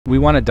We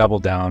want to double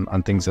down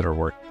on things that are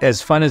working.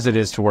 As fun as it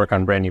is to work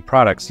on brand new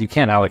products, you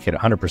can't allocate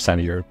 100%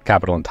 of your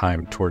capital and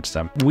time towards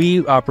them.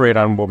 We operate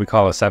on what we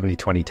call a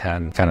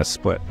 70-20-10 kind of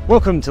split.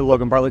 Welcome to the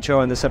Logan Bartlett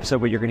Show. In this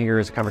episode, what you're going to hear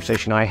is a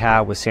conversation I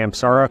have with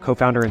Samsara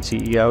co-founder and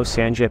CEO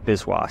Sanjit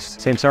Biswas.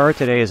 Samsara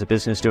today is a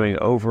business doing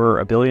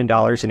over $1 billion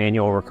in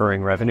annual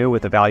recurring revenue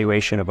with a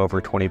valuation of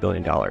over $20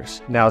 billion.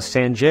 Now,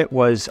 Sanjit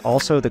was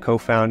also the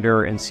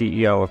co-founder and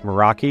CEO of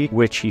Meraki,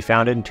 which he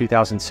founded in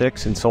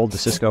 2006 and sold to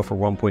Cisco for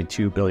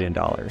 $1.2 billion.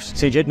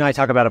 Sanjit and I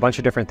talk about a bunch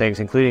of different things,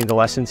 including the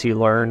lessons he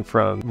learned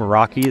from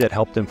Meraki that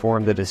helped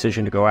inform the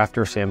decision to go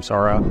after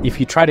Samsara.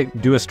 If you try to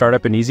do a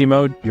startup in easy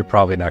mode, you're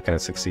probably not going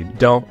to succeed.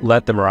 Don't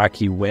let the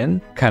Meraki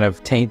win kind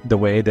of taint the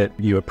way that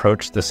you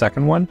approach the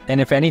second one. And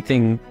if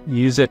anything,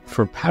 use it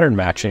for pattern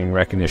matching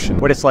recognition.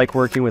 What it's like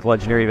working with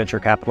legendary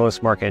venture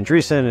capitalist Mark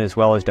Andreessen, as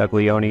well as Doug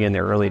Leone in the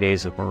early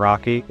days of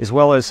Meraki, as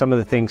well as some of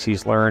the things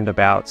he's learned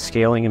about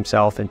scaling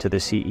himself into the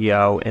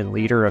CEO and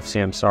leader of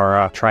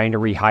Samsara, trying to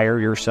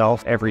rehire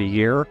yourself every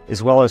year,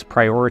 as well as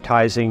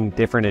prioritizing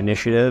different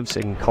initiatives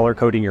and color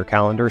coding your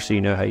calendar so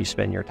you know how you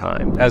spend your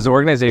time. As the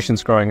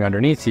organization's growing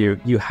underneath you,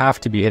 you have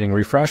to be hitting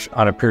refresh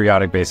on a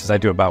periodic basis. I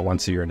do about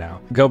once a year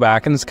now. Go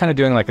back and it's kind of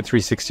doing like a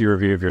 360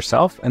 review of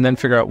yourself and then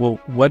figure out, well,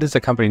 what does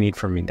the company need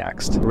from me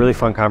next? A really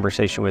fun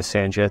conversation with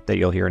Sanjit that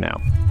you'll hear now.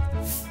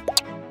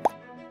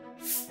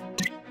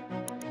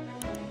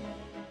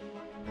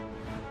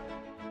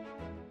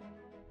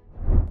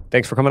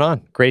 Thanks for coming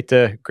on. Great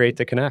to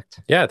connect.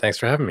 Yeah, thanks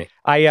for having me.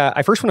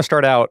 I first want to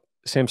start out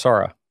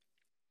Samsara.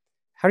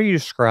 How do you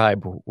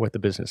describe what the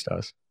business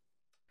does?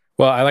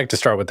 Well, I like to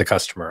start with the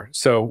customer.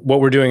 So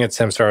what we're doing at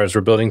Samsara is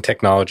we're building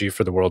technology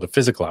for the world of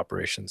physical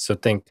operations. So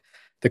think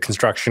the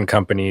construction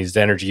companies,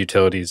 the energy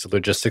utilities, the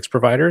logistics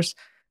providers,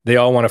 they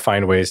all want to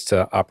find ways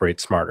to operate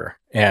smarter.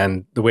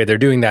 And the way they're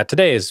doing that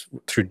today is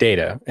through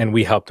data, and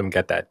we help them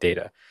get that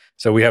data.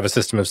 So we have a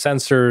system of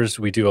sensors.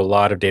 We do a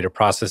lot of data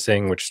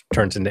processing, which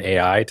turns into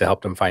AI to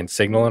help them find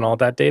signal in all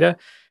that data.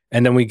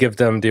 And then we give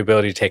them the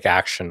ability to take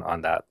action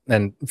on that.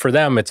 And for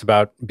them, it's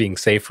about being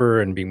safer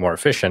and being more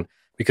efficient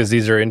because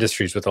these are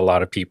industries with a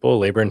lot of people,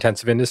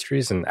 labor-intensive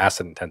industries and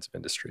asset-intensive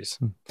industries.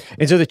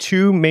 And so the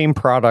two main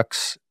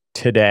products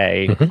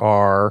today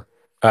are...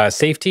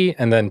 safety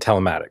and then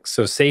telematics.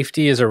 So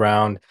safety is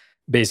around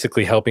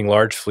basically helping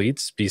large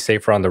fleets be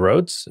safer on the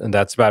roads. And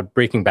that's about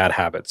breaking bad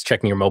habits,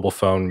 checking your mobile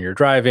phone when you're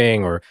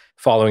driving or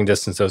following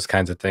distance, those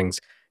kinds of things.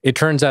 It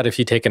turns out if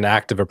you take an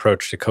active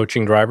approach to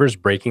coaching drivers,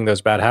 breaking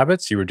those bad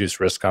habits, you reduce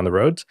risk on the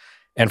roads.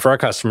 And for our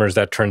customers,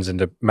 that turns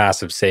into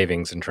massive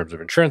savings in terms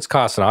of insurance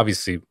costs and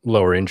obviously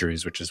lower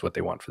injuries, which is what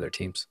they want for their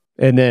teams.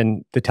 And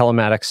then the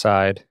telematics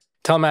side.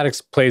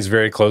 Telematics plays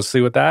very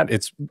closely with that.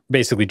 It's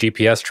basically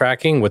GPS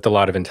tracking with a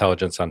lot of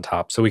intelligence on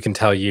top. So we can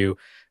tell you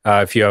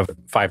if you have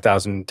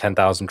 5,000,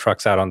 10,000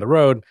 trucks out on the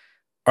road,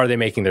 are they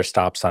making their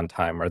stops on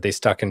time? Are they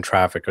stuck in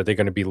traffic? Are they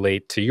going to be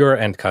late to your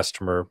end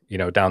customer,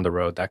 down the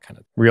road, that kind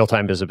of thing.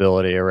 Real-time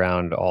visibility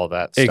around all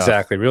that stuff.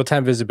 Exactly,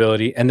 real-time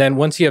visibility. And then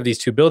once you have these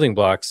two building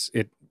blocks,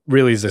 it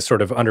really is the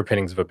sort of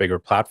underpinnings of a bigger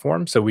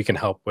platform. So we can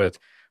help with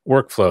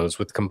workflows,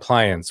 with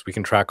compliance. We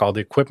can track all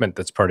the equipment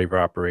that's part of your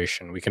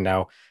operation. We can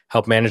now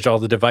help manage all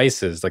the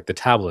devices like the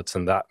tablets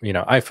and that,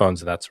 iPhones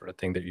and that sort of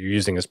thing that you're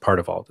using as part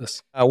of all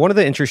this. One of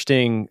the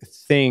interesting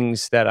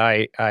things that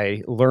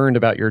I learned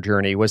about your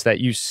journey was that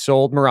you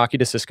sold Meraki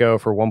to Cisco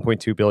for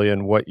 $1.2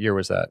 billion. What year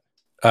was that?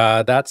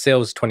 That sale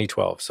was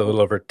 2012, so a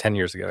little over 10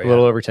 years ago. A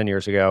little over 10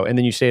 years ago. And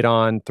then you stayed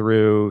on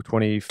through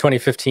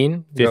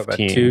 2015. About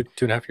two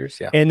and a half years,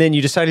 yeah. And then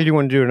you decided you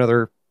wanted to do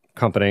another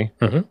company.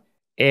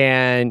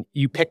 And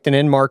you picked an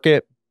end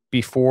market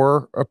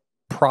before a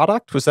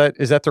product. Is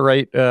that the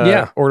right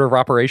order of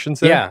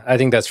operations there? Yeah, I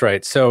think that's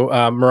right. So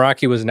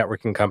Meraki was a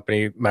networking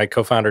company. My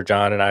co-founder,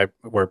 John, and I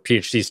were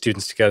PhD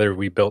students together.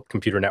 We built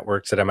computer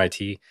networks at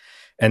MIT.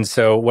 And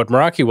so what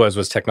Meraki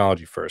was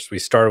technology first. We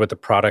started with the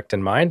product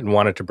in mind and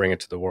wanted to bring it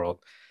to the world.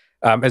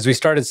 As we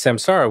started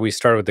Samsara, we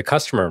started with the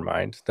customer in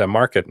mind, the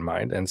market in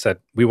mind, and said,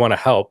 we want to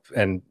help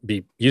and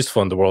be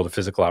useful in the world of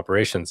physical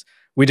operations.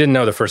 We didn't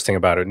know the first thing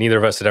about it. Neither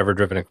of us had ever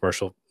driven a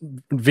commercial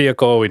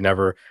vehicle. We'd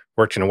never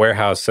worked in a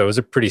warehouse. So it was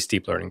a pretty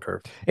steep learning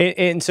curve.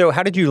 And so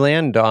how did you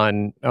land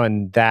on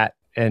that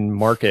end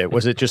market?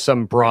 Was it just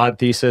some broad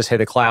thesis, hey,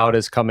 the cloud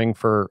is coming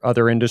for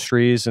other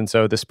industries, and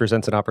so this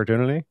presents an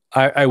opportunity?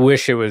 I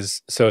wish it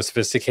was so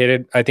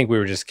sophisticated. I think we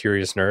were just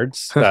curious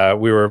nerds.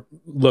 We were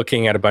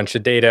looking at a bunch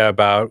of data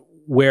about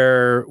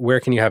where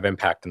can you have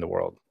impact in the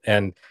world?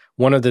 And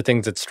one of the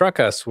things that struck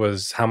us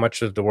was how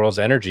much of the world's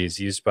energy is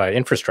used by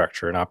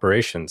infrastructure and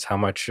operations, how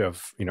much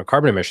of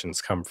carbon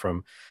emissions come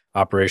from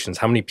operations,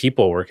 how many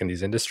people work in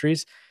these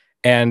industries.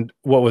 And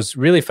what was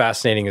really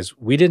fascinating is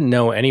we didn't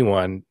know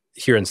anyone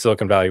here in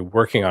Silicon Valley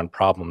working on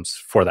problems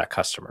for that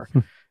customer.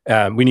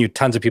 We knew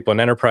tons of people in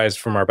enterprise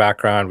from our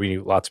background. We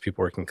knew lots of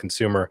people working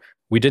consumer.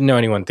 We didn't know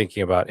anyone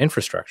thinking about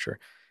infrastructure.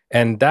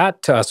 And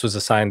that to us was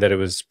a sign that it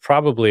was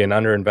probably an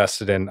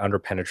underinvested and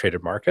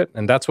underpenetrated market.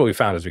 And that's what we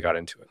found as we got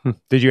into it.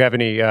 Did you have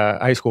any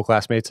high school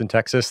classmates in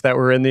Texas that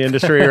were in the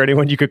industry or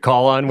anyone you could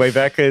call on way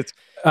back? It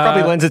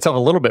probably lends itself a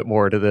little bit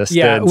more to this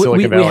than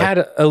Silicon Valley. We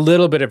had a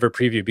little bit of a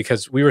preview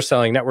because we were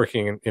selling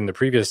networking in the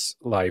previous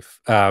life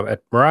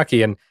at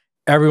Meraki, and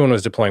everyone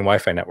was deploying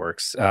Wi-Fi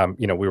networks.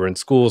 We were in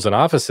schools and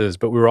offices,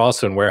 but we were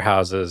also in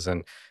warehouses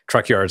and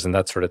truck yards and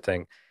that sort of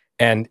thing.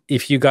 And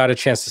if you got a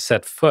chance to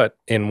set foot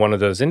in one of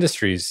those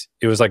industries,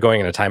 it was like going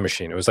in a time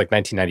machine. It was like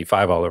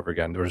 1995 all over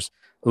again. There was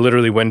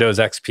literally Windows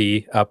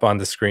XP up on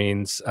the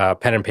screens,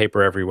 pen and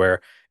paper everywhere.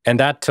 And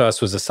that to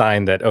us was a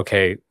sign that,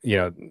 okay,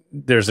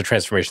 there's a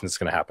transformation that's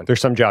going to happen.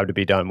 There's some job to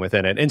be done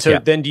within it. And so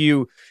then do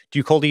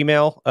you cold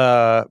email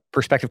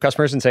prospective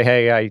customers and say,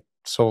 hey, I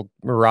sold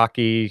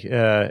Meraki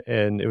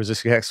and it was a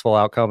successful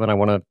outcome and I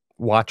want to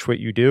watch what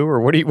you do? Or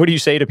what do you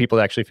say to people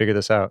to actually figure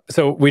this out?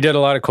 So we did a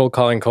lot of cold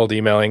calling, cold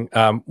emailing.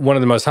 One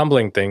of the most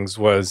humbling things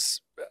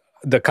was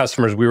the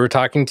customers we were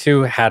talking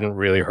to hadn't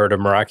really heard of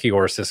Meraki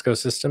or Cisco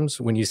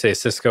systems. When you say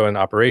Cisco in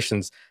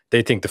operations,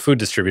 they think the food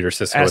distributor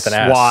Cisco with an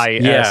S.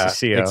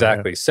 S-Y-S-C-O.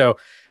 Exactly. So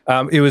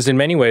it was in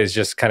many ways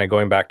just kind of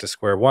going back to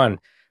square one,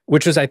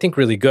 which was, I think,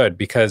 really good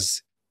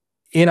because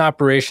in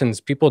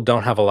operations, people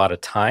don't have a lot of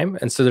time.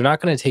 And so they're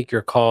not going to take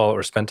your call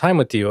or spend time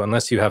with you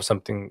unless you have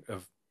something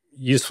of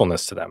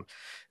usefulness to them.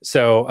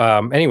 So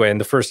anyway, in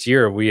the first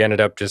year, we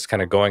ended up just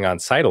kind of going on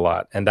site a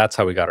lot. And that's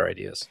how we got our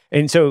ideas.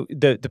 And so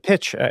the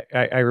pitch,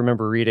 I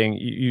remember reading,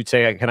 you'd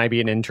say, can I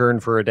be an intern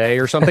for a day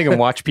or something and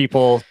watch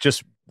people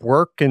just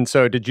work? And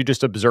so did you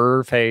just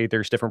observe, hey,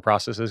 there's different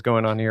processes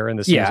going on here and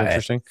this seems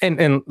interesting?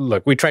 And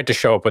look, we tried to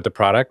show up with the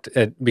product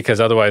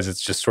because otherwise it's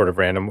just sort of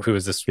random. Who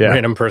is this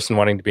random person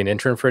wanting to be an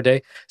intern for a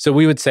day? So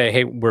we would say,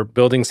 hey, we're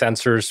building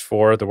sensors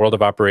for the world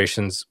of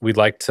operations. We'd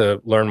like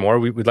to learn more.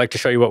 We'd like to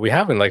show you what we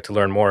have and like to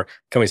learn more.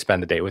 Can we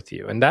spend the day with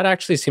you? And that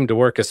actually seemed to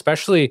work,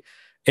 especially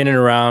in and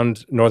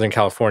around Northern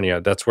California.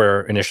 That's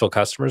where initial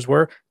customers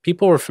were.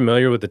 People were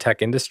familiar with the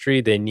tech industry.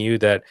 They knew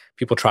that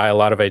people try a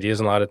lot of ideas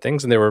and a lot of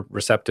things, and they were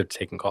receptive to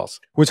taking calls.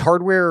 Was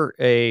hardware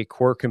a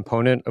core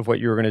component of what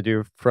you were going to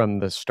do from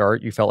the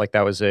start? You felt like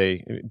that was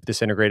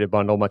this integrated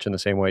bundle, much in the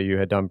same way you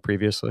had done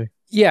previously?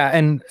 Yeah,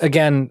 and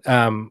again,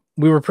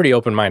 we were pretty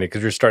open-minded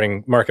because we were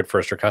starting market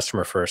first or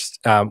customer first.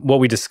 What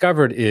we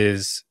discovered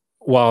is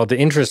while the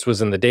interest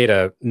was in the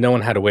data, no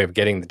one had a way of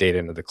getting the data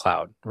into the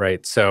cloud,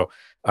 right? So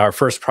our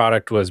first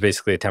product was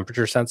basically a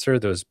temperature sensor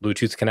that was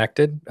Bluetooth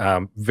connected.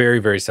 Very,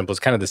 very simple. It's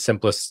kind of the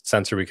simplest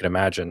sensor we could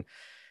imagine.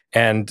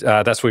 And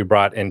that's what we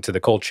brought into the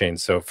cold chain.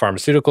 So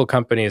pharmaceutical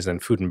companies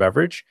and food and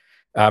beverage.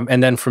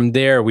 And then from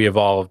there, we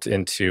evolved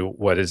into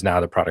what is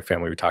now the product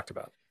family we talked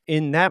about.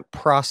 In that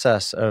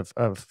process of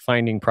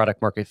finding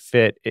product market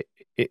fit,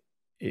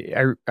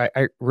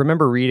 I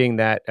remember reading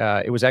that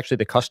it was actually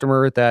the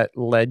customer that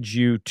led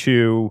you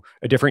to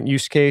a different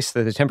use case,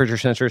 that the temperature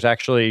sensors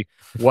actually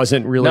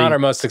wasn't really... Not our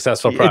most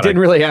successful product. It didn't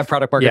really have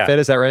product market fit,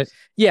 is that right?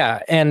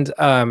 Yeah, and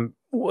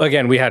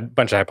again, we had a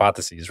bunch of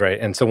hypotheses, right?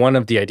 And so one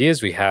of the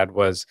ideas we had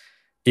was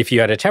if you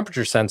had a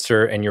temperature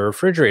sensor and your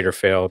refrigerator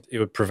failed, it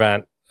would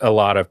prevent a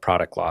lot of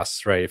product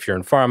loss, right? If you're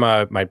in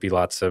pharma, it might be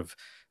lots of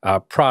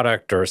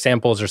product or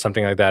samples or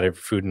something like that. If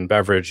food and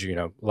beverage,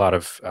 a lot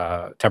of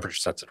temperature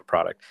sensitive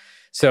product.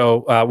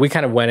 So we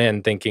kind of went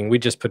in thinking we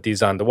just put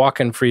these on the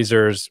walk-in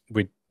freezers.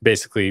 We'd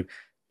basically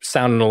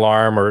sound an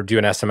alarm or do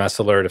an SMS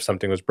alert if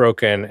something was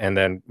broken, and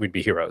then we'd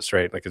be heroes,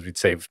 right? Because we'd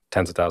save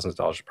tens of thousands of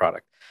dollars of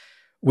product.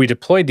 We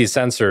deployed these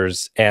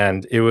sensors,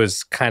 and it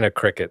was kind of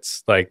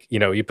crickets.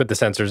 You put the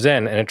sensors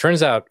in, and it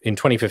turns out in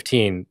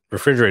 2015,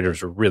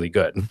 refrigerators were really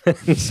good.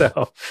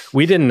 So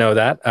we didn't know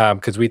that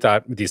because we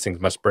thought these things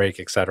must break,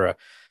 et cetera.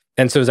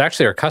 And so it was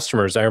actually our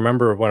customers. I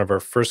remember one of our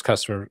first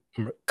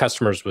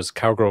customers was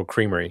Cowgirl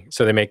Creamery.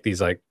 So they make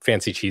these like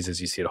fancy cheeses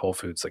you see at Whole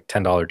Foods, like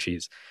 $10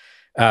 cheese.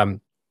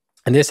 And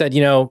they said,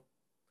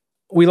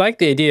 we like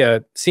the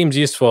idea, seems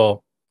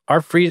useful.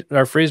 Our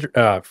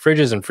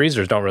fridges and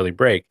freezers don't really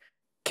break.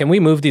 Can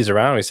we move these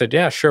around? We said,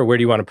 yeah, sure. Where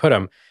do you want to put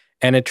them?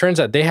 And it turns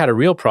out they had a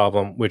real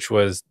problem, which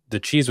was the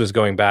cheese was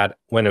going bad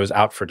when it was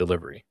out for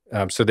delivery.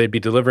 So they'd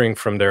be delivering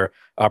from their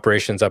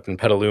operations up in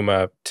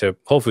Petaluma to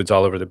Whole Foods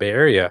all over the Bay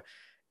Area.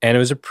 And it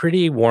was a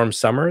pretty warm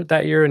summer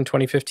that year in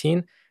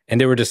 2015.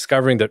 And they were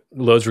discovering that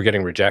loads were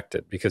getting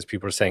rejected because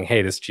people were saying,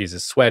 hey, this cheese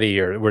is sweaty,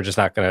 or we're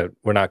not going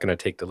to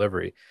take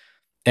delivery.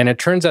 And it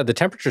turns out the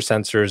temperature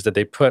sensors that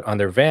they put on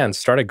their vans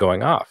started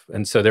going off.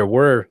 And so there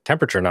were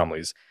temperature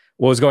anomalies.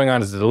 What was going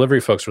on is the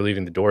delivery folks were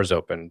leaving the doors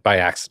open by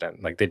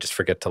accident. Like they just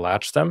forget to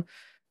latch them.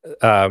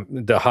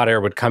 The hot air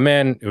would come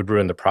in, it would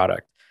ruin the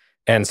product.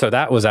 And so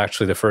that was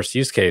actually the first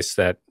use case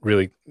that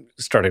really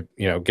started,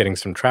 getting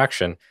some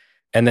traction.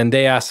 And then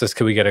they asked us,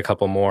 could we get a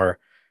couple more?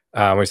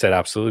 We said,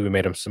 absolutely. We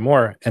made them some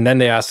more. And then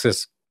they asked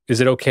us, is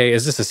it okay?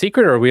 Is this a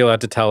secret, or are we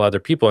allowed to tell other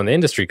people in the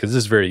industry? Because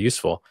this is very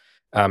useful.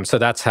 So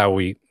that's how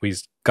we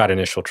got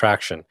initial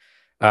traction.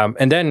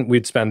 And then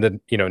we'd spend the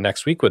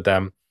next week with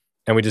them,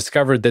 and we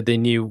discovered that they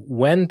knew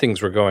when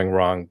things were going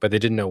wrong, but they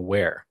didn't know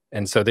where.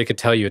 And so they could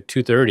tell you at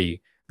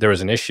 2:30 there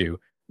was an issue,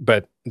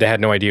 but they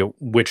had no idea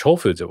which Whole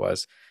Foods it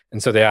was.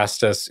 And so they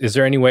asked us, is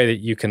there any way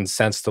that you can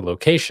sense the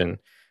location?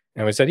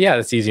 And we said, yeah,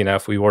 that's easy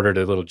enough. We ordered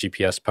a little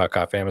GPS puck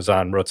off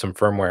Amazon, wrote some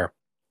firmware,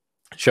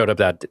 showed up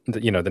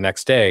the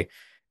next day,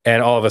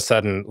 and all of a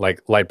sudden,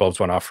 like light bulbs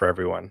went off for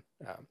everyone.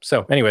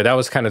 So anyway, that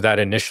was kind of that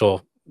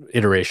initial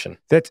iteration.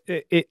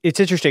 It's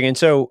interesting. And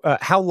so,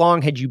 how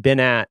long had you been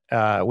at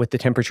with the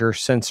temperature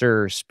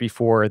sensors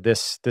before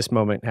this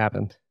moment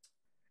happened?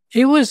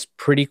 It was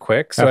pretty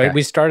quick. So Okay.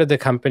 we started the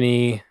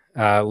company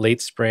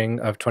late spring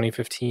of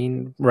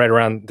 2015, right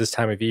around this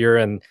time of year,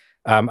 and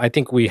I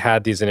think we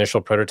had these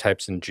initial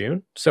prototypes in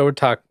June. So we're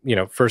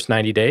talking, first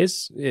 90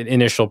 days,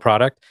 initial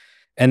product.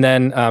 And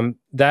then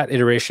that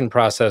iteration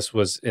process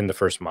was in the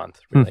first month,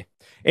 really.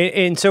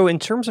 And so, in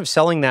terms of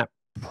selling that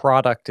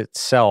product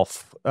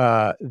itself,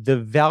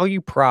 the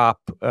value prop,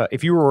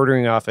 if you were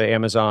ordering off of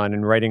Amazon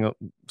and writing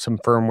some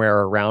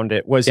firmware around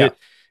it, was it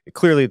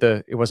clearly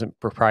it wasn't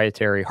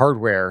proprietary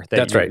hardware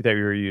that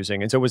you were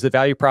using? And so, was the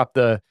value prop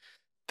the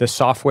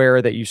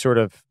software that you sort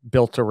of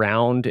built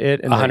around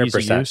it and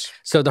 100%.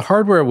 So the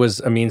hardware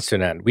was a means to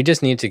an end. We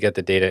just need to get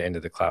the data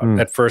into the cloud.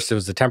 At first, it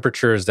was the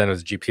temperatures, then it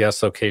was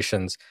GPS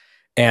locations.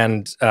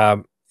 And,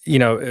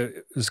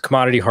 it was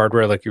commodity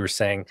hardware, like you were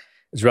saying,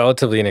 is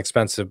relatively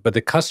inexpensive, but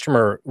the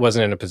customer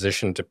wasn't in a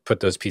position to put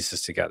those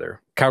pieces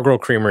together. Cowgirl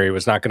Creamery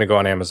was not going to go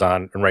on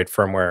Amazon and write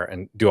firmware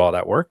and do all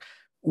that work.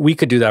 We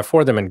could do that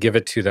for them and give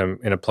it to them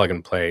in a plug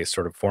and play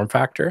sort of form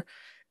factor.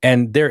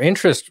 And their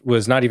interest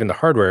was not even the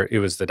hardware, it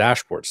was the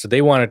dashboard. So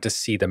they wanted to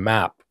see the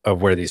map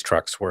of where these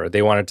trucks were.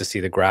 They wanted to see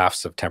the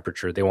graphs of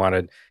temperature. They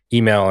wanted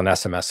email and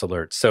SMS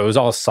alerts. So it was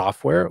all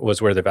software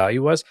was where the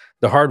value was.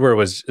 The hardware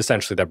was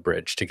essentially that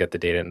bridge to get the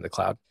data into the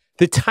cloud.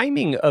 The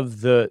timing of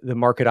the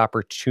market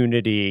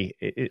opportunity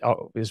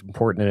is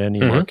important in any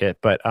market,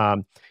 but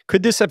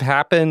could this have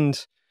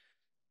happened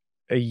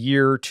a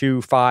year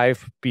to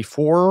 5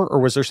 before, or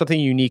was there something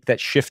unique that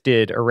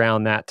shifted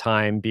around that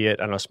time, be it,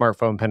 I don't know,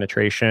 smartphone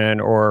penetration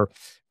or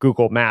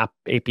Google Map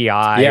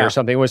API or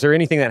something? Was there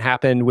anything that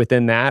happened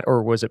within that,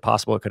 or was it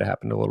possible it could have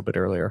happened a little bit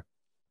earlier?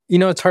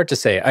 It's hard to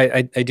say.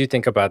 I do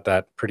think about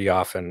that pretty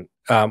often.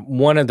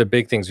 One of the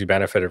big things we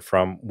benefited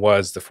from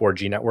was the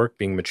 4G network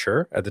being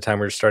mature at the time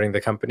we were starting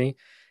the company.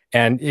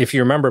 And if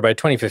you remember, by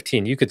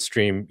 2015, you could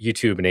stream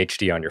YouTube in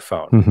HD on your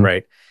phone,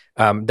 right?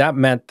 That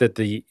meant that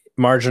the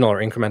marginal or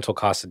incremental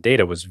cost of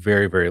data was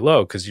very, very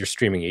low because you're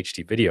streaming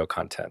HD video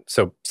content.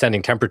 So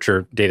sending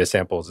temperature data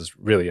samples is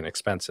really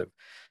inexpensive.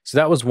 So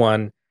that was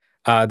one.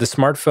 The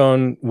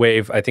smartphone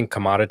wave, I think,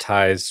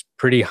 commoditized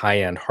pretty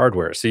high-end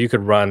hardware. So you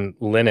could run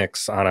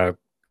Linux on a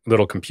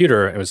little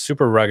computer. It was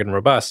super rugged and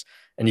robust,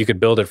 and you could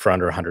build it for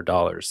under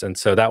 $100. And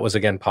so that was,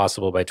 again,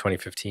 possible by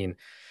 2015.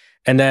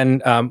 And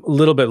then a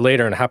little bit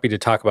later, and happy to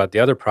talk about the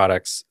other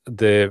products,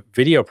 the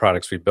video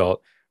products we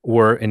built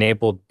were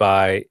enabled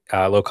by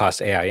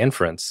low-cost AI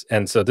inference.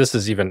 And so this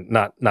is even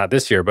not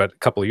this year, but a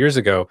couple of years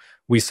ago,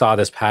 we saw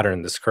this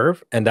pattern, this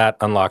curve, and that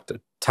unlocked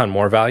a ton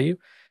more value.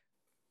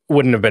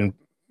 Wouldn't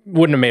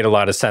have made a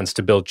lot of sense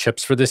to build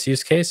chips for this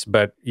use case,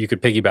 but you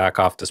could piggyback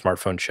off the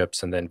smartphone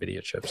chips and the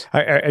NVIDIA chips.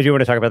 I do want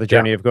to talk about the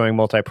journey of going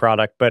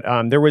multi-product, but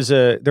there was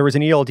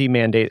an ELD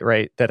mandate,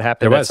 right, that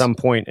happened at some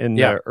point in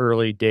the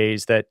early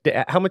days.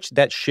 How much did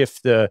that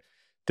shift the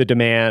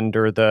demand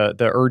or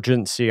the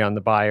urgency on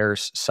the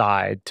buyer's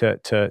side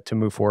to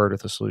move forward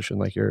with a solution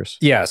like yours?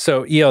 Yeah,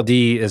 so ELD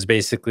is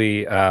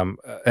basically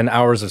an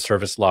hours of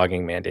service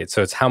logging mandate.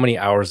 So it's how many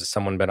hours has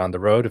someone been on the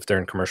road if they're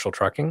in commercial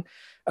trucking.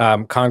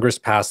 Congress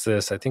passed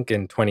this, I think,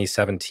 in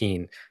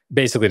 2017,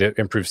 basically to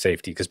improve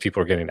safety because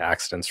people are getting into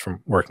accidents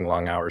from working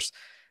long hours.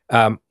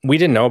 We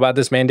didn't know about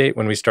this mandate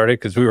when we started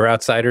because we were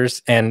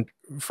outsiders. And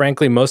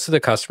frankly, most of the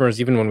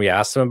customers, even when we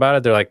asked them about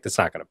it, they're like, it's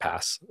not going to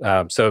pass.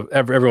 So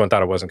everyone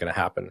thought it wasn't going to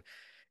happen.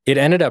 It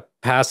ended up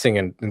passing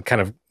and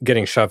kind of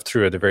getting shoved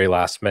through at the very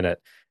last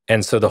minute.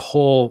 And so the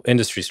whole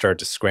industry started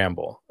to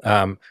scramble.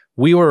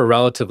 We were a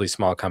relatively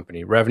small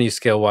company. Revenue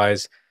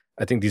scale-wise,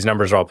 I think these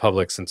numbers are all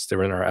public since they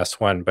were in our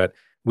S1, but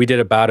we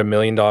did about $1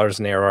 million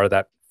in ARR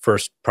that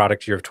first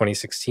product year of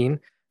 2016.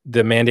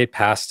 The mandate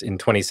passed in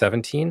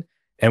 2017,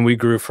 and we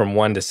grew from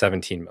 1 to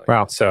 17 million.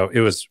 Wow. So it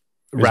was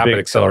rapid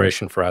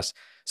acceleration for us.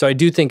 So I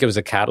do think it was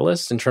a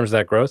catalyst in terms of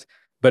that growth,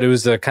 but it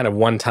was a kind of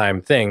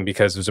one-time thing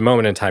because it was a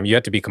moment in time. You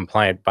had to be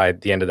compliant by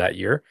the end of that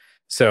year.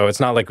 So it's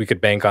not like we could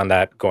bank on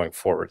that going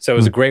forward. So it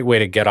was a great way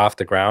to get off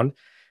the ground.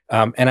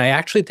 And I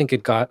actually think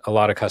it got a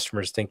lot of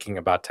customers thinking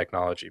about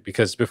technology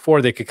because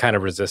before they could kind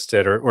of resist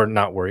it or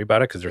not worry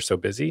about it because they're so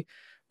busy.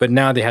 But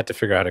now they had to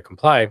figure out how to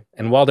comply.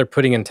 And while they're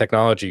putting in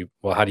technology,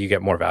 well, how do you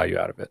get more value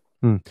out of it?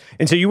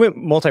 And so you went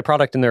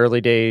multi-product in the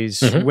early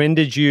days. When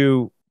did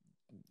you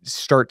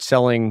start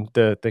selling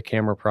the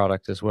camera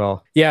product as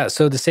well? Yeah,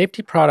 so the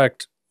safety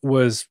product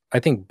was, I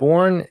think,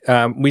 born.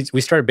 We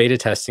started beta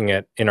testing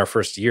it in our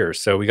first year.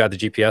 So we got the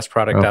GPS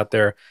product out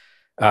there.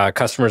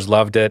 Customers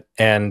loved it.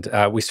 And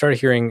we started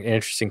hearing an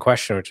interesting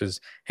question, which was,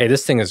 hey,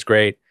 this thing is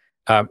great.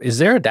 Is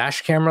there a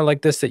dash camera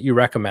like this that you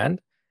recommend?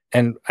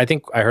 And I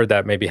think I heard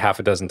that maybe half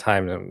a dozen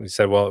times. And we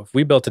said, well, if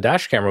we built a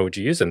dash camera, would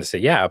you use it? And they say,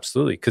 yeah,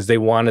 absolutely, because they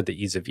wanted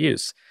the ease of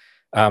use.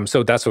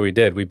 So that's what we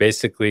did. We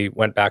basically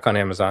went back on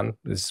Amazon.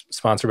 It's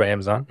sponsored by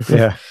Amazon.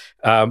 Yeah.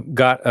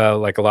 Got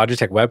like a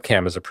Logitech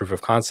webcam as a proof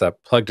of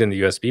concept, plugged in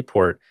the USB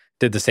port,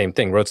 did the same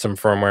thing, wrote some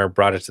firmware,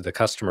 brought it to the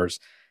customers.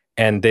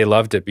 And they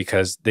loved it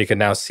because they could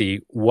now see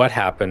what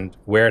happened,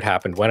 where it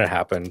happened, when it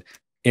happened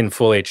in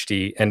full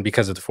HD. And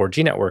because of the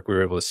 4G network, we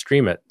were able to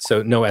stream it.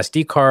 So no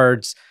SD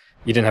cards.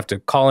 You didn't have to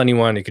call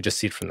anyone. You could just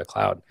see it from the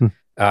cloud.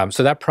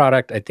 So that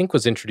product, I think,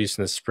 was introduced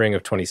in the spring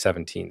of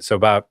 2017. So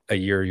about a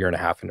year and a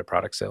half into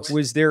product sales.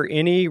 Was there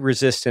any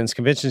resistance?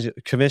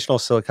 Conventional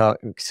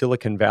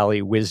Silicon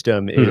Valley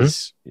wisdom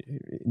is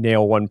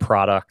nail one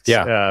product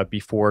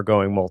before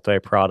going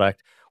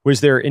multi-product.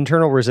 Was there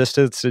internal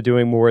resistance to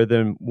doing more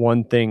than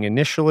one thing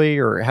initially?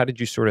 Or how did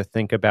you sort of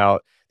think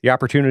about the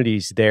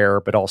opportunities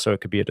there, but also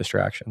it could be a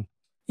distraction?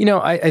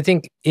 I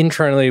think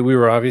internally we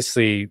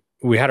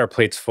had our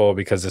plates full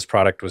because this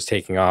product was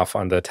taking off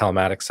on the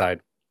telematics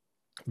side.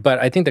 But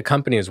I think the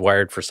company is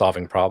wired for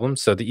solving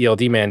problems. So the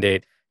ELD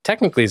mandate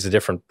technically is a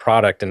different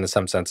product in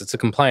some sense. It's a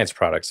compliance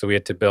product. So we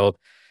had to build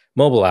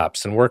mobile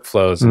apps and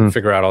workflows and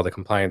figure out all the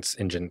compliance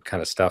engine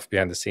kind of stuff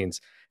behind the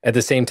scenes. At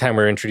the same time,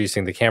 we're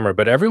introducing the camera,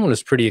 but everyone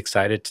was pretty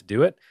excited to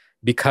do it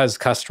because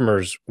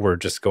customers were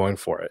just going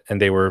for it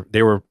and they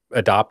were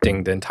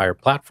adopting the entire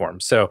platform.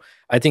 So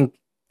I think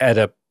at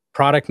a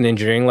product and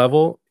engineering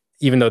level,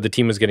 even though the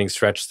team was getting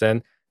stretched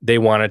thin, they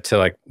wanted to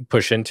like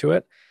push into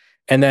it.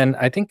 And then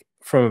I think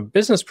from a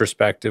business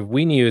perspective,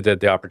 we knew that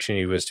the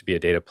opportunity was to be a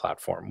data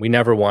platform. We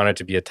never wanted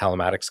to be a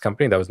telematics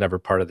company. That was never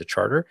part of the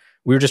charter.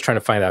 We were just trying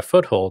to find that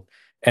foothold.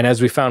 And as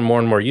we found more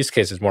and more use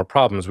cases, more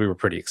problems, we were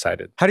pretty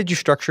excited. How did you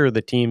structure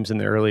the teams in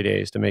the early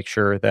days to make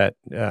sure that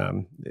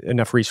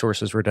enough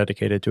resources were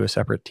dedicated to a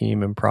separate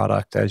team and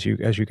product as you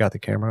got the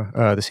camera,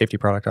 the safety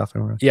product off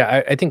and running?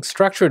 Yeah, I think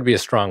structure would be a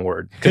strong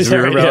word because we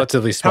were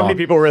relatively small. How many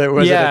people were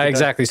there? Yeah,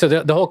 exactly. So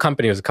the whole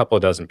company was a couple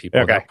of dozen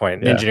people at that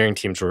point. The engineering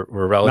teams were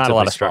relatively not a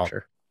lot of small.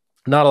 structure.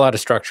 Not a lot of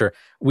structure.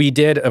 We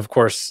did, of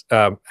course,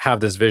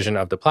 have this vision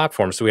of the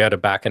platform. So we had a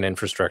backend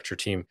infrastructure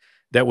team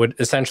that would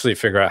essentially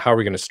figure out how are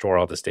we going to store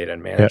all this data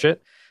and manage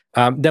it.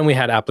 Then we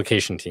had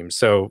application teams.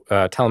 So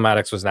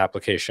telematics was an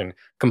application.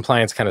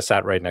 Compliance kind of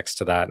sat right next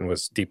to that and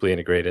was deeply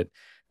integrated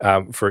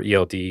for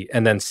ELD.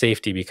 And then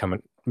safety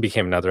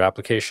became another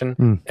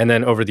application. And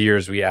then over the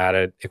years, we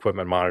added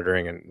equipment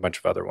monitoring and a bunch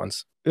of other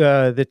ones.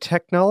 The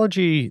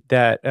technology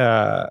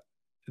that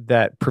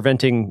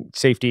preventing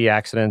safety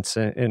accidents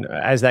and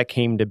as that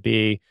came to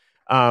be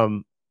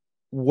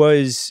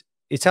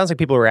it sounds like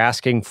people were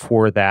asking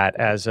for that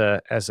as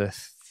a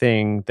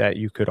thing that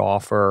you could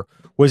offer.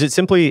 Was it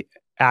simply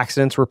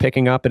accidents were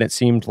picking up and it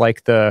seemed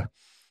like a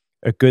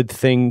good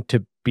thing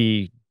to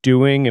be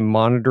doing and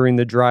monitoring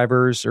the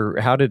drivers, or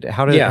how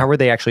were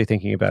they actually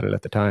thinking about it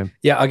at the time?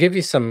 Yeah, I'll give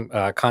you some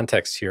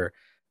context here.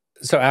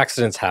 So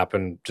accidents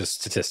happen just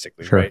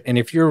statistically, right? And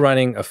if you're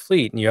running a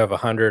fleet and you have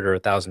 100 or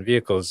 1,000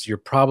 vehicles, you're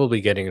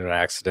probably getting in an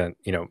accident,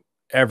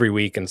 every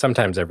week and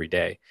sometimes every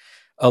day.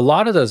 A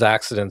lot of those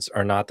accidents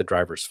are not the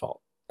driver's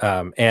fault.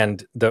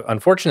 And the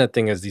unfortunate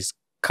thing is these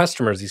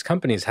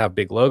companies have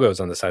big logos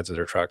on the sides of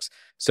their trucks.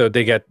 So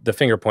they get the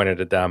finger pointed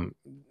at them,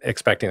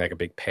 expecting like a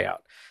big payout.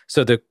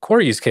 So the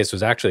core use case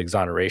was actually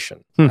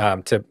exoneration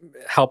to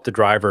help the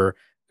driver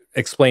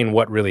explain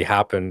what really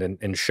happened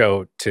and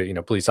show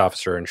to police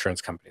officer,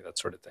 insurance company, that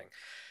sort of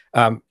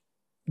thing.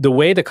 The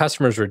way the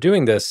customers were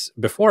doing this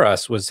before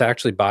us was to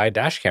actually buy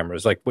dash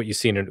cameras, like what you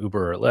see in an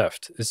Uber or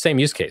Lyft. It's the same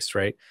use case,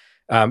 right?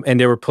 And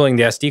they were pulling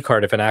the SD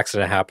card if an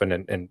accident happened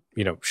and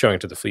showing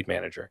it to the fleet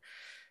manager.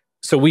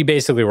 So we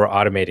basically were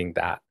automating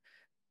that.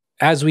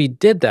 As we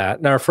did that,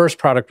 and our first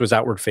product was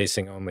outward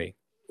facing only,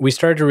 we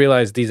started to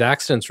realize these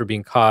accidents were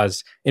being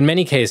caused, in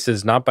many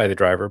cases, not by the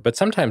driver, but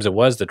sometimes it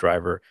was the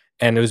driver,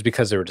 and it was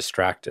because they were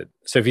distracted.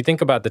 So if you think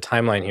about the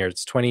timeline here,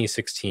 it's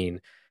 2016.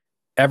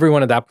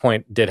 Everyone at that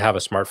point did have a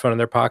smartphone in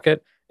their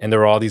pocket, and there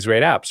were all these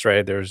great apps,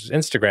 right? There's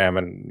Instagram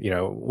and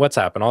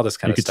WhatsApp and all this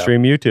kind of stuff.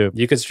 You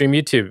could stream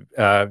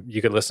YouTube.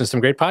 You could listen to some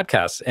great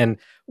podcasts. And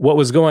what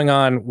was going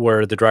on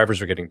were the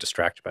drivers were getting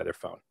distracted by their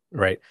phone,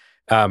 right?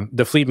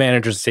 The fleet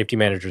managers, safety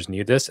managers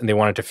knew this, and they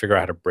wanted to figure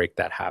out how to break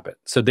that habit.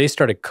 So they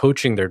started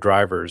coaching their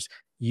drivers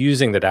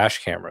using the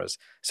dash cameras.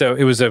 So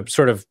it was a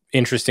sort of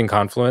interesting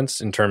confluence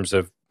in terms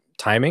of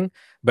timing,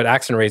 but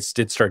accident rates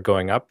did start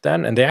going up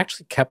then, and they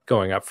actually kept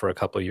going up for a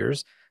couple of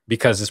years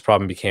because this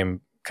problem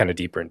became kind of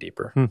deeper and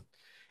deeper.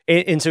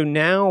 And so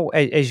now,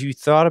 as you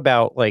thought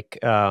about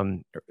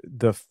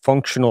the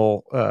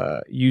functional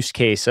use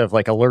case of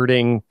like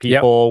alerting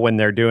people when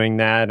they're doing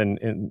that,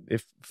 and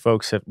if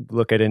folks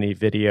look at any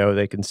video,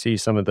 they can see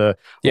some of the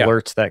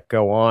alerts that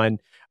go on.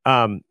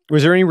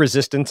 Was there any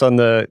resistance on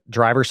the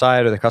driver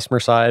side or the customer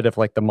side of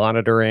like the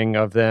monitoring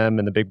of them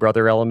and the Big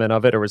Brother element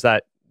of it, or was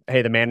that,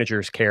 hey, the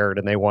managers cared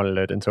and they wanted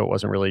it, and so it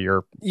wasn't really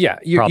your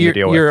problem to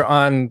deal with?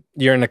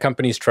 You're in a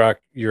company's truck,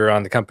 you're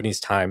on the company's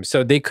time,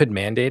 so they could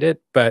mandate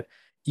it, but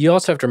You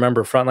also have to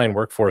remember frontline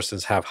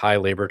workforces have high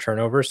labor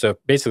turnover. So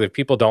basically, if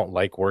people don't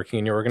like working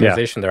in your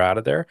organization, they're out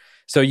of there.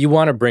 So you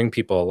want to bring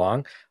people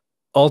along.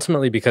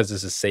 Ultimately, because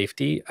this is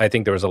safety, I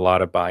think there was a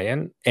lot of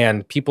buy-in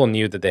and people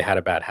knew that they had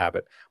a bad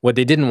habit. What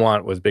they didn't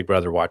want was Big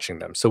Brother watching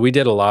them. So we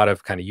did a lot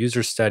of kind of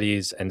user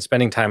studies and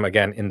spending time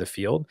again in the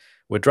field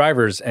with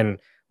drivers.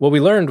 And what we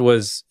learned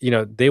was,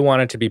 they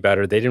wanted to be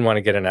better. They didn't want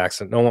to get in an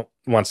accident. No one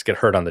wants to get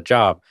hurt on the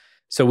job.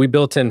 So we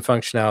built in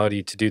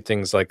functionality to do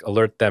things like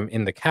alert them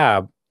in the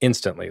cab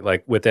instantly,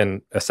 like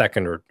within a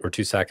second or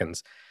 2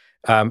 seconds,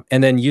 and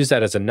then use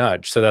that as a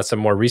nudge. So that's a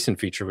more recent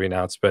feature we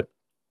announced. But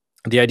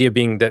the idea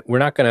being that we're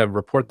not going to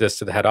report this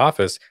to the head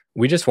office.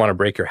 We just want to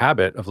break your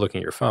habit of looking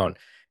at your phone.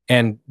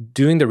 And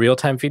doing the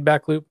real-time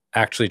feedback loop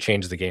actually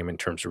changed the game in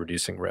terms of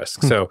reducing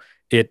risk. So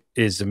it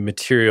is a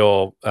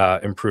material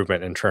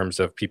improvement in terms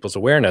of people's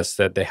awareness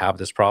that they have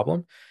this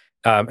problem,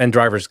 and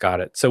drivers got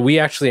it. So we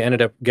actually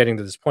ended up getting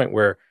to this point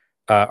where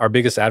our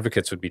biggest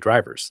advocates would be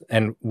drivers.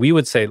 And we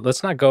would say,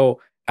 let's not go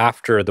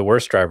after the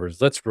worst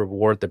drivers. Let's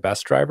reward the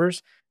best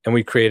drivers. And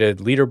we created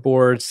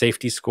leaderboards,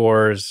 safety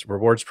scores,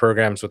 rewards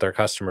programs with our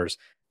customers.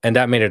 And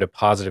that made it a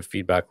positive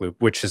feedback loop,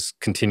 which has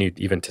continued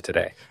even to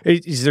today.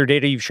 Is there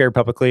data you've shared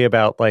publicly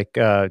about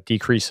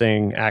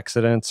decreasing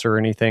accidents or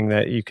anything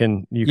that you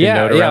can note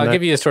around I'll that?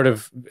 give you a sort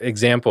of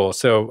example.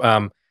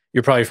 So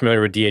you're probably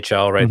familiar with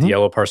DHL, right? The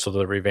yellow parcel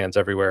delivery vans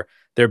everywhere.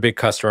 They're a big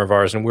customer of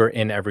ours, and we're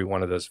in every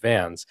one of those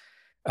vans.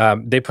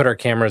 They put our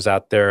cameras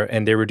out there,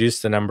 and they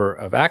reduced the number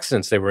of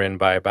accidents they were in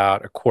by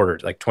about a quarter,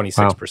 like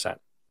 26%. Wow.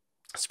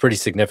 It's pretty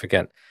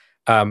significant.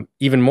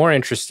 Even more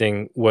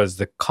interesting was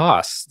the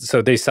costs.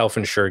 So they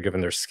self-insure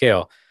given their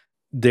scale.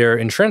 Their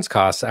insurance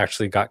costs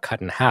actually got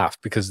cut in half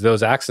because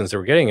those accidents they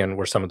were getting in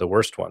were some of the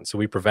worst ones. So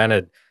we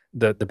prevented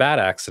the bad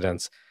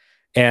accidents.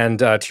 And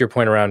to your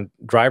point around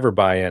driver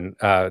buy-in,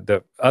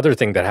 the other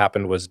thing that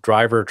happened was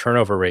driver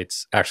turnover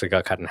rates actually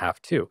got cut in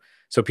half too.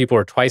 So people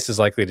are twice as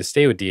likely to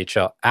stay with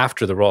DHL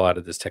after the rollout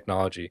of this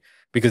technology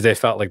because they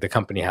felt like the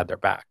company had their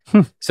back.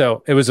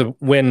 So it was a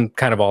win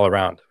kind of all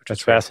around.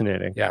 That's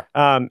fascinating. Yeah.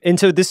 And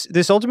so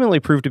this ultimately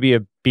proved to be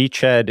a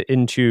beachhead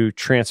into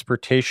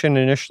transportation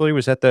initially.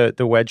 Was that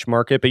the wedge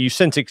market? But you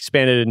since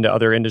expanded into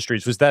other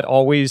industries. Was that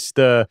always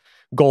the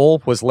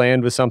goal, was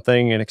land with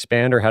something and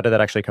expand, or how did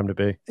that actually come to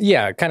be?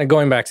 Yeah, kind of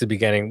going back to the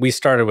beginning, we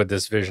started with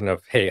this vision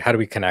of, hey, how do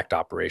we connect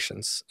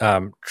operations?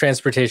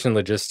 Transportation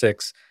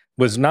logistics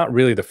was not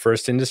really the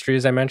first industry,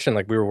 as I mentioned.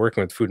 Like we were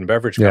working with food and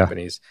beverage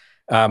companies.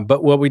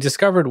 But what we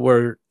discovered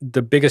were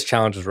the biggest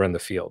challenges were in the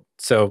field.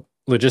 So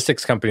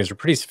logistics companies were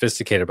pretty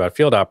sophisticated about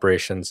field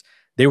operations.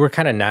 They were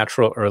kind of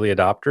natural early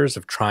adopters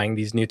of trying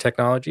these new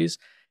technologies.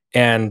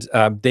 And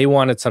they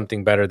wanted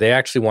something better. They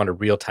actually wanted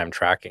real-time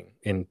tracking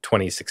in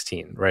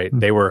 2016, right?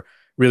 They were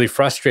really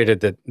frustrated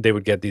that they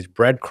would get these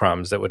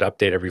breadcrumbs that would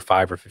update every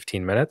 5 or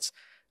 15 minutes.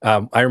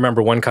 I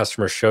remember one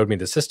customer showed me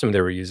the system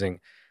they were using.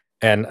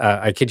 And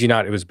I kid you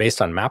not, it was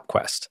based on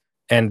MapQuest.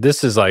 And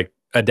this is like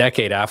a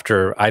decade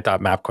after I thought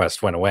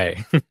MapQuest went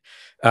away.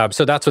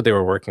 So that's what they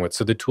were working with.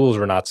 So the tools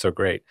were not so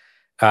great.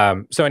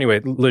 So anyway,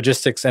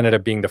 logistics ended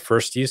up being the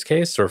first use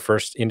case or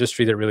first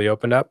industry that really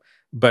opened up.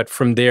 But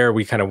from there,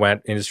 we kind of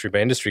went industry by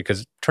industry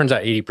because it turns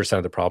out 80%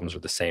 of the problems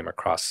were the same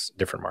across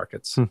different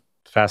markets.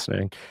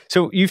 Fascinating.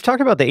 So you've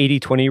talked about the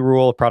 80-20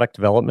 rule of product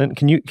development.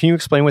 Can you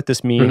explain what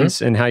this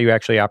means and how you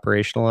actually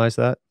operationalize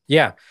that?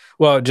 Yeah.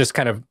 Well, just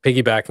kind of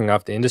piggybacking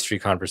off the industry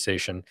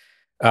conversation,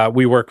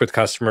 we work with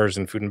customers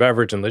in food and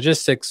beverage and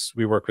logistics.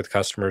 We work with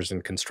customers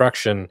in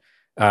construction.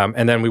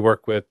 And then we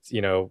work with,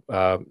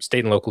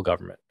 state and local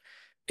government.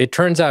 It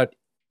turns out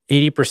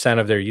 80%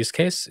 of their use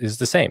case is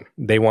the same.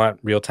 They want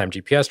real-time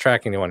GPS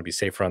tracking. They want to be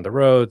safer on the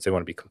roads. They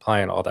want to be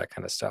compliant, all that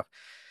kind of stuff.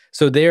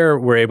 So there,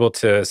 we're able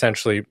to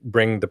essentially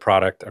bring the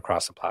product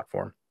across the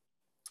platform.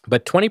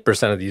 But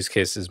 20% of the use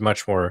case is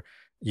much more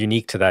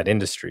unique to that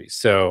industry.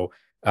 So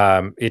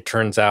it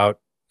turns out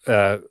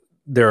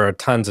there are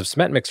tons of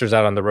cement mixers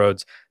out on the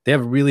roads. They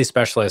have really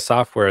specialized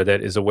software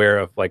that is aware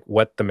of like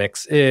what the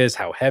mix is,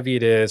 how heavy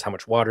it is, how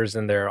much water is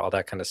in there, all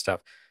that kind of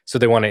stuff. So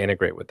they want to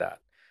integrate with that.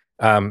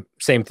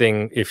 Same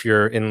thing if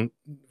you're in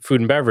food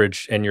and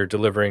beverage and you're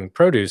delivering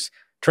produce.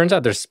 Turns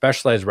out there's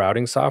specialized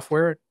routing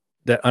software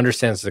that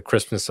understands the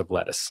crispness of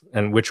lettuce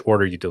and which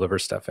order you deliver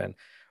stuff in.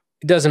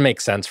 It doesn't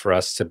make sense for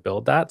us to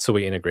build that, so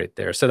we integrate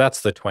there. So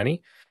that's the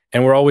 20.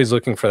 And we're always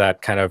looking for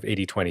that kind of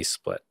 80-20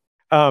 split.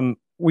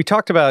 We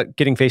talked about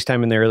getting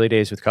FaceTime in the early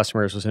days with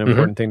customers was an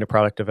important thing to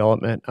product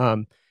development.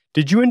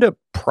 Did you end up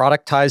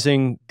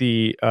productizing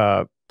the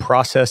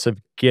process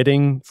of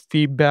getting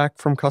feedback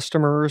from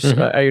customers?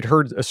 I had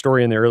heard a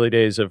story in the early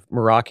days of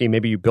Meraki.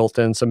 Maybe you built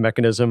in some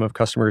mechanism of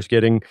customers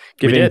giving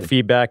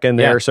feedback in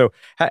there. So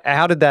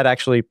how did that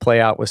actually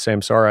play out with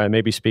Samsara? And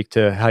maybe speak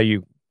to how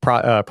you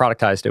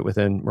productized it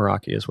within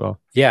Meraki as well.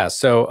 Yeah.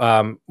 So,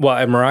 well,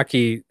 at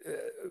Meraki,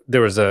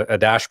 there was a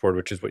dashboard,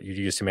 which is what you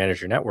use to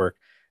manage your network.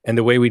 And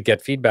the way we'd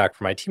get feedback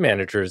from IT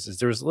managers is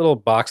there was a little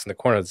box in the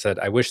corner that said,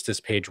 I wish this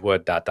page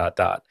would ...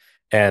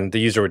 And the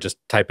user would just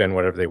type in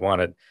whatever they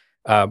wanted.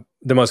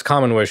 the most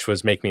common wish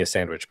was make me a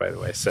sandwich, by the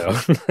way. So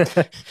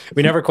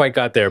we never quite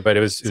got there, but it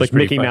was like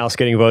Mickey fun. Mouse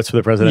getting votes for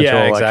the presidential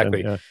election.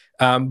 Exactly.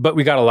 But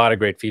we got a lot of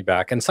great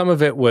feedback. And some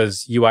of it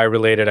was UI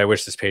related. I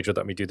wish this page would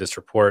let me do this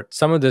report.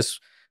 Some of this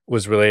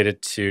was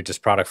related to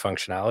just product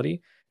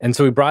functionality. And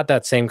so we brought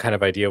that same kind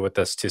of idea with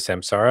us to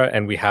Samsara,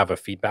 and we have a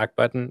feedback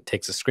button. It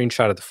takes a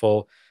screenshot of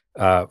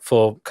the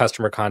full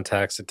customer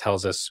context. It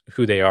tells us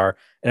who they are,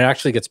 and it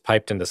actually gets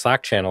piped into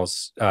Slack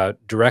channels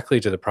directly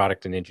to the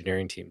product and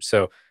engineering team.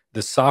 So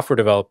the software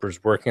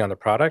developers working on the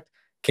product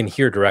can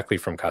hear directly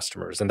from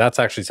customers, and that's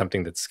actually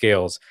something that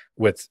scales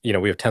with,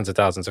 we have tens of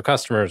thousands of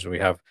customers. We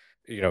have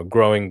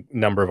growing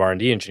number of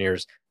R&D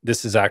engineers.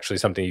 This is actually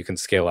something you can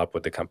scale up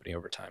with the company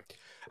over time.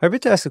 I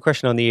meant to ask a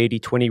question on the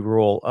 80/20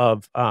 rule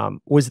of,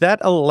 was that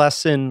a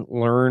lesson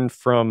learned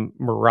from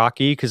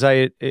Meraki? Because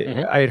I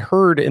had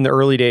heard in the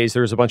early days,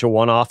 there was a bunch of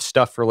one-off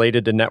stuff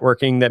related to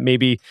networking that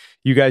maybe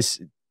you guys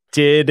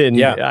did.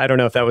 And I don't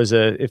know if that was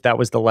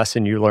the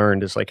lesson you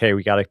learned, is like, hey,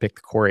 we got to pick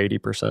the core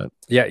 80%.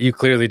 Yeah, you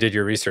clearly did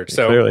your research.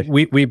 So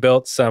we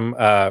built some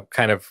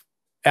kind of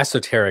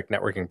esoteric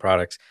networking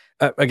products.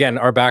 Again,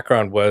 our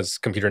background was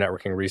computer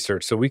networking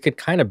research, so we could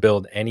kind of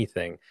build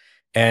anything.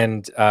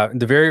 And in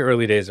the very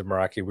early days of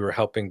Meraki, we were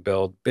helping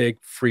build big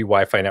free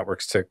Wi-Fi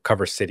networks to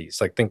cover cities.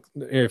 Like, think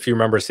if you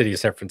remember, city of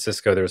San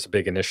Francisco, there was a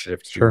big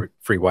initiative to do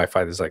free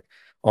Wi-Fi. This is like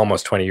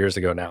almost 20 years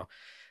ago now.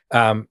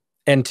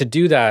 And to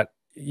do that,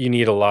 you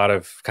need a lot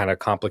of kind of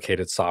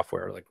complicated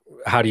software. Like,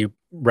 how do you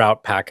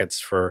route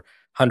packets for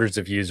hundreds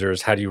of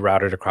users? How do you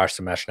route it across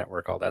the mesh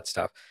network? All that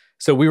stuff.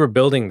 So we were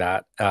building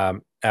that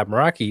at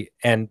Meraki,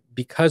 and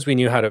because we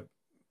knew how to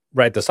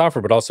write the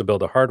software, but also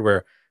build the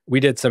hardware, we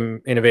did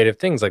some innovative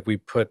things. Like, we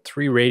put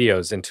 3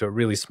 radios into a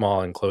really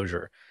small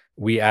enclosure.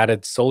 We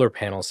added solar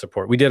panel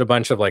support. We did a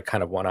bunch of like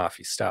kind of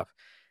one-offy stuff.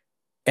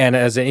 And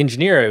as an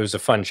engineer, it was a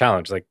fun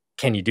challenge. Like,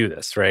 can you do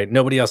this, right?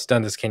 Nobody else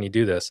done this. Can you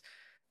do this?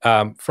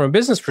 From a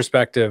business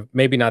perspective,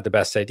 maybe not the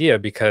best idea,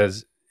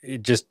 because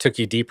it just took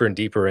you deeper and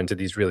deeper into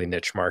these really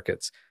niche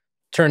markets.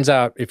 Turns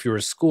out, if you were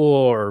a school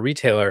or a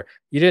retailer,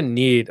 you didn't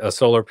need a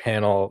solar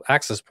panel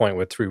access point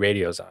with 3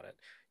 radios on it.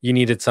 You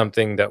needed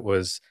something that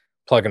was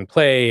plug and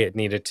play. It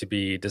needed to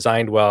be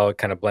designed well,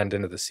 kind of blend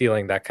into the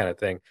ceiling, that kind of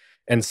thing.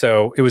 And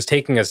so it was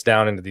taking us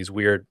down into these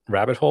weird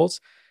rabbit holes.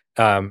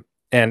 And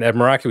at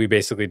Meraki, we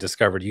basically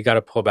discovered you got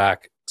to pull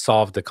back,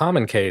 solve the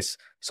common case,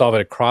 solve it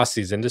across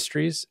these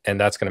industries, and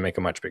that's going to make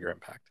a much bigger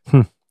impact.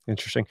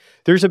 Interesting.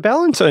 There's a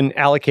balance on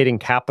allocating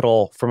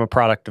capital from a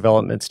product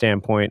development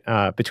standpoint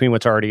between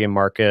what's already in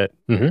market,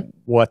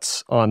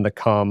 what's on the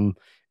come,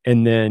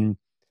 and then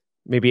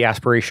maybe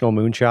aspirational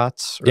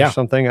moonshots or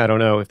something. I don't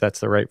know if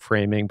that's the right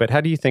framing, but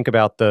how do you think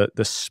about the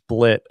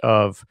split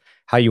of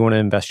how you want to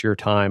invest your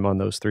time on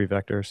those 3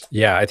 vectors?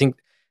 Yeah, I think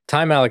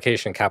time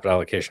allocation and capital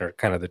allocation are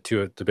kind of the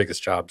 2 of the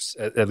biggest jobs,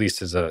 at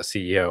least as a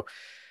CEO.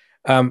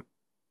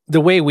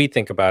 The way we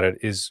think about it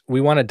is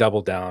we want to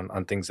double down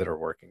on things that are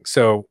working.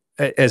 So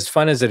as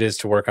fun as it is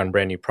to work on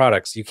brand new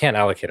products, you can't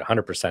allocate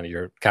 100% of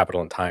your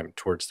capital and time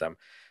towards them.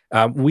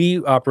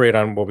 We operate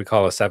on what we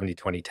call a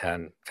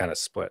 70-20-10 kind of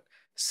split.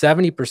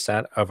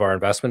 70% of our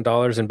investment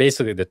dollars, and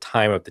basically the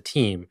time of the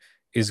team,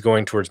 is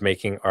going towards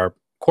making our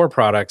core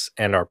products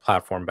and our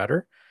platform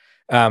better.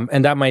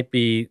 And that might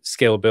be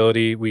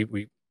scalability.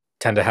 We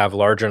tend to have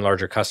larger and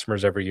larger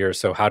customers every year.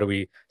 So how do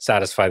we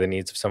satisfy the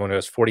needs of someone who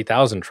has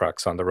 40,000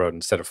 trucks on the road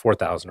instead of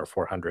 4,000 or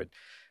 400?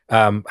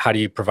 How do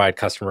you provide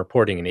customer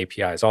reporting and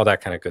APIs, all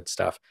that kind of good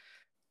stuff?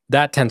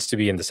 That tends to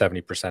be in the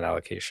 70%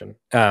 allocation.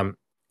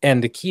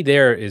 And the key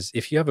there is,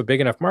 if you have a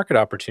big enough market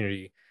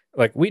opportunity,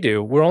 like we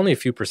do, we're only a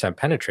few percent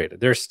penetrated.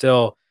 There's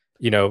still,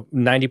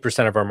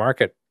 90% of our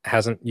market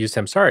hasn't used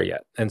Samsara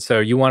yet. And so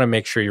you want to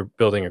make sure you're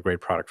building a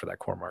great product for that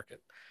core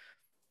market.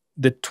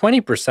 The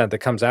 20% that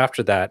comes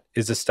after that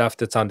is the stuff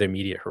that's on the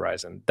immediate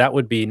horizon. That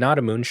would be not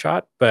a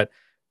moonshot, but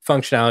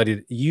functionality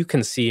that you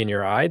can see in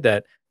your eye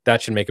that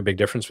should make a big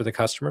difference for the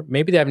customer.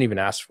 Maybe they haven't even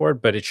asked for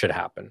it, but it should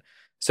happen.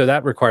 So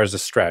that requires a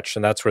stretch,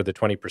 and that's where the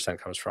 20%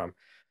 comes from.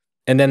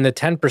 And then the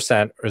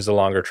 10% is the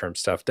longer term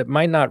stuff that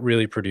might not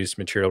really produce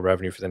material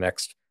revenue for the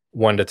next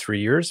 1 to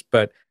 3 years,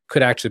 but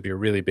could actually be a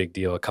really big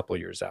deal a couple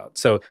of years out.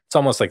 So it's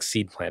almost like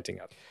seed planting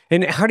up.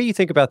 And how do you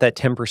think about that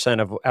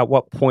 10% of at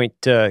what point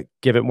to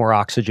give it more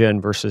oxygen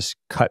versus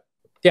cut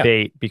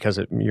bait because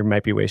you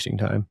might be wasting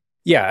time?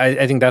 Yeah,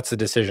 I think that's the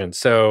decision.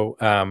 So,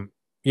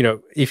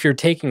 if you're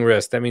taking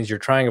risks, that means you're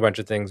trying a bunch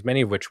of things,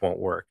 many of which won't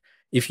work.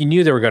 If you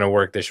knew they were going to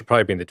work, they should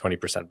probably be in the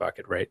 20%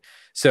 bucket, right?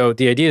 So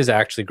the idea is to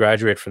actually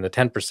graduate from the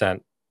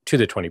 10% to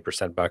the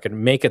 20% bucket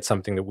and make it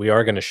something that we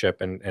are going to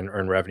ship and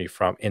earn revenue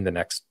from in the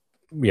next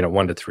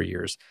 1 to 3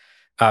 years.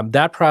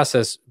 That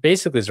process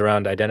basically is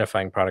around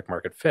identifying product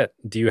market fit.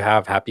 Do you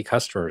have happy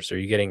customers? Are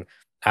you getting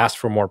asked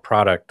for more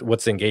product?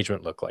 What's the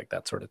engagement look like?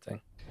 That sort of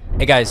thing.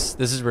 Hey guys,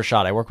 this is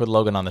Rashad. I work with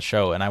Logan on the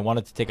show, and I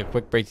wanted to take a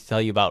quick break to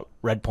tell you about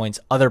Redpoint's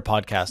other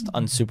podcast,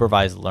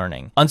 Unsupervised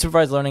Learning.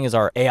 Unsupervised Learning is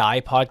our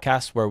AI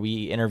podcast where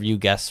we interview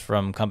guests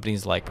from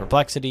companies like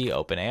Perplexity,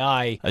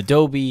 OpenAI,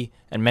 Adobe,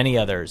 and many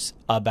others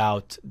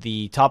about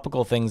the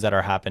topical things that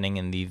are happening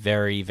in the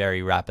very,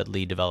 very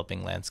rapidly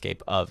developing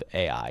landscape of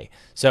AI.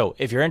 So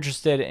if you're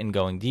interested in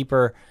going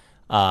deeper,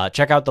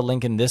 check out the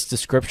link in this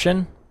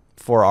description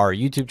for our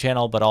YouTube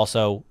channel, but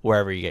also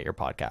wherever you get your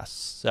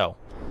podcasts. So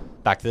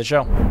back to the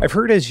show. I've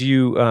heard as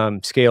you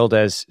scaled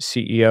as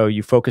CEO,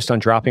 you focused on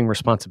dropping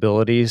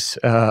responsibilities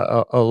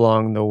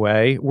along the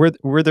way.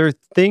 Were there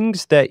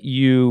things that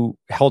you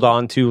held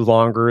on to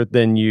longer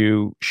than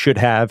you should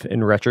have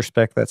in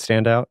retrospect that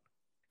stand out?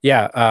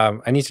 Yeah,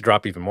 I need to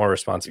drop even more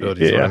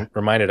responsibilities. What I'm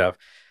reminded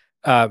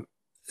of.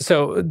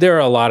 So there are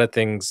a lot of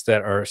things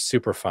that are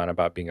super fun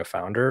about being a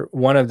founder.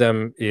 One of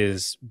them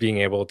is being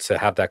able to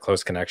have that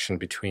close connection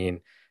between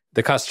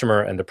the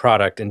customer and the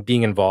product and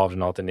being involved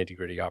in all the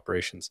nitty-gritty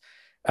operations.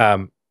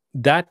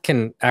 That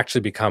can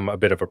actually become a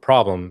bit of a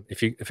problem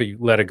if you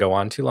let it go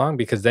on too long,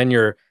 because then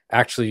you're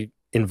actually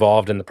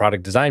involved in the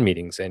product design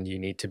meetings and you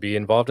need to be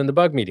involved in the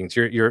bug meetings.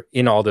 You're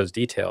in all those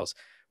details,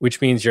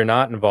 which means you're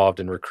not involved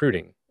in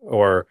recruiting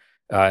or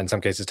in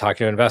some cases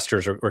talking to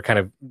investors or kind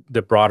of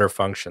the broader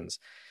functions.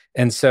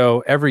 And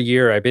so every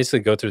year I basically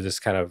go through this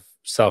kind of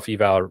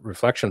self-eval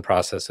reflection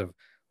process of,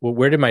 well,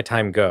 where did my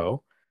time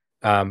go?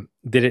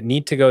 Did it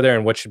need to go there,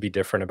 and what should be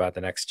different about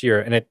the next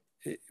year? And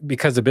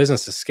because the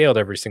business is scaled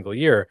every single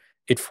year,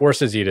 it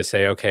forces you to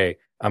say, okay,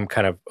 I'm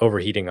kind of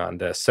overheating on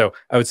this. So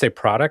I would say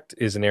product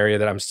is an area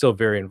that I'm still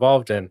very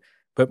involved in,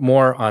 but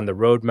more on the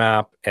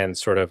roadmap and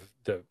sort of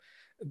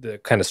the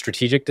kind of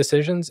strategic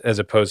decisions, as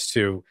opposed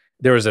to,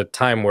 there was a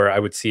time where I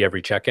would see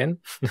every check-in,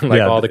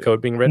 all the code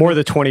being written. More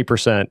than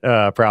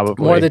 20%,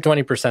 probably. More than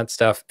 20%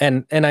 stuff.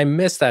 And I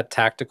miss that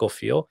tactical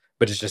feel,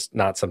 but it's just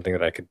not something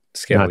that I could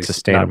scale. Not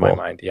sustainable. Not in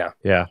my mind. Yeah.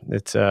 Yeah.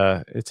 It's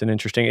an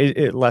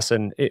interesting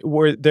lesson.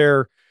 Were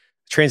there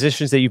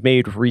transitions that you've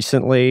made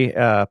recently,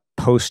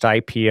 post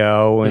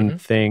IPO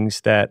and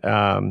things that,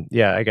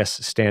 I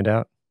guess stand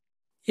out?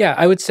 Yeah,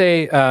 I would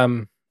say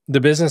the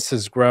business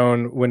has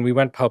grown. When we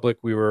went public,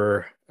 we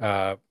were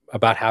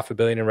about $500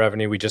 million in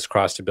revenue. We just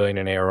crossed $1 billion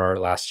in ARR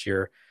last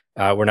year.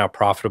 We're now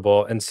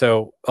profitable. And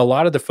so a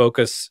lot of the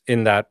focus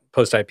in that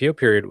post-IPO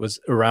period was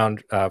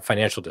around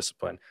financial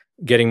discipline,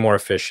 getting more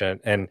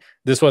efficient. And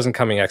this wasn't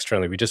coming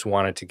externally. We just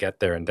wanted to get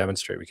there and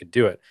demonstrate we could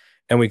do it.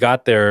 And we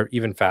got there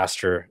even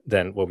faster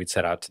than what we'd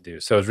set out to do.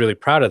 So I was really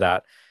proud of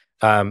that.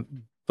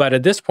 But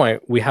at this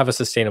point, we have a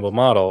sustainable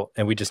model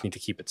and we just need to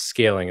keep it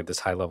scaling at this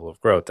high level of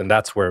growth. And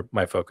that's where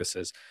my focus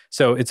is.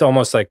 So it's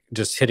almost like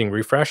just hitting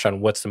refresh on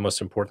what's the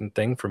most important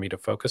thing for me to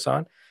focus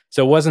on.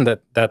 So it wasn't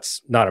that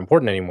that's not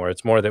important anymore.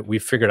 It's more that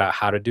we've figured out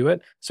how to do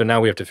it. So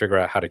now we have to figure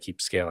out how to keep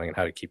scaling and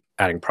how to keep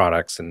adding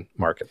products and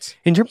markets.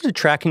 In terms of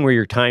tracking where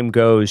your time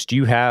goes, do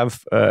you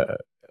have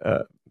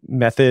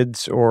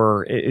methods,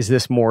 or is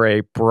this more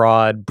a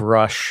broad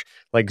brush,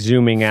 like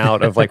zooming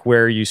out of like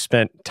where you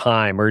spent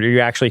time, or do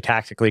you actually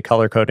tactically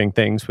color coding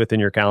things within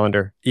your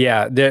calendar?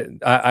 Yeah,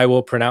 I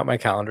will print out my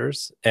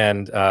calendars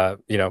and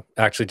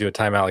actually do a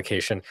time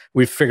allocation.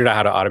 We've figured out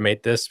how to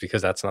automate this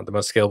because that's not the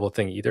most scalable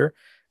thing either.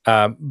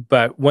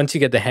 But once you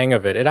get the hang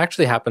of it, it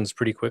actually happens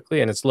pretty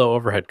quickly and it's low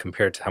overhead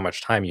compared to how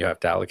much time you have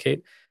to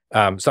allocate.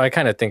 So I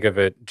kind of think of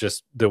it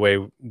just the way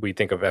we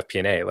think of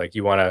FP&A. Like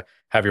you want to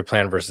have your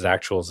plan versus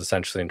actuals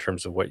essentially in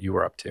terms of what you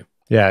were up to.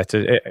 Yeah,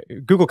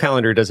 Google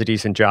Calendar does a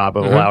decent job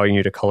of allowing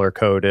you to color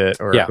code it,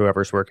 or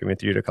whoever's working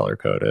with you to color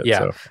code it. Yeah,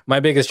 so. My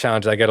biggest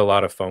challenge, I get a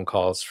lot of phone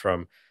calls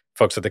from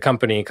folks at the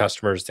company,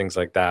 customers, things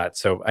like that.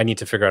 So I need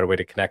to figure out a way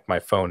to connect my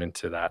phone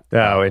into that.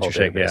 Oh,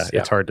 interesting. Yeah,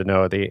 it's hard to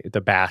know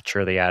the batch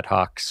or the ad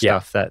hoc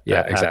stuff that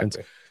happens.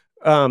 Exactly.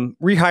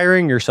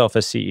 Rehiring yourself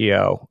as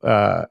CEO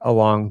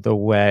along the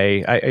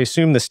way, I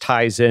assume this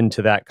ties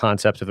into that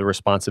concept of the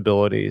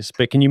responsibilities,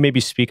 but can you maybe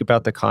speak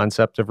about the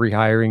concept of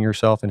rehiring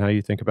yourself and how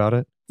you think about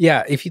it?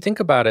 Yeah, if you think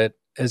about it,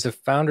 as a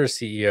founder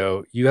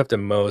CEO, you have the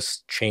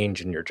most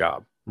change in your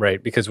job,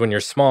 right? Because when you're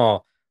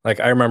small,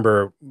 like I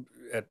remember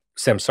at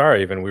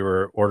Samsara even, we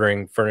were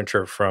ordering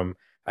furniture from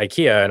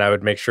IKEA and I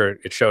would make sure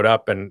it showed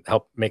up and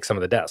help make some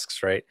of the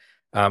desks, right?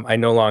 I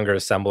no longer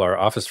assemble our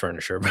office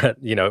furniture, but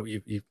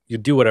you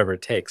do whatever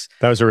it takes.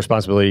 That was a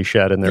responsibility you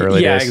shed in the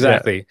early days. Yeah,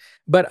 exactly. Yeah.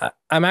 But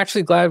I'm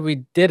actually glad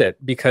we did it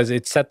because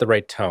it set the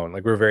right tone.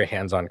 Like we're a very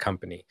hands-on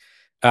company.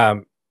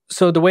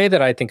 So the way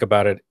that I think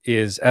about it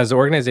is, as the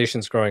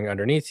organization's growing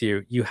underneath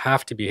you, you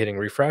have to be hitting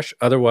refresh.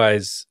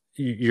 Otherwise,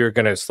 you're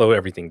going to slow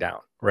everything down,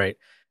 right?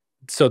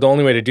 So the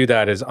only way to do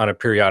that is on a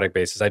periodic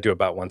basis. I do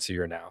about once a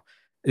year now.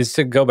 Is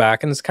to go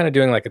back and it's kind of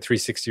doing like a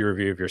 360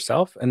 review of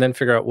yourself and then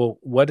figure out, well,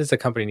 what does the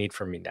company need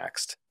from me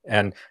next?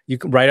 And you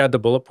can write out the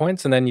bullet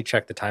points and then you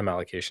check the time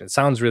allocation. It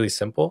sounds really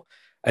simple.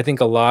 I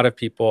think a lot of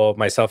people,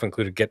 myself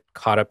included, get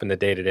caught up in the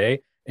day-to-day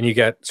and you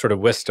get sort of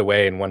whisked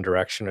away in one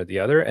direction or the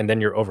other, and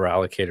then you're over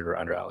allocated or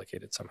under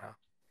allocated somehow.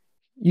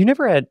 You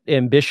never had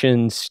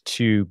ambitions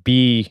to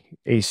be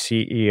a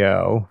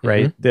CEO,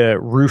 right? Mm-hmm. The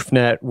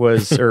RoofNet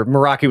was, or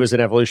Meraki was an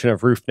evolution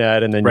of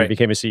RoofNet, and then you Right.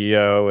 became a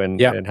CEO and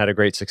had a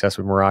great success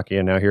with Meraki,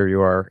 and now here you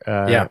are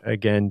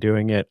again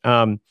doing it.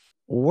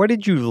 What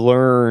did you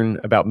learn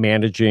about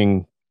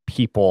managing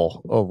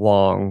people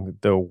along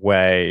the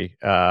way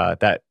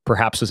that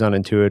perhaps was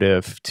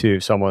unintuitive to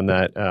someone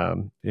that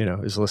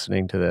is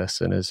listening to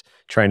this and is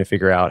trying to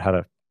figure out how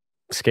to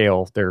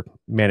scale their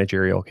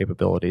managerial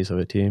capabilities of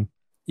a team?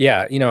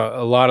 Yeah,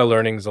 a lot of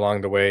learnings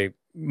along the way,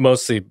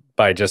 mostly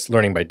by just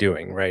learning by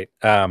doing, right?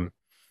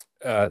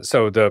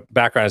 So the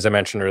background, as I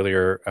mentioned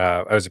earlier,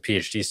 I was a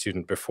PhD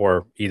student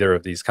before either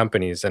of these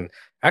companies and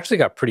actually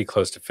got pretty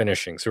close to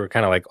finishing. So we're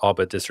kind of like all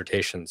but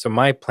dissertation. So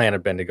my plan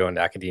had been to go into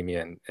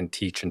academia and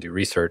teach and do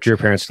research. Do your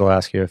parents still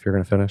ask you if you're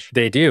going to finish?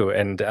 They do.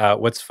 And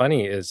what's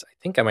funny is I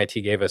think MIT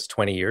gave us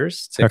 20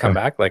 years to come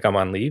back. Like I'm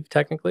on leave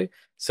technically.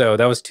 So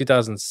that was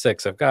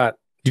 2006. I've got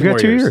you got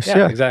 2 years.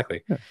 Yeah,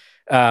 exactly.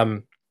 Yeah.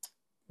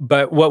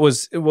 But what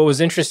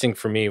was interesting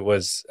for me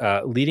was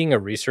leading a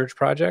research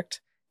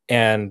project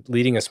and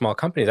leading a small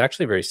company is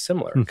actually very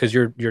similar because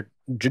you're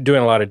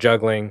doing a lot of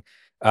juggling.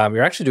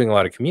 You're actually doing a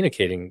lot of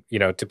communicating,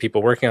 to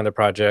people working on the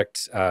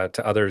project,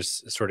 to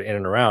others sort of in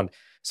and around.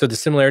 So the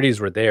similarities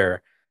were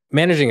there.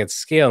 Managing at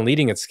scale and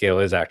leading at scale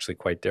is actually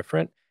quite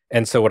different.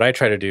 And so what I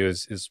try to do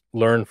is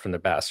learn from the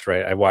best,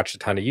 right? I watch a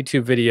ton of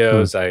YouTube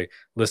videos, I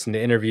listen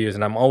to interviews,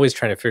 and I'm always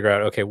trying to figure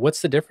out, okay,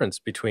 what's the difference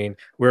between,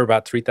 we're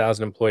about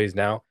 3,000 employees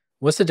now.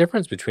 What's the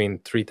difference between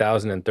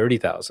 3,000 and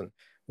 30,000?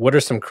 What are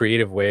some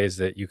creative ways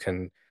that you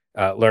can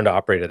learn to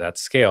operate at that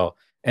scale?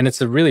 And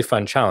it's a really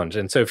fun challenge.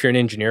 And so if you're an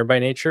engineer by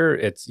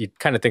nature, you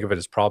kind of think of it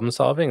as problem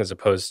solving as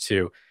opposed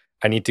to,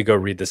 I need to go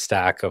read the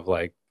stack of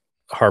like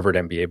Harvard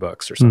MBA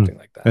books or something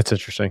like that. That's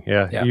interesting.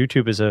 Yeah.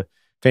 YouTube is a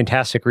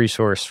fantastic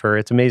resource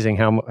it's amazing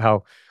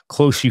how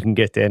close you can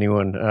get to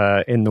anyone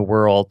in the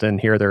world and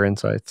hear their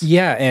insights.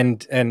 Yeah,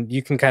 and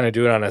you can kind of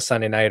do it on a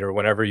Sunday night or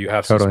whenever you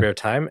have some spare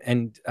time.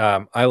 And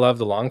I love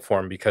the long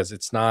form because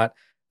it's not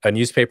a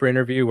newspaper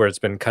interview where it's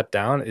been cut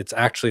down. It's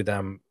actually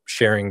them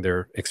sharing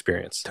their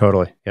experience.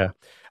 Totally, yeah.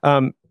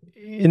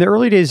 In the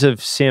early days of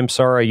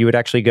Samsara, you would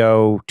actually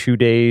go 2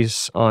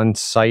 days on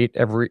site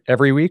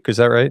every week. Is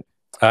that right?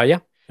 Yeah.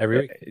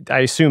 Every week. I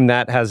assume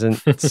that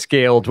hasn't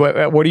scaled. What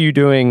are you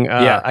doing?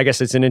 I guess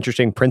it's an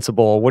interesting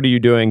principle. What are you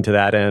doing to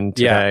that end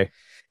today? Yeah,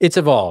 it's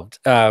evolved.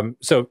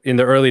 So in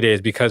the early days,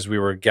 because we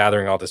were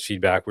gathering all this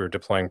feedback, we were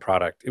deploying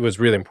product, it was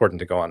really important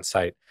to go on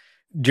site.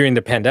 During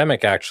the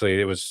pandemic, actually,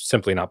 it was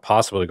simply not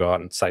possible to go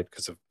out on site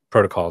because of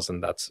protocols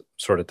and that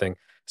sort of thing.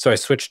 So I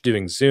switched to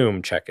doing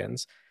Zoom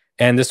check-ins.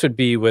 And this would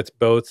be with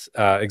both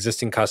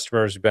existing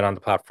customers who've been on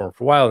the platform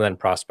for a while and then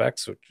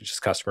prospects, which is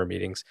just customer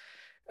meetings.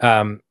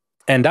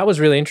 And that was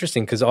really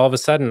interesting because all of a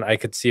sudden I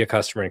could see a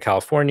customer in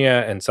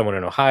California and someone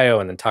in Ohio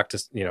and then talk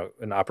to,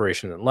 an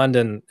operation in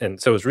London. And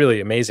so it was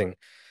really amazing.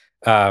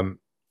 And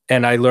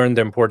I learned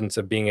the importance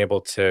of being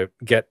able to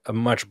get a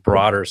much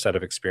broader set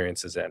of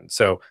experiences in.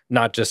 So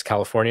not just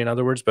California, in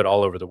other words, but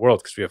all over the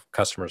world because we have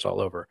customers all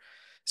over.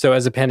 So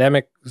as the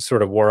pandemic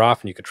sort of wore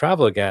off and you could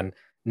travel again,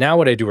 now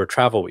what I do are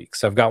travel weeks.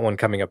 So I've got one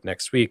coming up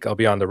next week. I'll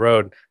be on the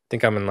road. I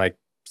think I'm in like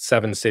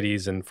 7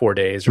 cities in 4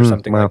 days or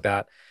something like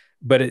that.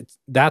 But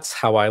that's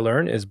how I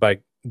learn is by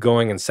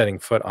going and setting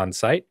foot on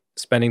site,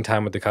 spending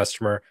time with the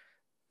customer.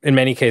 In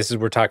many cases,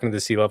 we're talking to the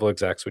C-level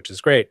execs, which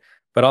is great.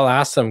 But I'll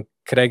ask them,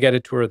 could I get a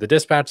tour of the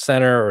dispatch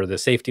center or the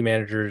safety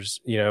managers,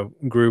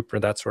 group or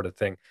that sort of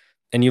thing?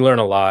 And you learn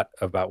a lot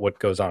about what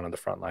goes on the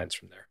front lines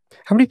from there.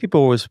 How many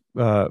people was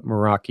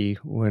Meraki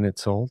when it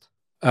sold?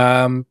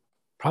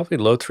 Probably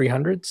low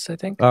 300s, I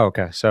think. Oh,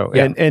 okay. So,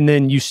 and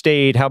then you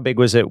stayed, how big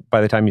was it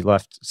by the time you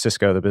left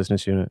Cisco, the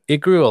business unit? It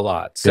grew a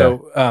lot.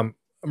 So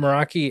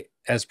Meraki,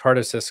 as part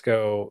of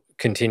Cisco,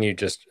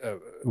 continued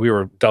we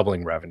were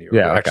doubling revenue.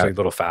 Actually a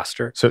little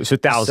faster. So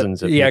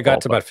thousands of people. I got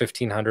to about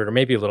 1,500 or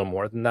maybe a little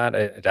more than that.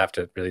 I'd have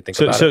to really think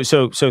about it.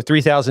 So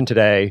 3,000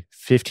 today,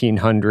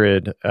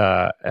 1,500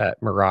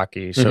 at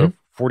Meraki. So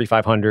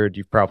 4,500,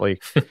 you've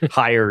probably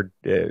hired,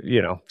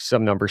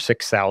 some number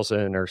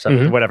 6,000 or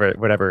something,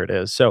 whatever it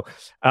is. So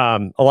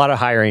a lot of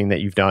hiring that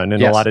you've done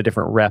and a lot of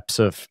different reps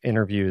of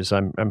interviews,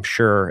 I'm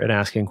sure, and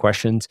asking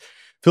questions.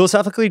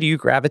 Philosophically, do you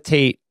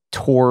gravitate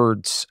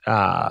towards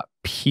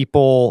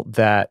people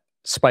that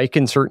spike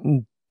in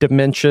certain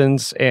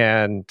dimensions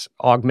and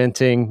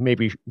augmenting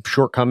maybe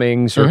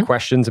shortcomings or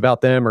questions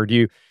about them, or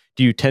do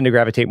you tend to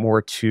gravitate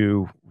more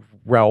to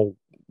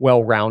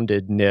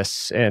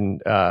well-roundedness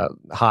and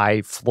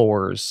high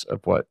floors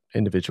of what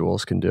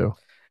individuals can do?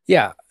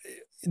 Yeah,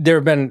 there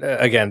have been,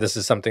 again, this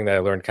is something that I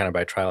learned kind of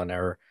by trial and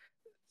error.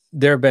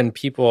 There have been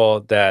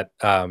people that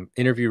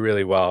interview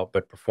really well,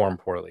 but perform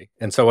poorly.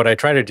 And so what I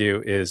try to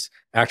do is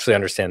actually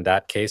understand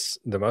that case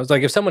the most.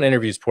 Like if someone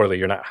interviews poorly,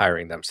 you're not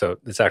hiring them. So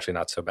it's actually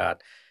not so bad.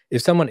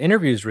 If someone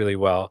interviews really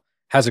well,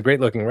 has a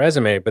great looking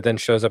resume, but then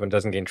shows up and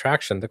doesn't gain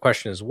traction, the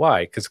question is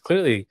why? Because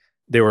clearly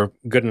they were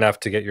good enough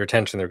to get your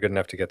attention. They're good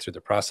enough to get through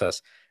the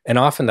process. And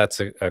often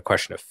that's a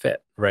question of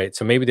fit, right?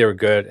 So maybe they were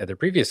good at their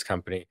previous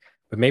company,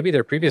 but maybe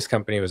their previous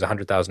company was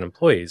 100,000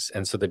 employees.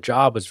 And so the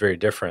job was very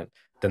different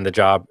than the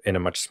job in a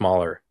much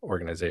smaller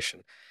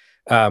organization.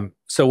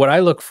 So what I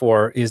look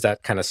for is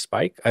that kind of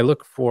spike. I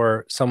look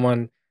for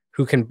someone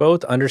who can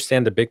both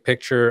understand the big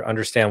picture,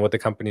 understand what the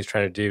company is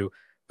trying to do,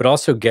 but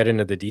also get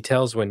into the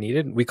details when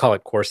needed. We call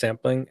it core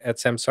sampling at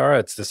Samsara.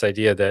 It's this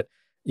idea that,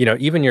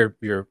 even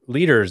your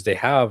leaders, they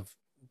have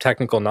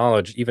technical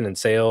knowledge, even in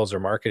sales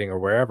or marketing or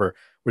wherever,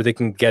 where they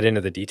can get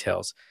into the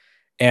details.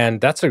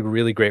 And that's a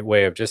really great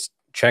way of just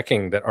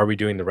checking that, are we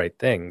doing the right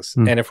things?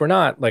 And if we're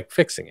not, like,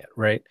 fixing it,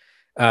 right?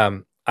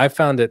 I've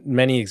found that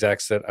many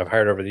execs that I've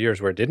hired over the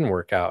years where it didn't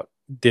work out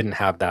didn't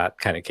have that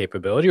kind of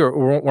capability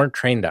or weren't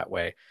trained that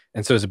way.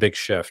 And so it's a big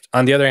shift.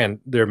 On the other hand,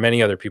 there are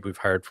many other people we've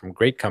hired from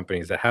great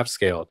companies that have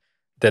scaled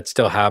that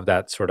still have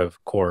that sort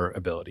of core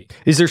ability.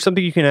 Is there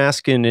something you can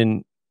ask in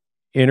an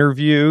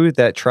interview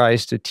that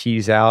tries to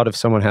tease out if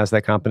someone has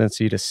that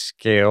competency to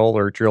scale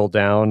or drill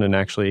down and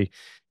actually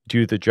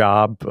do the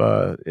job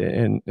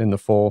in the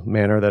full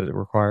manner that it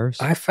requires?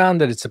 I found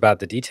that it's about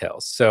the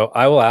details. So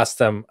I will ask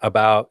them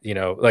about,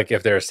 like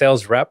if they're a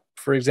sales rep,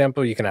 for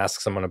example, you can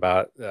ask someone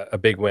about a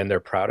big win they're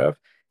proud of.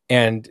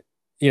 And,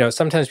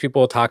 sometimes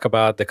people will talk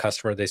about the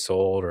customer they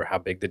sold or how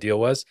big the deal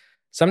was.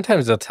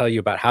 Sometimes they'll tell you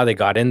about how they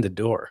got in the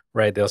door,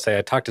 right? They'll say,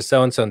 I talked to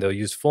so-and-so, and they'll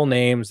use full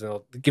names. And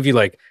they'll give you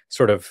like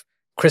sort of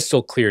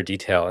crystal clear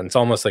detail. And it's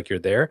almost like you're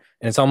there.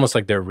 And it's almost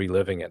like they're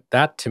reliving it.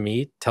 That to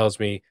me tells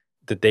me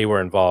that they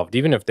were involved.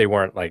 Even if they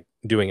weren't like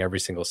doing every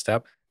single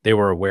step, they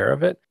were aware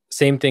of it.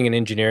 Same thing in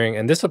engineering.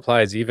 And this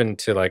applies even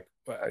to like,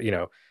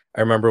 I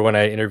remember when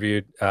I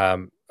interviewed a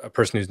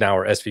person who's now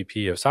our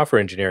SVP of software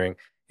engineering,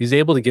 he's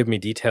able to give me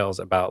details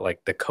about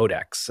like the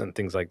codecs and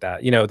things like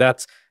that.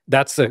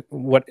 That's and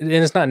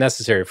it's not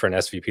necessary for an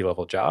SVP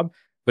level job,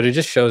 but it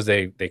just shows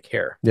they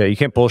care. Yeah, you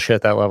can't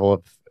bullshit that level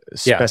of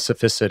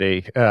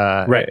specificity.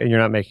 Right. And you're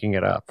not making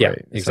it up. Yeah, right?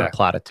 It's exactly. not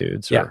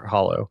platitudes or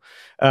hollow.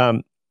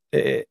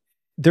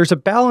 There's a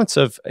balance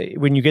of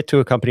when you get to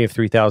a company of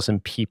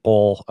 3,000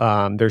 people,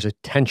 there's a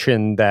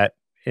tension that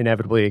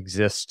inevitably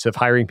exists of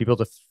hiring people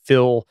to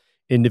fill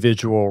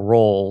individual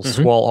roles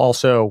while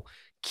also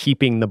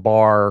keeping the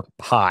bar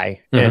high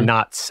and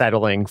not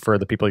settling for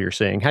the people you're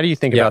seeing. How do you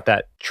think about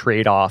that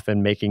trade-off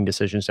and making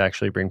decisions to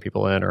actually bring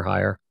people in or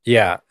hire?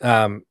 Yeah.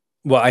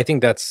 Well, I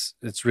think it's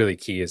really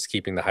key is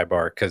keeping the high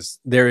bar, because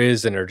there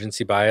is an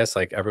urgency bias.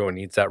 Like everyone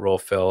needs that role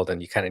filled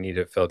and you kind of need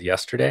it filled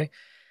yesterday.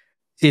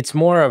 It's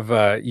more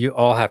of you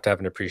all have to have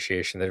an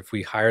appreciation that if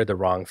we hire the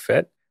wrong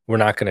fit, we're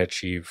not going to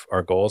achieve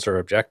our goals or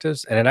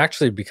objectives. And it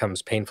actually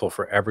becomes painful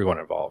for everyone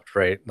involved,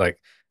 right? Like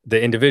the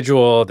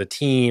individual, the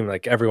team,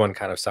 like everyone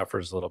kind of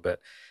suffers a little bit.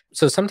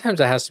 So sometimes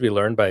it has to be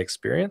learned by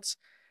experience.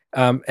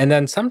 And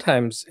then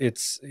sometimes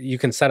you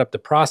can set up the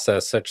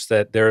process such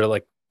that there are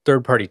like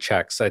third-party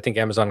checks. I think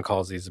Amazon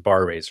calls these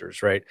bar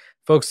raisers, right?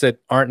 Folks that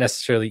aren't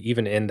necessarily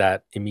even in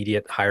that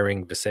immediate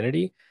hiring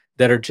vicinity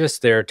that are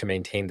just there to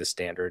maintain the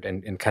standard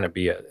and kind of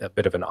be a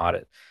bit of an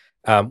audit.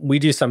 We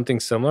do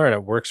something similar and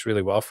it works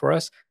really well for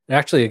us. It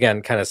actually,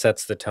 again, kind of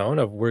sets the tone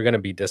of we're going to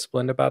be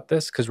disciplined about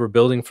this because we're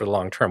building for the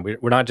long term.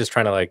 We're not just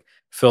trying to like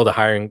fill the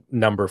hiring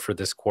number for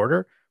this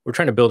quarter. We're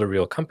trying to build a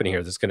real company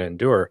here that's going to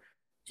endure.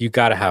 You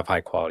got to have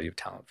high quality of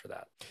talent for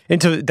that.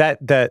 And so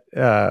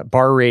that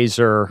bar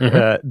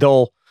raiser,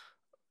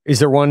 is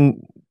there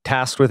one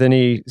tasked with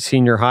any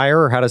senior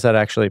hire, or how does that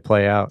actually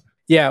play out?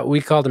 Yeah,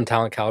 we call them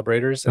talent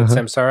calibrators at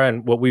Samsara.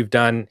 And what we've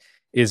done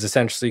is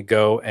essentially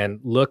go and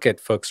look at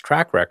folks'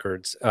 track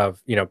records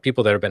of,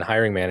 people that have been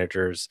hiring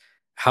managers.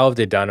 How have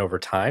they done over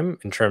time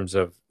in terms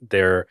of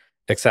their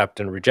accept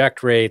and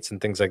reject rates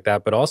and things like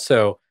that? But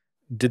also,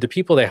 did the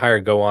people they hire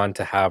go on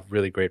to have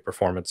really great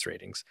performance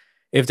ratings?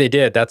 If they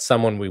did, that's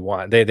someone we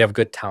want. They have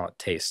good talent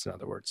taste, in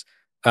other words.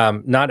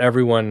 Not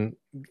everyone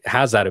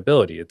has that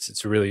ability.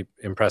 It's a really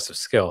impressive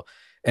skill.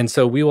 And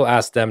so we will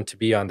ask them to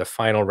be on the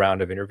final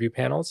round of interview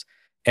panels.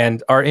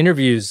 And our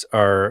interviews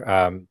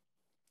are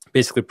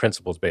basically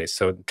principles based.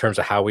 So in terms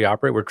of how we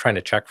operate, we're trying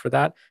to check for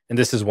that. And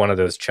this is one of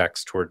those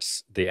checks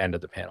towards the end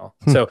of the panel.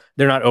 So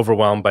they're not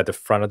overwhelmed by the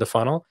front of the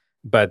funnel,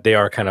 but they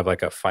are kind of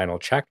like a final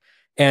check.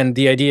 And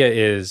the idea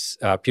is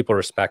people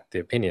respect the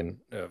opinion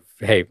of,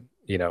 hey,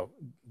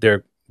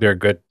 they're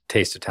good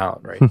taste of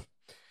talent,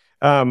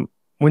 right?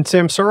 When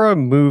Samsara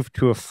moved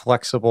to a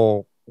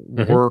flexible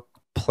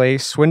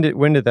workplace, when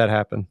did that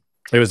happen?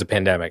 It was the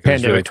pandemic. It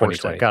was really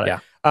 2020. Got it. Yeah.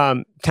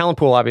 Talent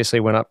pool obviously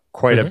went up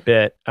quite a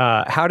bit.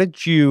 How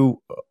did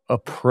you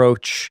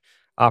approach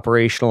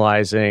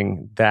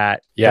operationalizing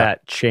that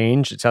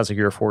change? It sounds like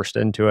you were forced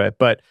into it,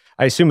 but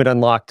I assume it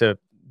unlocked a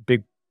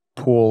big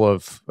pool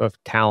of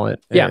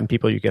talent and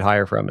people you could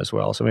hire from as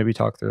well. So maybe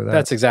talk through that.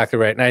 That's exactly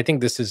right. And I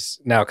think this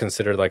is now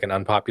considered like an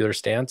unpopular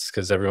stance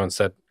because everyone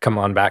said, come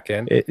on back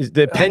in.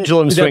 The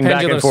pendulum swing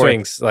back and forth.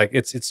 Swings, like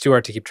it's too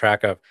hard to keep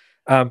track of.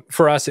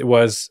 For us, it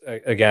was,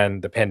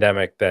 again, the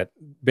pandemic that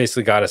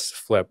basically got us to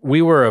flip.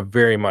 We were a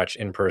very much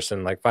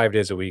in-person, like 5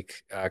 days a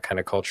week kind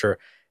of culture.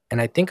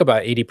 And I think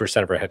about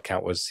 80% of our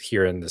headcount was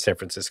here in the San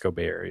Francisco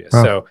Bay Area.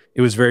 Oh. So it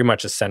was very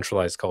much a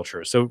centralized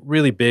culture. So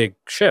really big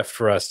shift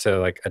for us to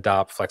like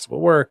adopt flexible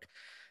work.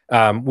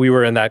 We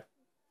were in that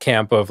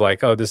camp of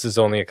like, oh, this is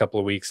only a couple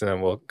of weeks and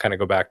then we'll kind of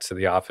go back to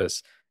the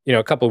office.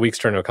 A couple of weeks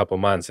turn to a couple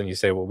of months and you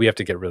say, well, we have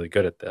to get really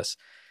good at this.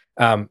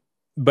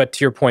 But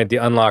to your point, the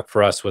unlock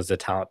for us was the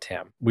talent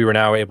TAM. We were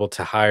now able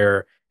to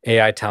hire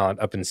AI talent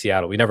up in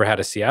Seattle. We never had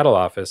a Seattle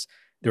office.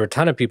 There were a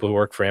ton of people who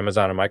worked for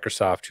Amazon and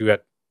Microsoft who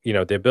had,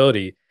 the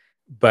ability,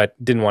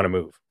 but didn't want to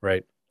move,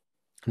 right?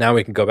 Now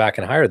we can go back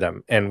and hire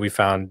them. And we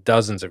found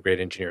dozens of great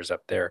engineers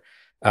up there.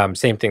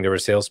 Same thing, there were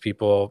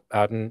salespeople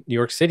out in New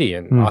York City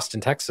and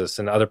Austin, Texas,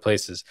 and other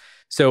places.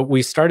 So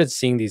we started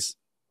seeing these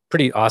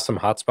pretty awesome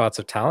hotspots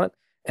of talent.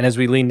 And as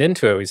we leaned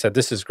into it, we said,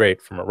 this is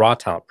great from a raw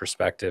talent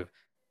perspective.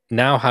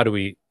 Now, how do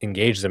we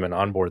engage them and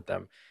onboard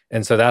them?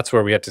 And so that's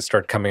where we had to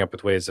start coming up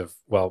with ways of,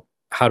 well,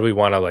 how do we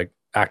want to like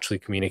actually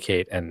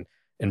communicate and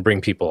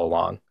bring people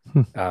along?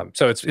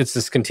 So it's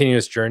this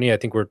continuous journey. I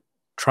think we're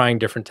trying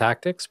different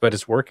tactics, but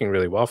it's working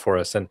really well for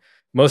us. And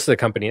most of the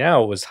company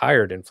now was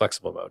hired in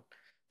flexible mode.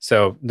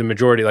 So the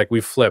majority, like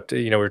we've flipped,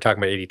 we were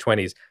talking about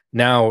 80/20s.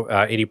 Now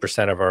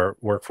 80% of our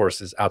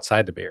workforce is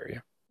outside the Bay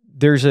Area.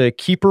 There's a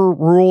keeper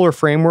rule or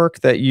framework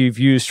that you've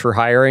used for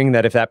hiring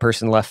that if that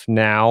person left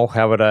now,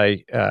 how would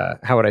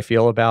I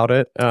feel about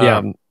it?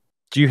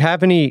 Do you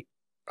have any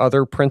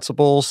other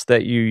principles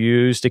that you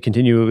use to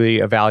continually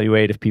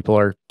evaluate if people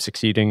are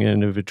succeeding in an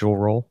individual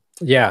role?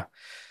 Yeah.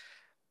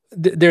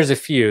 There's a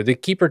few. The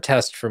keeper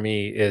test for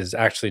me is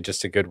actually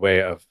just a good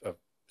way of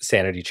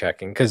sanity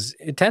checking, because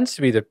it tends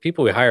to be that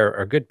people we hire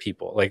are good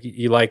people. Like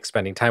you like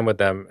spending time with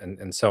them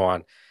and so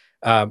on.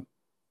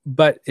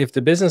 But if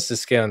the business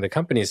is scaling, the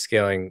company is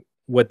scaling,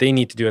 what they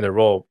need to do in their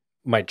role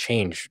might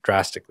change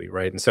drastically,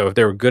 right? And so if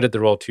they were good at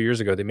the role 2 years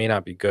ago, they may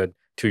not be good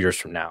 2 years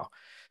from now.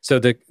 So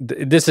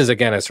this is,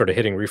 again, a sort of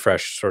hitting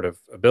refresh sort of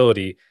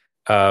ability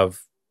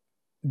of,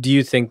 do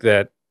you think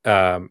that,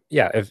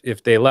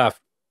 if they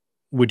left,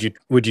 would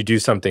you do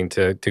something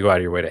to go out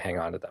of your way to hang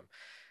on to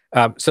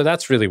them? So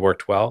that's really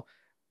worked well.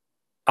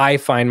 I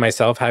find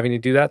myself having to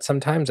do that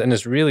sometimes, and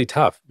it's really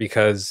tough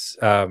because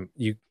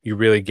you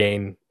really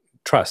gain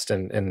trust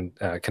and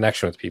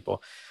connection with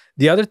people.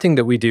 The other thing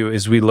that we do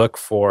is we look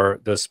for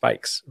those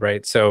spikes,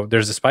 right? So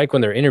there's a spike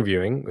when they're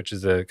interviewing, which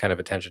is the kind of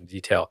attention to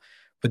detail.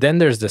 But then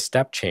there's the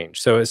step change.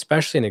 So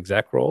especially in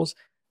exec roles,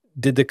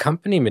 did the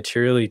company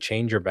materially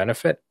change your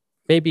benefit?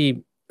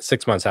 Maybe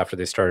 6 months after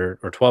they started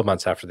or 12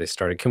 months after they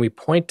started. Can we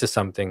point to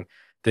something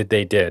that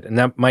they did? And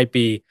that might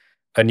be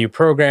a new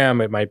program.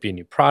 It might be a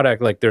new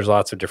product. Like there's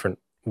lots of different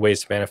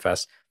ways to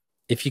manifest.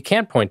 If you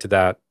can't point to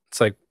that,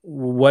 it's like,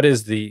 what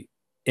is the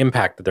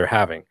impact that they're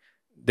having?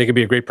 They could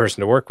be a great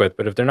person to work with,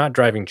 but if they're not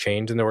driving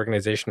change in the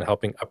organization,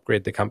 helping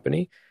upgrade the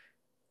company,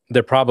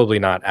 they're probably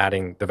not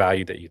adding the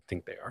value that you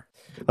think they are.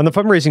 On the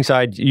fundraising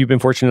side, you've been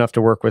fortunate enough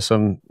to work with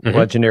some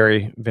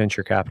legendary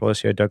venture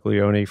capitalists. You had Doug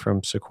Leone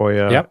from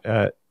Sequoia,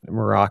 at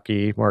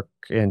Meraki. Mark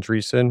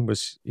Andreessen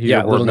was a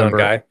little known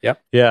guy. Yeah.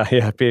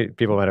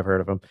 People might have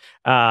heard of him.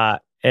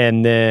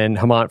 And then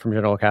Hemant from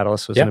General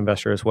Catalyst was an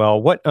investor as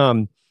well.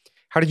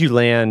 How did you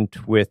land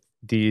with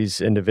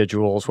these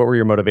individuals? What were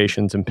your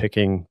motivations in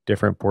picking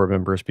different board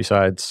members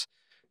besides,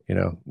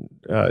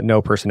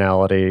 no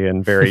personality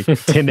and very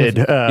timid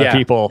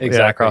people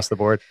across the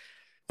board?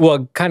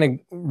 Well, kind of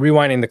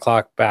rewinding the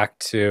clock back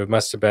to,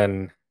 must have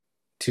been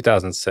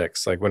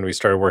 2006, like when we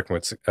started working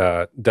with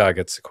Doug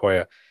at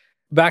Sequoia.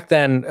 Back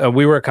then,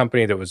 we were a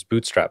company that was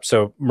bootstrapped.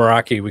 So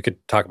Meraki, we could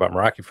talk about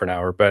Meraki for an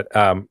hour, but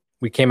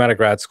we came out of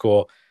grad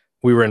school.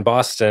 We were in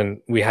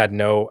Boston. We had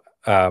no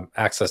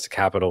access to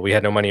capital. We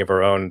had no money of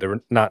our own. There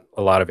were not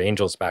a lot of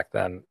angels back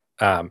then.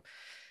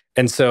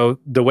 And so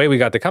the way we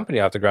got the company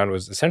off the ground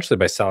was essentially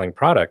by selling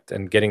product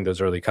and getting those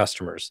early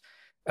customers.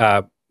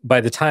 By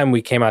the time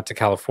we came out to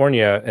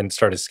California and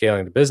started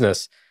scaling the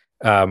business,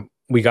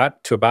 we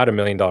got to about $1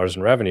 million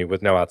in revenue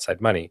with no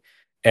outside money.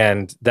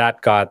 And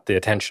that got the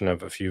attention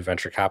of a few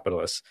venture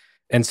capitalists.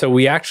 And so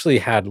we actually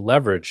had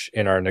leverage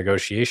in our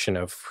negotiation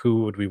of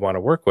who would we want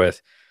to work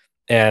with.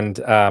 And,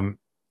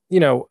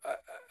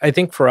 I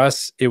think for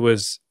us, it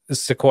was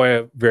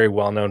Sequoia, very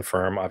well-known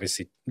firm,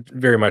 obviously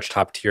very much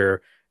top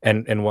tier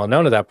and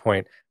well-known at that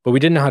point, but we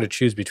didn't know how to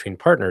choose between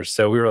partners.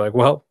 So we were like,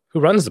 well, who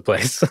runs the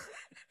place?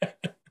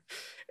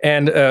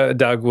 And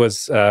Doug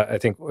was, I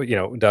think,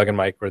 Doug and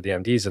Mike were the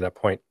MDs at that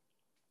point.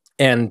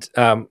 And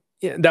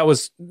that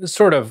was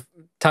sort of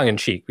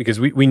tongue-in-cheek because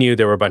we knew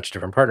there were a bunch of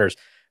different partners.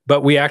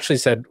 But we actually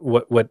said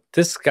what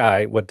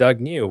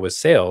Doug knew was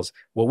sales.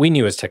 What we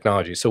knew was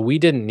technology. So we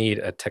didn't need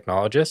a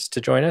technologist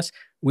to join us.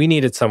 We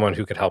needed someone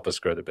who could help us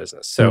grow the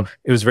business. So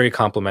it was very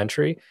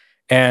complementary.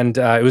 And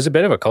it was a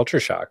bit of a culture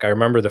shock. I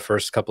remember the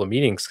first couple of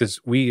meetings because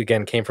we,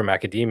 again, came from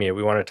academia.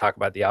 We wanted to talk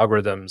about the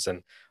algorithms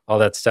and all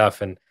that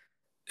stuff. And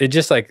it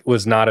just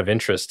was not of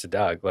interest to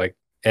Doug.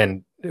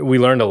 And we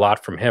learned a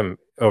lot from him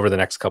over the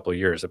next couple of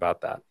years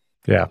about that.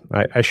 Yeah,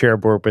 I share a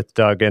board with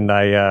Doug, and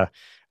I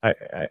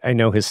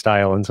know his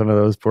style in some of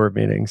those board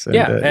meetings. And,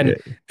 and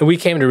we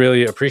came to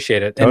really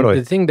appreciate it. Totally.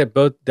 And the thing that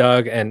both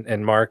Doug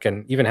and Mark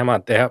and even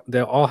Hemant,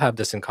 they all have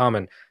this in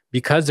common.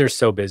 Because they're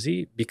so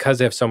busy, because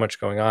they have so much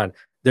going on,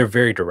 they're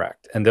very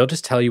direct. And they'll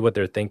just tell you what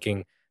they're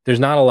thinking. there's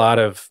not a lot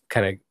of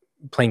kind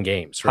of playing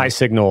games, right? High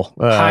signal.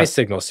 High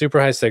signal, super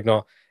high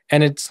signal.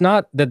 And it's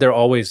not that they're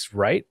always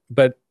right,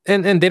 but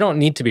and they don't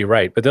need to be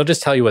right, but they'll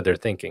just tell you what they're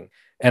thinking.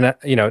 And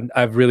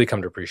I've really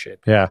come to appreciate.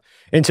 Yeah.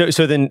 And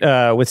so then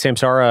with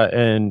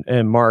Samsara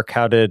and Mark,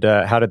 how did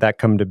that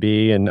come to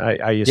be? And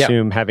I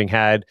assume having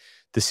had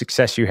the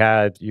success you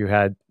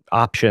had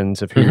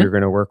options of who you're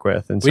going to work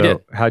with. And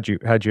so how'd you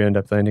end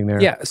up landing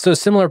there? Yeah. So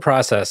similar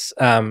process.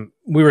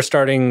 We were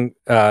starting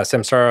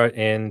Samsara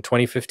in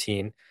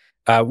 2015.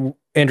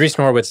 Andreessen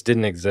Horowitz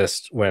didn't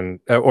exist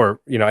when,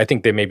 I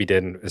think they maybe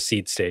did in a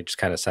seed stage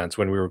kind of sense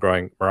when we were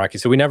growing Meraki.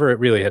 So we never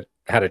really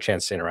had a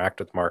chance to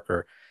interact with Mark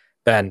or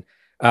Ben.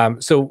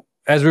 So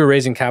as we were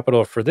raising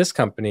capital for this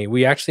company,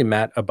 we actually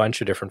met a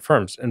bunch of different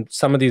firms. And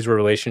some of these were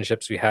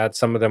relationships we had.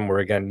 Some of them were,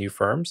 again, new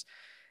firms.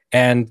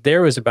 And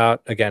there was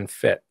about, again,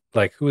 fit,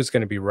 like who is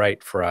going to be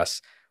right for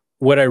us.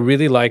 What I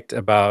really liked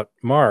about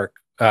Mark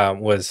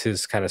was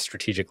his kind of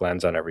strategic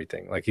lens on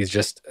everything. Like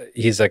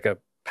he's like a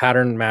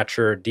pattern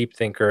matcher, deep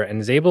thinker, and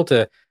is able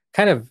to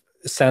kind of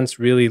sense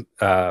really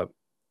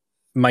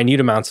minute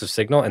amounts of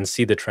signal and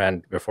see the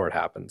trend before it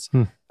happens.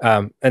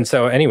 And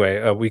so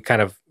anyway, we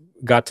kind of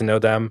got to know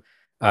them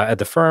at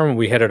the firm.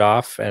 We hit it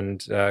off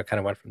and kind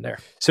of went from there.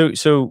 So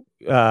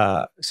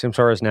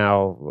Samsara is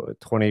now a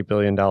 $20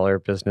 billion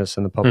business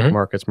in the public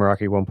markets,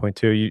 Meraki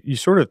 1.2. You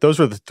sort of, those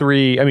were the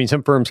three, I mean,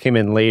 some firms came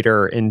in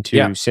later into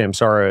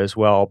Samsara as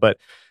well, but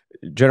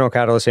General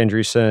Catalyst,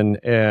 Andreessen,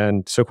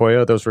 and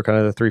Sequoia, those were kind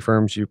of the three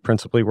firms you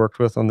principally worked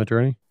with on the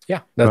journey?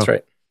 Yeah, that's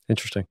right.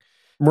 Interesting.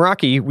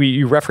 Meraki,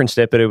 you referenced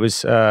it, but it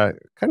was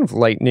kind of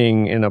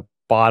lightning in a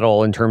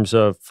bottle in terms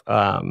of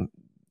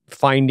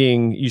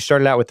you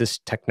started out with this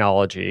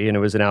technology and it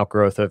was an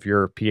outgrowth of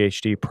your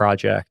PhD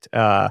project.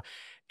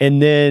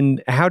 And then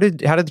how did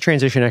the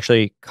transition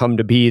actually come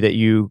to be that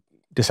you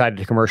decided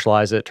to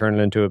commercialize it, turn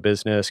it into a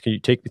business? Can you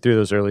take me through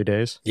those early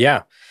days?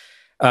 Yeah.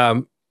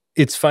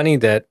 It's funny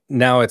that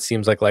now it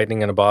seems like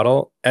lightning in a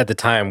bottle. At the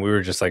time, we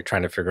were just like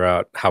trying to figure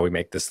out how we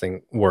make this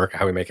thing work,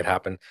 how we make it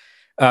happen.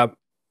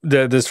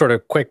 The sort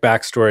of quick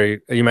backstory,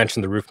 you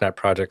mentioned the RoofNet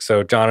project.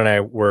 So John and I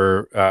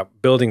were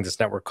building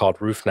this network called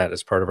RoofNet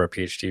as part of our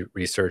PhD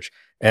research.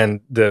 And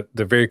the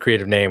very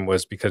creative name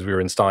was because we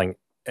were installing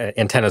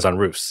antennas on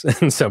roofs,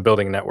 and so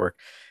building a network.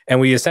 And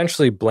we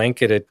essentially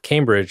blanketed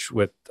Cambridge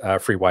with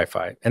free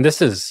Wi-Fi. And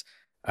this is,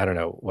 I don't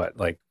know what,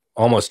 like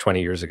almost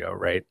 20 years ago,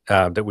 right,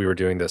 that we were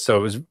doing this.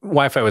 So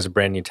Wi-Fi was a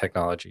brand new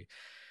technology.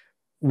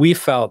 We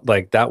felt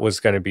like that was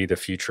going to be the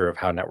future of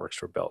how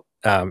networks were built.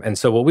 And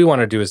so what we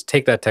want to do is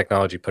take that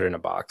technology, put it in a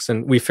box.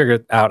 And we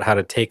figured out how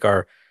to take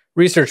our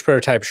research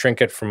prototype,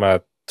 shrink it from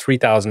a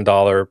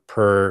 $3,000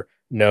 per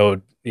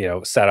node,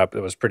 setup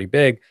that was pretty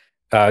big,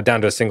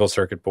 down to a single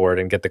circuit board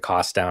and get the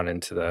cost down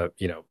into the,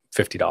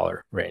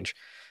 $50 range.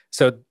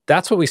 So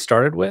that's what we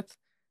started with.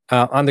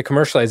 On the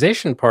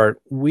commercialization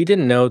part, we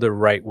didn't know the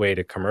right way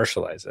to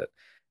commercialize it.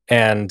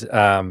 And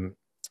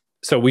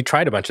so we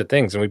tried a bunch of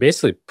things and we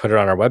basically put it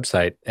on our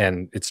website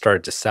and it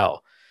started to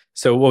sell.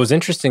 So what was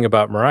interesting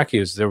about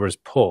Meraki is there was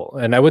pull.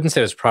 And I wouldn't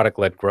say it was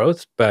product-led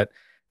growth, but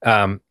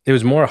it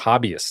was more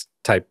hobbyist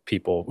type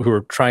people who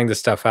were trying this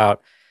stuff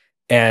out.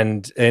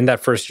 And in that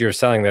first year of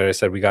selling that, I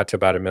said we got to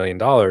about $1 million.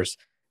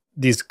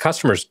 These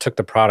customers took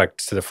the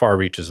product to the far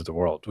reaches of the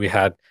world. We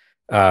had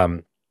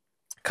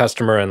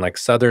customer in like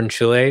southern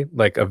Chile,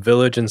 like a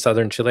village in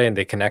southern Chile, and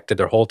they connected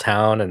their whole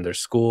town and their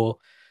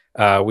school.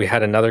 We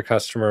had another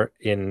customer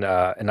in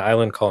an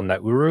island called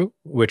Nauru,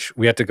 which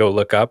we had to go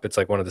look up. It's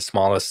like one of the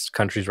smallest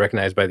countries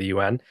recognized by the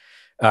UN.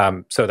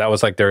 So that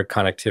was like their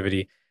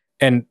connectivity.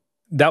 And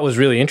that was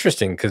really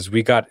interesting because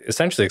we got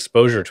essentially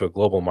exposure to a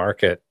global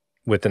market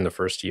within the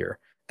first year.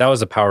 That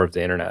was the power of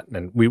the internet.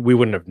 And we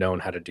wouldn't have known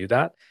how to do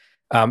that.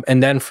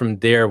 And then from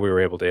there, we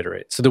were able to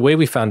iterate. So the way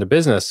we found the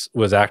business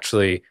was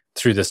actually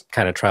through this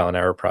kind of trial and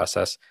error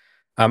process.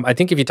 I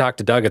think if you talk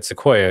to Doug at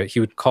Sequoia, he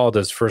would call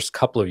those first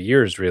couple of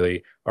years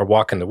really our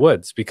walk in the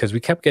woods because we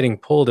kept getting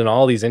pulled in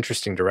all these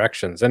interesting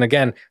directions. And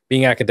again,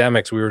 being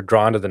academics, we were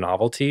drawn to the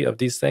novelty of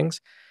these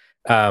things.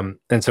 And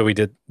so we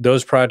did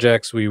those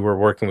projects. We were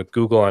working with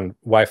Google on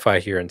Wi-Fi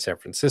here in San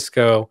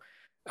Francisco.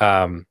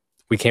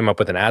 We came up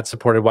with an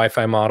ad-supported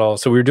Wi-Fi model.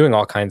 So we were doing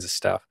all kinds of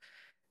stuff.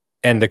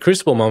 And the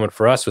crucible moment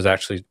for us was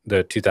actually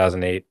the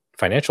 2008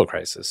 financial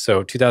crisis.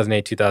 So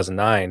 2008,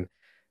 2009,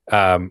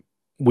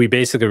 we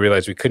basically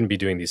realized we couldn't be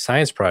doing these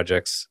science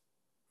projects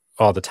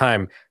all the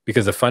time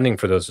because the funding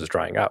for those was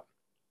drying up.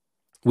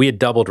 We had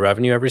doubled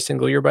revenue every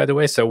single year, by the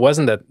way. So it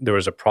wasn't that there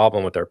was a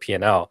problem with our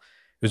P&L.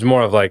 It was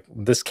more of like,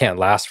 this can't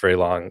last very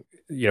long.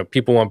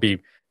 People won't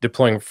be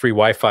deploying free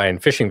Wi-Fi in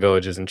fishing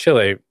villages in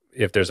Chile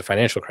if there's a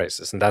financial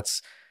crisis. And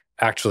that's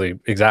actually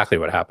exactly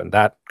what happened.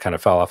 That kind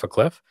of fell off a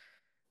cliff.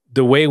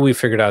 The way we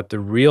figured out the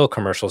real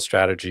commercial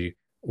strategy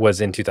was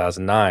in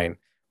 2009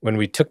 when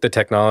we took the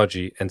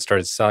technology and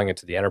started selling it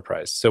to the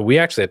enterprise. So we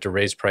actually had to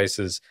raise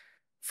prices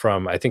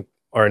from, I think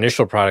our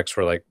initial products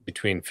were like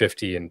between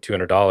 $50 and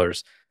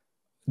 $200.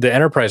 The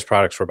enterprise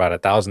products were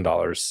about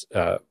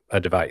 $1,000 a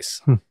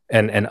device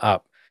and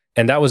up.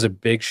 And that was a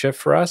big shift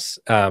for us.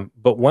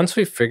 But once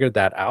we figured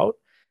that out,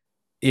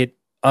 it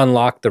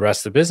unlocked the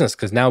rest of the business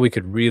because now we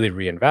could really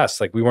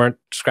reinvest. Like we weren't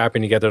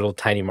scrapping together little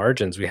tiny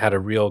margins. We had a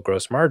real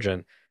gross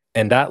margin.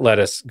 And that let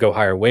us go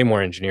hire way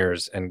more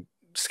engineers and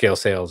scale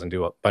sales and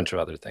do a bunch of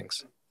other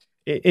things.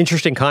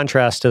 Interesting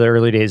contrast to the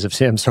early days of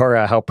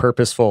Samsara, how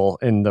purposeful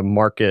in the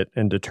market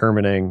and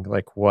determining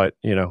like what,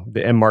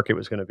 the end market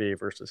was going to be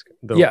versus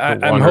the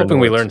I'm hoping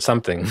we learned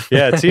something.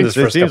 Yeah, it seems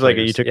like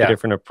you took a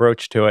different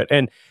approach to it.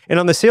 And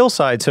on the sales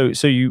side, so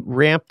you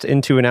ramped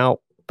into an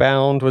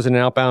outbound, was it an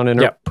outbound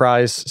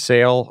enterprise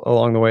sale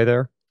along the way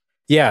there?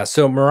 Yeah,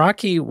 so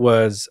Meraki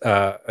was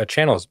a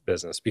channels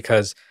business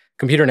because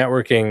computer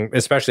networking,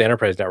 especially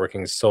enterprise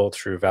networking, is sold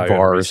through value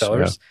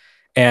resellers. Yeah.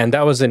 And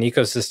that was an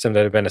ecosystem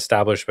that had been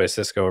established by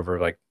Cisco over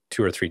like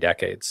 2 or 3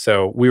 decades.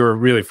 So we were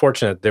really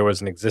fortunate there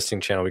was an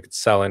existing channel we could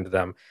sell into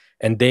them,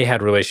 and they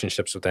had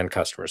relationships with end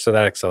customers. So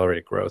that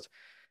accelerated growth.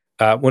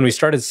 When we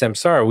started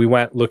Samsara, we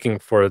went looking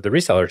for the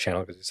reseller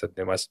channel because we said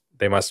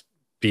they must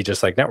be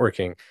just like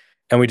networking.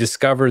 And we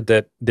discovered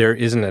that there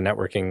isn't a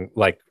networking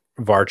like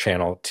VAR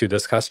channel to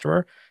this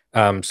customer.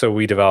 So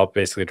we developed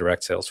basically a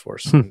direct sales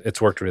force. It's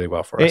worked really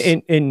well for us.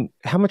 And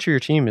how much of your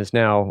team is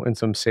now in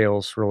some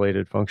sales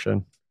related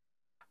function?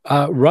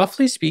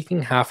 Roughly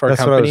speaking, half our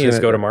company is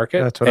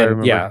go-to-market. That's what I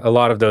remember. Yeah, a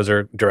lot of those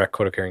are direct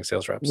quota-carrying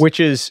sales reps. Which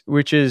is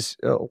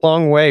a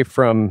long way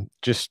from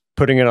just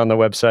putting it on the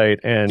website.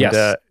 And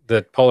yes,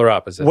 the polar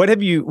opposite. What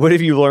have you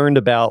learned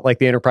about like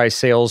the enterprise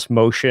sales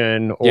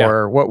motion,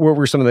 or what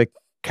were some of the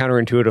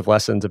counterintuitive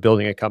lessons of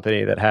building a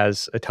company that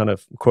has a ton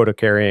of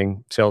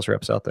quota-carrying sales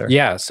reps out there?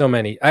 Yeah, so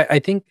many. I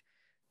think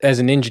as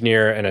an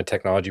engineer and a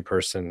technology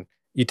person,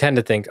 you tend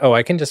to think, oh,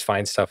 I can just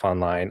find stuff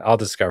online. I'll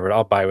discover it.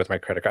 I'll buy with my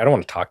credit card. I don't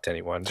want to talk to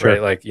anyone, sure.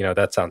 Right? Like,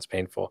 that sounds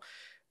painful.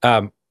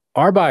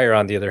 Our buyer,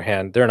 on the other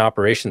hand, they're an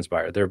operations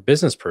buyer. They're a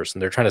business person.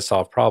 They're trying to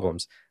solve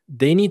problems.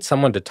 They need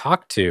someone to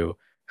talk to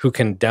who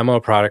can demo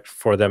a product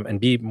for them and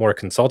be more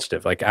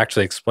consultative, like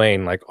actually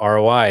explain like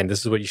ROI, and this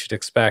is what you should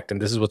expect, and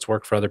this is what's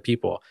worked for other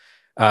people.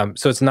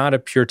 So it's not a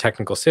pure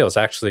technical sale. It's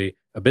actually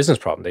a business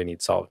problem they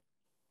need solved.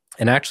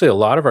 And actually, a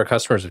lot of our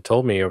customers have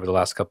told me over the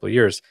last couple of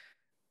years,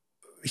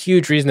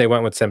 huge reason they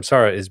went with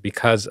Samsara is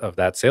because of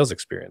that sales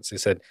experience. They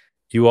said,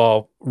 you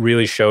all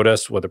really showed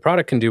us what the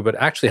product can do, but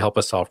actually help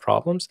us solve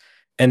problems.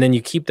 And then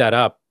you keep that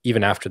up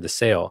even after the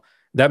sale.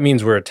 That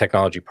means we're a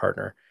technology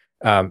partner.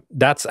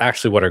 That's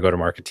actually what our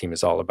go-to-market team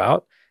is all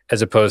about,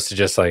 as opposed to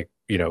just like,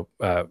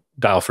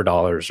 dial for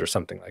dollars or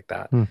something like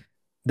that.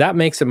 That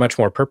makes it much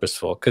more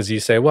purposeful because you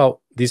say,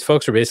 well, these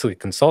folks are basically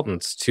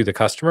consultants to the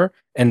customer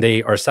and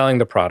they are selling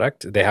the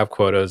product. They have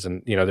quotas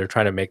and, they're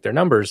trying to make their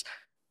numbers.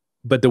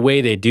 But the way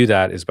they do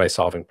that is by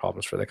solving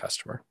problems for the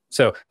customer.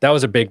 So that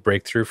was a big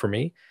breakthrough for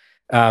me.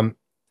 And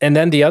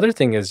then the other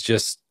thing is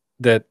just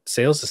that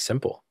sales is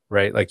simple,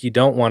 right? Like you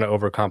don't want to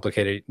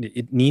overcomplicate it.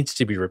 It needs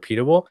to be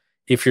repeatable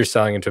if you're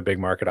selling into a big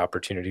market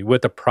opportunity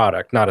with a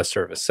product, not a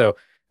service. So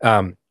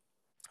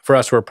for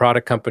us, we're a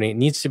product company. It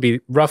needs to be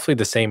roughly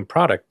the same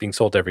product being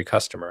sold to every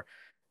customer.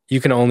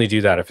 You can only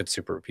do that if it's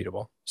super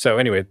repeatable. So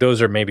anyway,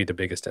 those are maybe the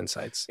biggest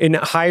insights. In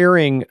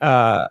hiring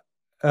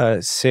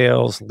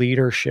sales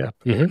leadership,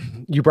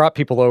 you brought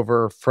people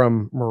over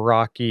from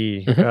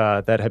Meraki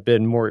that have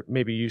been more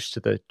maybe used to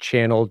the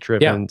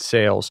channel-driven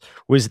sales.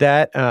 Was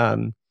that,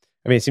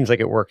 it seems like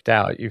it worked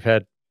out. You've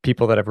had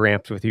people that have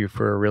ramped with you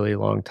for a really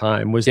long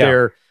time. Was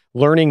there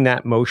learning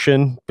that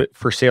motion but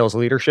for sales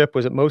leadership?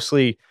 Was it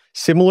mostly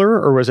similar,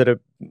 or was it a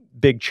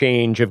big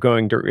change of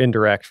going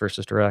indirect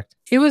versus direct?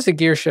 It was a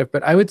gear shift,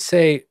 but I would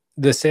say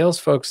the sales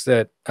folks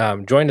that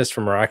joined us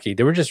from Meraki,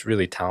 they were just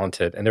really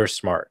talented and they were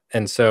smart.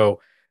 And so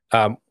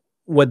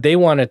what they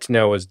wanted to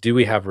know was, do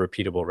we have a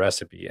repeatable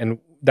recipe? And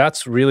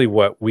that's really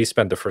what we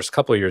spent the first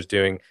couple of years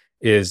doing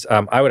is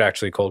I would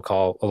actually cold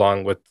call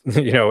along with,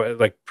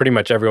 like pretty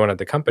much everyone at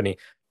the company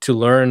to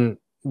learn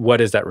what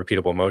is that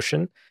repeatable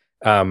motion.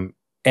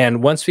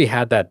 And once we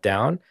had that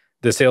down,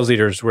 the sales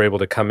leaders were able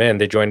to come in.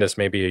 They joined us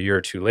maybe a year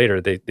or two later.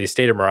 They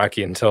stayed at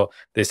Meraki until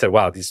they said,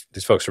 wow, these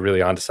folks are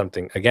really onto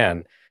something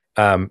again.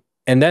 And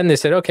then they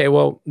said, okay,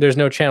 well, there's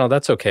no channel.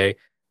 That's okay.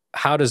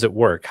 How does it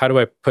work? How do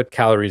I put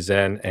calories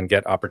in and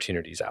get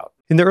opportunities out?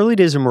 In the early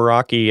days of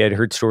Meraki, I'd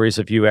heard stories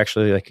of you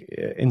actually like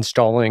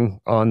installing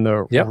on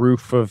the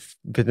roof of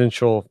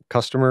potential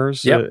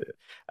customers.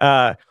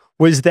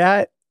 Was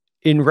that,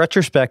 in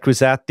retrospect, was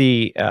that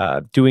the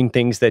doing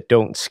things that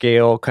don't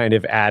scale kind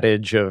of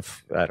adage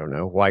of, I don't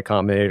know, Y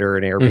Combinator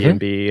and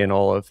Airbnb and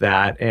all of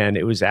that, and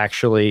it was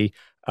actually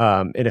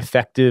an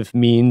effective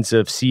means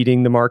of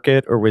seeding the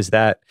market, or was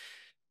that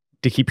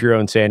to keep your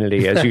own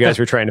sanity as you guys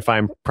were trying to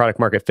find product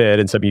market fit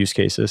in some use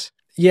cases?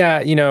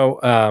 Yeah,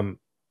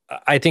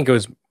 I think it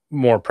was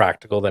more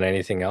practical than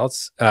anything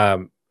else.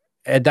 At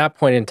that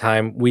point in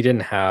time, we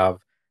didn't have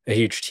a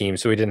huge team,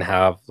 so we didn't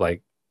have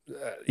like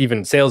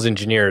even sales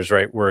engineers,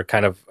 right, were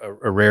kind of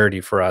a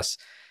rarity for us.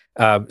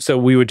 So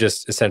we would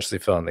just essentially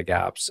fill in the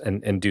gaps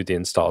and do the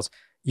installs.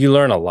 You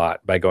learn a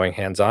lot by going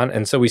hands-on.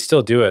 And so we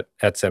still do it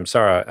at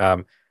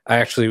Samsara. I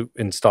actually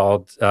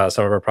installed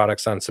some of our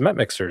products on cement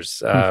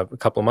mixers a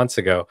couple of months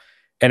ago.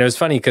 And it was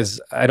funny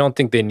because I don't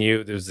think they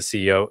knew there was the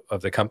CEO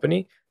of the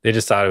company. They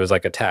just thought it was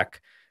like a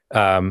tech.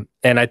 And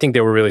I think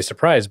they were really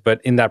surprised. But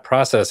in that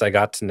process, I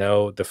got to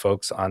know the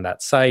folks on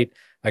that site.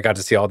 I got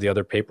to see all the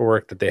other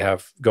paperwork that they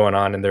have going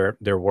on in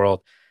their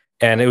world.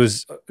 And it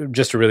was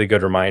just a really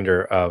good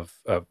reminder of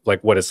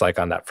like what it's like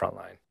on that front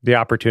line. The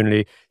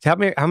opportunity. How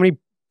many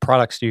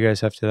products do you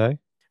guys have today?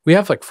 We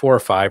have like 4 or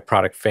 5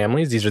 product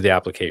families. These are the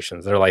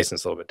applications. They're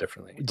licensed a little bit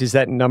differently. Does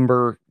that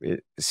number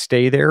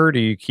stay there? Or do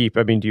you keep,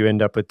 I mean, do you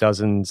end up with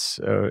dozens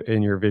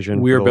in your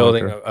vision? We're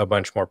building a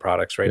bunch more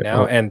products right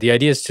now. And the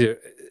idea is to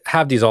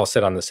have these all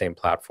sit on the same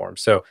platform.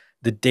 So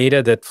the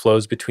data that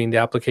flows between the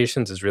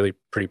applications is really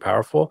pretty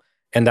powerful.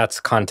 And that's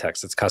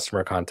context. It's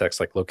customer context,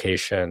 like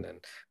location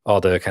and all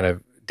the kind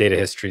of data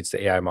histories,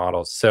 the AI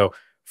models. So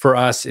for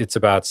us, it's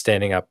about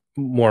standing up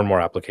more and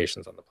more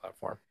applications on the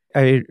platform.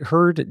 I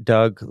heard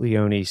Doug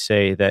Leone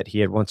say that he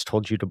had once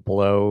told you to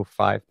blow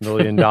 $5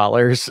 million.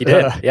 He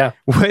did, yeah.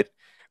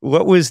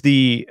 What was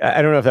the,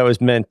 I don't know if that was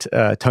meant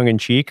tongue in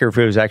cheek or if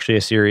it was actually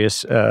a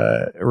serious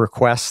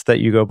request that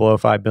you go blow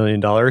 $5 million.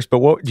 But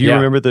what do you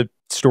remember the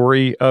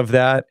story of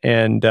that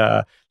and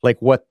like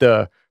what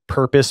the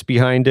purpose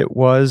behind it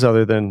was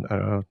other than, I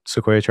don't know,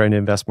 Sequoia trying to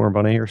invest more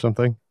money or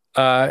something?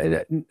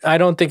 I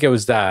don't think it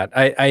was that.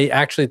 I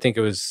actually think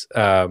it was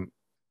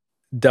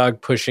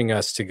Doug pushing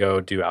us to go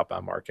do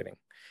outbound marketing.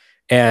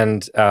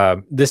 And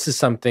this is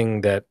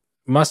something that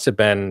must have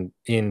been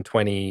in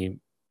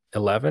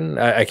 2011.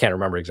 I can't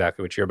remember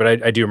exactly which year,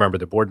 but I do remember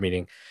the board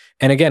meeting.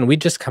 And again,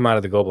 we'd just come out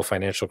of the global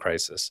financial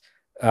crisis.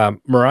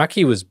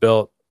 Meraki was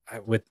built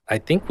with, I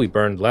think we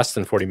burned less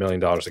than $40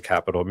 million of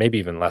capital, maybe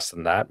even less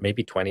than that,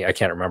 maybe 20, I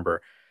can't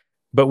remember.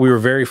 But we were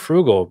very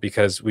frugal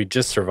because we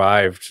just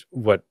survived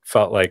what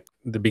felt like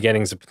the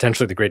beginnings of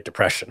potentially the Great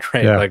Depression,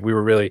 right? Yeah. Like we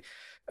were really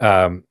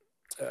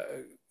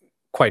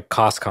quite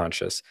cost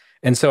conscious.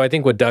 And so I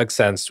think what Doug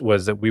sensed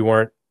was that we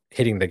weren't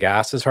hitting the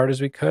gas as hard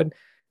as we could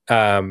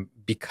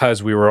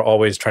because we were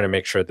always trying to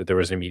make sure that there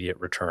was an immediate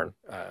return,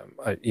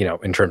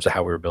 in terms of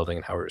how we were building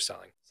and how we were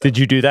selling. Did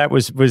you do that?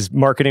 Was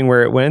marketing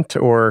where it went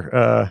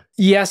or?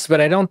 Yes, but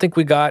I don't think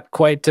we got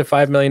quite to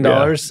 $5 million.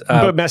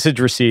 But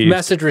message received.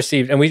 Message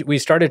received. And we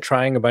started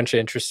trying a bunch of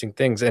interesting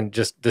things. And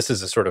just, this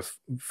is a sort of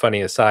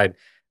funny aside,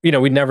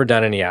 we'd never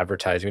done any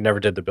advertising. We never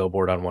did the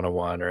billboard on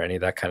 101 or any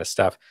of that kind of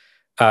stuff.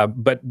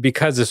 But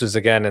because this was,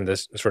 again, in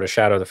this sort of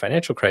shadow of the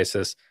financial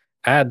crisis,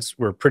 ads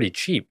were pretty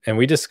cheap. And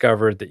we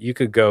discovered that you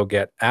could go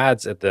get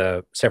ads at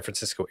the San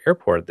Francisco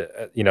airport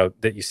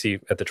that you see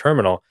at the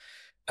terminal.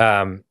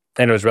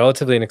 And it was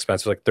relatively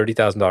inexpensive, like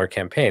 $30,000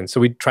 campaign. So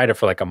we tried it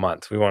for like a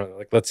month. We wanted,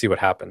 like, let's see what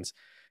happens.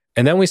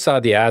 And then we saw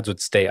the ads would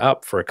stay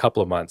up for a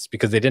couple of months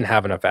because they didn't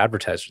have enough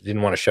advertisers. They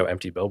didn't want to show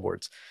empty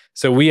billboards.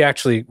 So we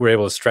actually were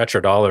able to stretch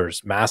our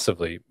dollars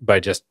massively by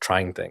just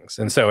trying things.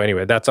 And so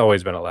anyway, that's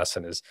always been a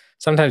lesson is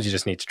sometimes you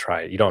just need to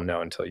try it. You don't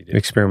know until you do.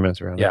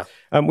 Experiments around it.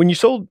 Yeah. When you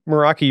sold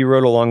Meraki, you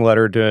wrote a long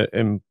letter to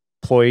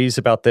employees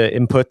about the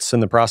inputs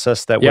and the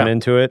process that went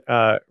into it.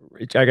 I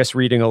guess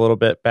reading a little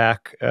bit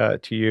back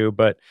to you,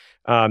 but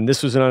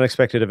this was an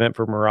unexpected event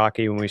for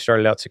Meraki. When we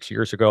started out 6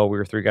 years ago, we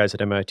were 3 guys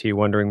at MIT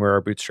wondering where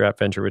our bootstrap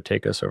venture would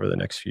take us over the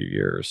next few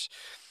years.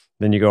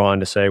 Then you go on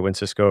to say, when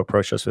Cisco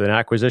approached us with an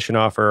acquisition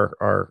offer,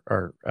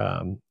 our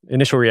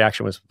initial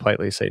reaction was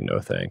politely say no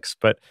thanks.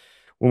 But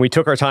when we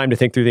took our time to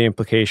think through the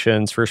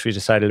implications, first we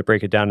decided to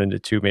break it down into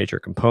 2 major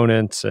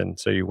components. And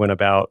so you went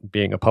about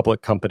being a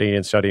public company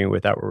and studying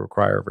what that would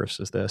require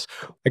versus this.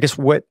 I guess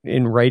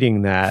in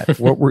writing that,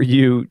 what were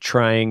you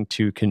trying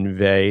to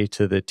convey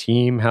to the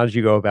team? How did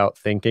you go about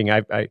thinking?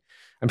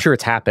 I'm sure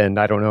it's happened.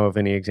 I don't know of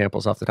any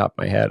examples off the top of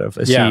my head of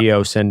a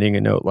CEO sending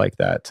a note like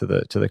that to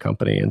the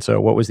company. And so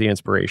what was the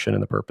inspiration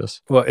and the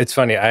purpose? Well, it's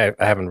funny. I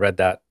haven't read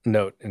that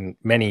note in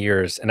many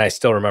years and I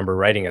still remember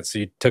writing it. So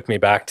you took me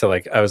back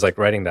to I was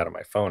writing that on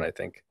my phone, I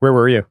think. Where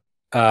were you?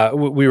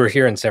 We were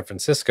here in San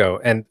Francisco.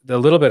 And a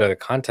little bit of the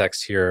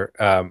context here,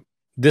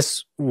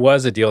 this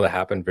was a deal that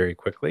happened very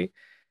quickly.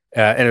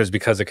 And it was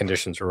because the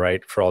conditions were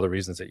right for all the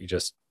reasons that you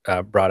just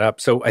brought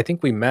up. So I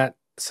think we met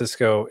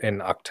Cisco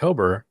in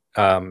October,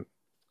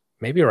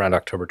 maybe around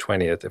October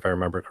 20th, if I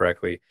remember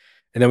correctly.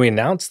 And then we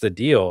announced the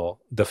deal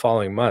the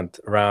following month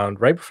right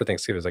before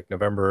Thanksgiving. It was like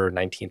November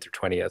 19th or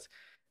 20th.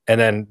 And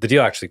then the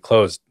deal actually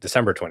closed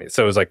December 20th.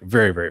 So it was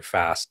very, very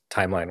fast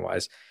timeline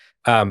wise.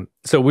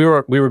 So we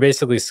were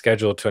basically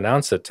scheduled to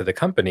announce it to the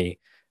company.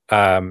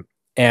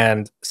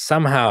 And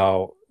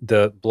somehow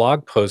the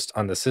blog post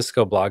on the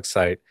Cisco blog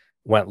site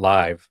went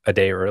live a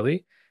day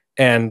early.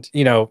 And,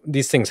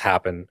 these things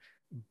happen.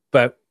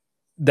 But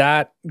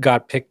that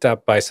got picked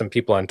up by some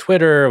people on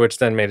Twitter, which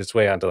then made its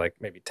way onto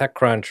maybe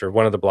TechCrunch or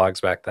one of the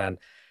blogs back then.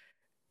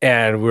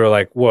 And we were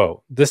like,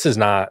 whoa, this is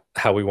not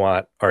how we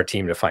want our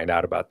team to find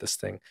out about this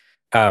thing.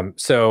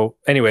 So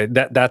anyway,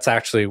 that's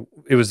actually,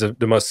 it was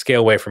the most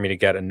scale way for me to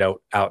get a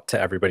note out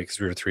to everybody because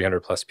we were 300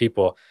 plus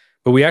people.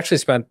 But we actually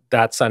spent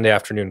that Sunday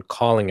afternoon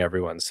calling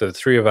everyone. So the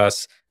 3 of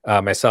us,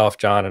 myself,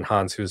 John, and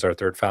Hans, who's our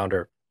 3rd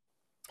founder,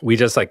 we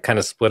just like kind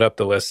of split up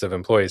the list of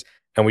employees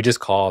and we just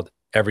called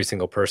every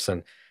single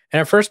person. And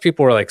at first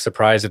people were like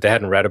surprised if they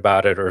hadn't read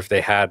about it, or if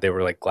they had, they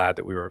were like glad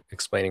that we were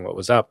explaining what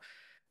was up.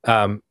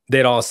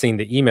 They'd all seen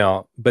the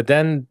email, but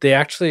then they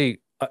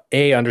actually,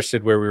 A,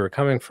 understood where we were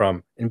coming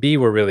from, and B,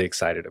 were really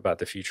excited about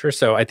the future.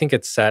 So I think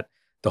it set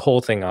the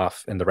whole thing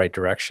off in the right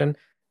direction.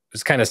 It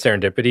was kind of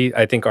serendipity.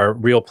 I think our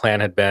real plan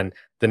had been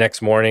the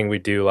next morning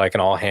we'd do like an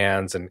all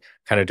hands and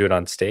kind of do it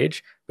on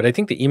stage. But I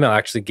think the email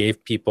actually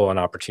gave people an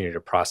opportunity to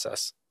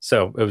process.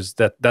 So it was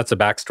that's a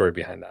backstory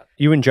behind that.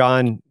 You and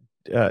John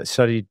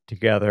studied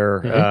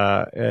together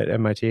at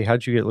MIT.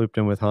 How'd you get looped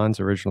in with Hans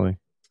originally?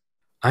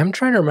 I'm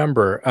trying to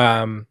remember.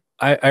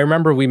 I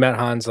remember we met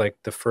Hans like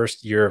the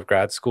first year of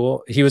grad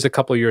school. He was a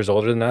couple of years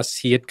older than us.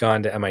 He had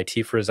gone to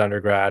MIT for his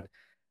undergrad.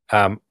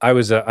 I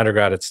was an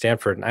undergrad at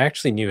Stanford, and I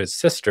actually knew his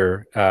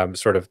sister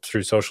sort of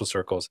through social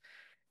circles.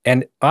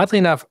 And oddly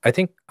enough, I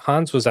think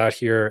Hans was out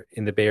here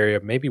in the Bay Area,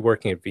 maybe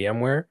working at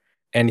VMware,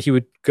 and he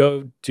would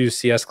go do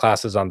CS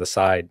classes on the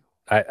side.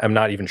 I'm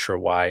not even sure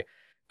why.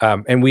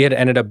 And we had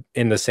ended up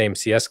in the same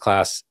CS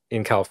class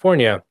in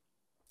California.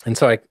 And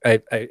so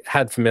I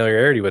had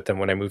familiarity with him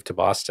when I moved to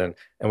Boston,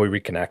 and we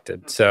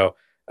reconnected. So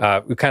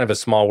kind of a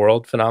small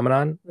world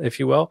phenomenon, if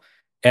you will.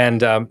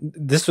 And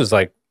this was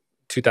like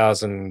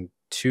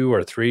 2002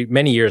 or 3,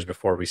 many years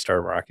before we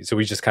started Meraki. So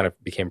we just kind of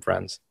became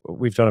friends.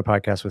 We've done a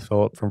podcast with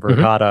Philip from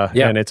Verkada,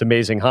 and it's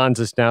amazing. Hans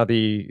is now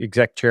the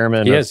exec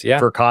chairman of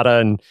Verkada,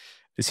 and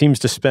it seems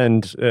to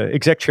spend,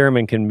 exec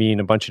chairman can mean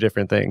a bunch of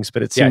different things,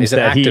 but it seems he's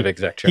that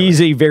exec chairman. He's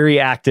a very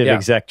active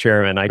exec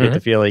chairman. I get the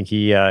feeling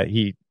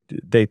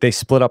they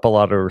split up a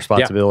lot of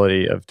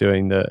responsibility of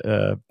doing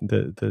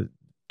the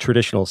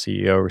traditional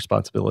CEO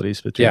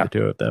responsibilities between the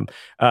two of them.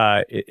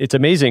 It's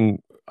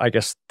amazing. I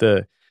guess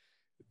the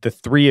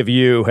three of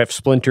you have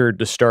splintered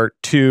to start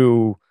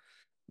 2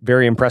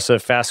 very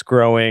impressive,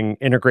 fast-growing,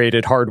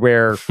 integrated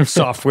hardware,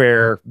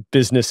 software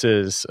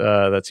businesses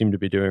that seem to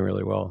be doing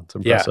really well. It's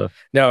impressive.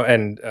 Yeah. No,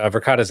 and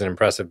Verkada is an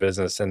impressive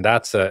business, and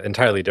that's an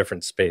entirely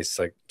different space,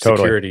 like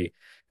security.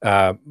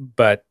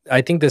 But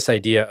I think this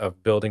idea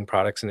of building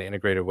products in an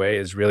integrated way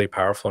is really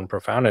powerful and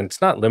profound, and it's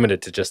not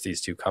limited to just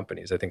these 2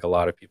 companies. I think a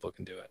lot of people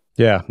can do it.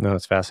 Yeah, no,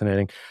 it's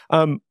fascinating.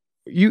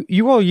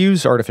 You all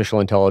use artificial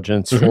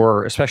intelligence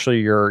for especially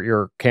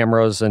your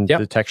cameras and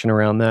detection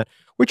around that.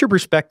 What's your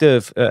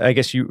perspective? I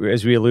guess you,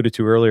 as we alluded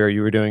to earlier,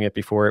 you were doing it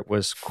before it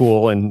was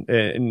cool,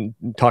 and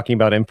talking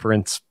about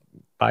inference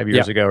 5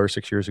 years ago or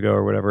 6 years ago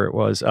or whatever it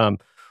was.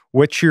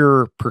 What's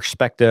your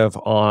perspective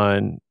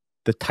on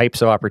the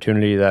types of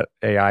opportunity that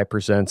AI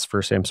presents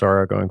for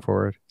Samsara going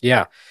forward?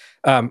 Yeah.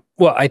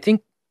 Well, I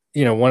think,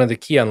 one of the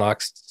key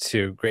unlocks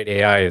to great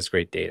AI is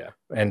great data.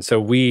 And so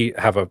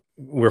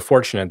we're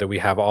fortunate that we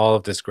have all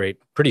of this great,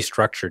 pretty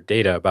structured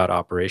data about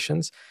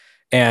operations.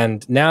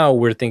 And now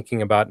we're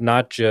thinking about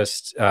not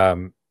just,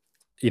 AI-based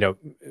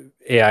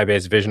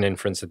vision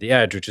inference at the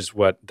edge, which is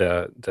what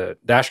the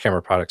dash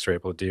camera products are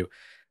able to do,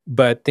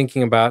 but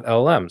thinking about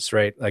LLMs,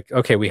 right? Like,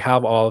 okay, we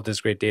have all of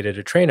this great data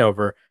to train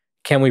over.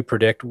 Can we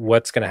predict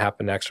what's going to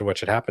happen next or what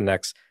should happen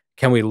next?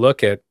 Can we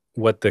look at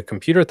what the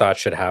computer thought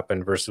should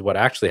happen versus what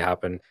actually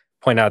happened,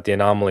 point out the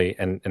anomaly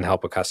and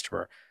help a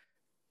customer?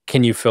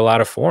 Can you fill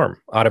out a form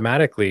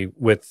automatically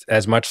with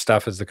as much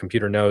stuff as the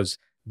computer knows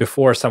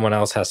before someone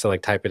else has to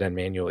like type it in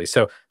manually?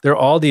 So there are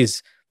all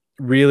these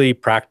really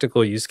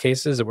practical use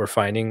cases that we're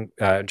finding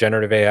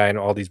generative AI and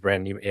all these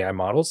brand new AI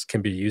models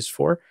can be used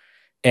for.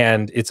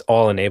 And it's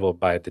all enabled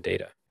by the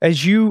data.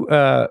 As you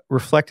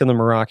reflect on the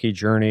Meraki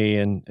journey,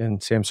 and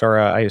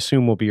Samsara, I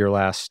assume will be your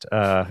last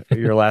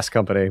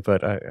company,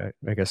 but I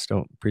guess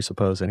don't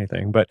presuppose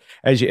anything. But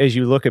as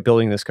you look at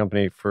building this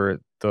company for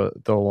the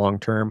long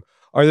term,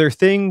 are there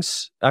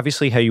things,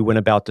 obviously how you went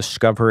about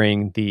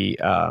discovering the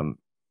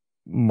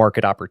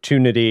market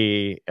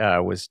opportunity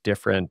was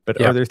different, but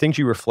are there things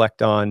you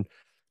reflect on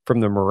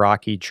from the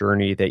Meraki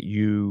journey that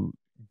you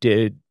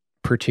did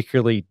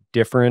particularly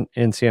different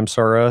in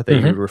Samsara that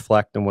you would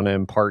reflect and want to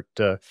impart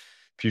to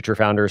future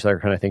founders that are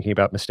kind of thinking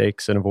about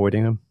mistakes and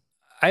avoiding them?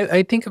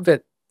 I think of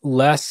it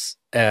less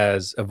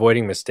as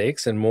avoiding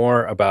mistakes and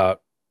more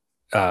about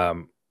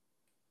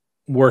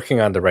working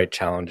on the right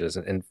challenges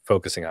and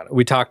focusing on it.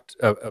 We talked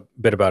a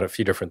bit about a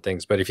few different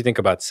things, but if you think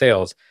about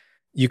sales,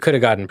 you could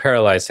have gotten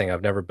paralyzed saying,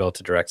 I've never built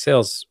a direct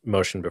sales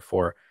motion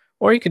before,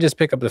 or you could just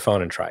pick up the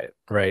phone and try it,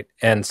 right?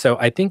 And so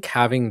I think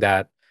having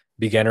that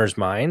beginner's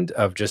mind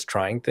of just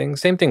trying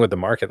things, same thing with the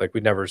market, like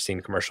we'd never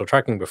seen commercial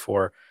trucking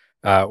before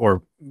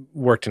or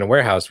worked in a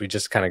warehouse, we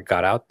just kind of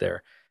got out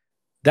there.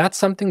 That's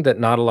something that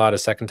not a lot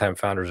of second-time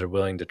founders are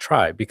willing to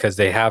try because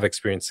they have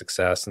experienced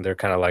success and they're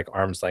kind of like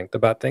arm's length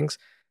about things.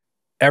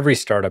 Every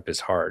startup is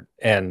hard.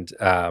 And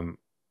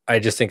I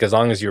just think as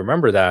long as you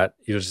remember that,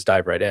 you'll just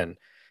dive right in.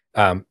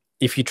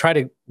 If you try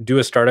to do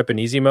a startup in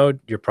easy mode,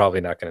 you're probably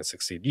not going to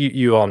succeed.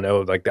 You all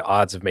know like the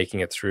odds of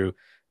making it through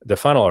the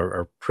funnel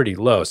are pretty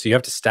low. So you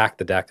have to stack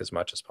the deck as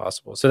much as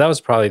possible. So that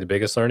was probably the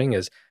biggest learning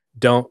is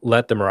don't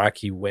let the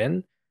Meraki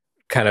win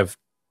kind of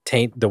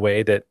taint the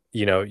way that,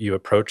 you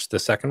approach the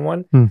second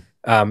one.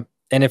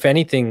 And if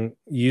anything,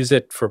 use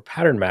it for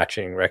pattern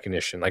matching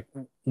recognition. Like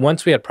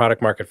once we had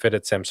product market fit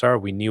at Samsara,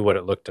 we knew what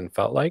it looked and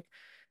felt like.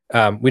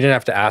 We didn't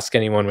have to ask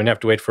anyone. We didn't have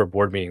to wait for a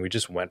board meeting. We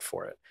just went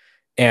for it.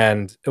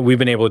 And we've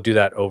been able to do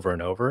that over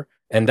and over.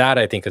 And that,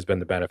 I think, has been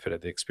the benefit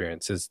of the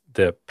experience, is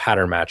the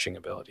pattern matching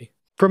ability.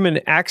 From an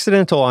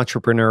accidental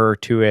entrepreneur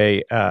to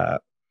a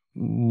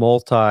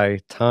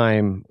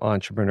multi-time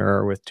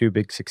entrepreneur with two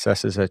big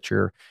successes at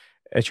your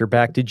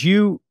back, did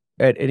you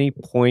at any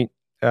point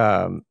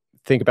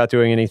think about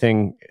doing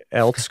anything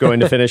else, going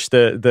to finish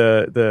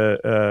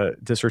the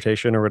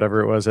dissertation or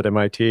whatever it was at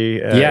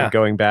MIT,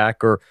 going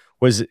back? Or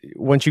was,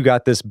 once you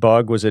got this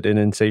bug, was it an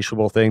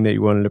insatiable thing that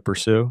you wanted to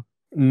pursue?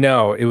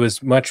 No, it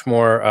was much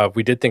more of,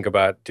 we did think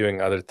about doing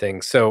other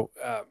things. So,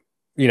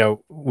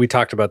 we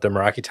talked about the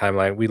Meraki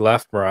timeline. We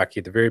left Meraki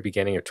at the very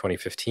beginning of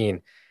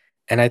 2015.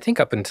 And I think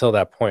up until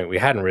that point, we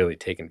hadn't really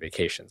taken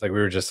vacations. Like we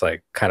were just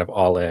like kind of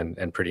all in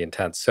and pretty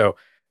intense. So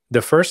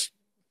the first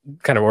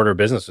kind of order of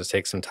business was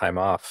take some time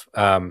off.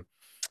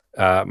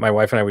 My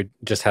wife and I, we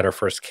just had our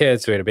first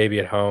kid, so we had a baby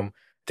at home.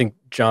 I think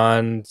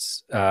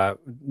John's,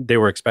 they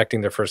were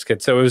expecting their first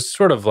kid. So it was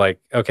sort of like,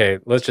 okay,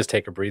 let's just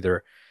take a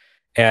breather.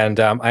 And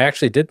I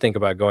actually did think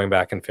about going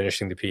back and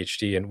finishing the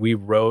PhD. And we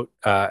wrote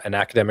an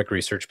academic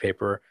research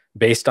paper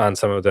based on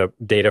some of the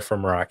data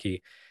from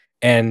Meraki.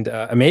 And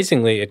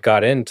amazingly, it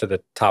got into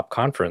the top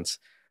conference.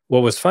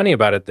 What was funny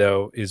about it,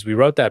 though, is we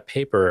wrote that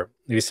paper,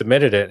 we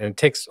submitted it, and it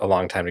takes a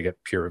long time to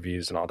get peer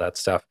reviews and all that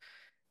stuff.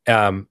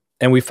 And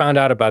we found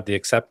out about the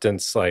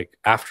acceptance like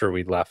after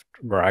we left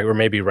Meraki, or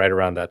maybe right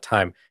around that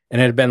time.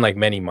 And it had been like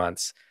many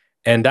months.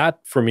 And that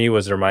for me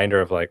was a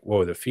reminder of like,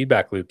 whoa, the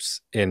feedback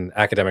loops in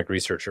academic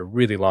research are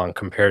really long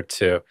compared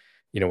to,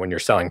 when you're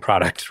selling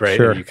product, right?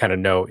 Sure. And you kind of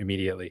know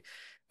immediately.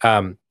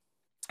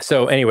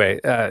 So anyway,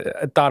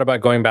 I thought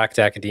about going back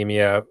to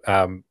academia.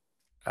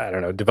 I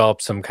don't know,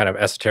 developed some kind of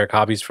esoteric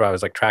hobbies I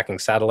was like tracking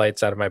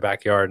satellites out of my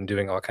backyard and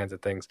doing all kinds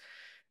of things.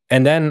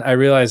 And then I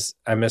realized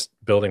I missed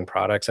building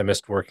products. I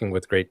missed working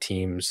with great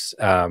teams,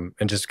 and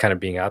just kind of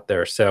being out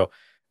there. So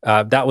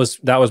that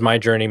was my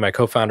journey. My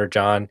co-founder,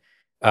 John,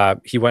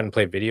 he went and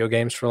played video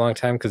games for a long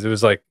time because it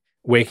was like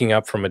waking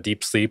up from a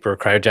deep sleep or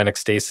cryogenic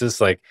stasis.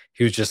 Like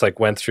he was just like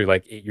went through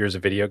like 8 years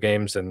of video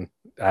games in,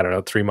 I don't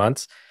know, 3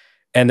 months.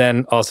 And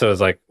then also was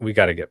like, we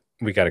got to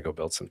go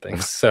build some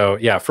things. So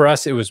yeah, for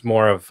us, it was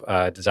more of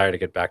a desire to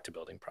get back to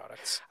building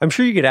products. I'm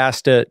sure you get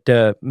asked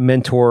to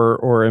mentor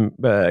or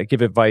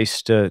give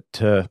advice to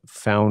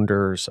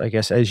founders. I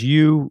guess as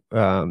you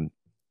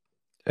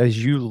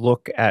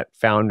look at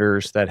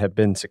founders that have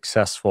been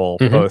successful,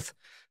 both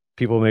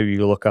people maybe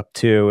you look up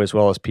to, as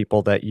well as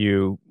people that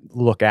you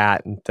look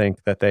at and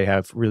think that they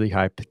have really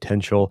high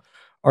potential,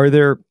 are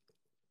there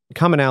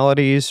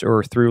commonalities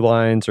or through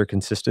lines or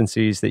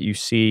consistencies that you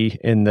see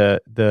in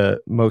the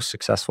most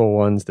successful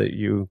ones that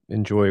you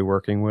enjoy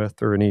working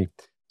with, or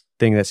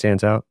anything that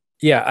stands out?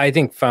 Yeah, I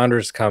think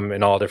founders come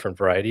in all different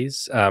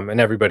varieties, and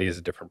everybody is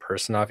a different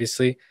person,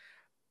 obviously.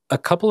 A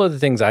couple of the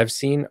things I've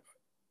seen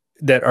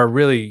that are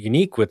really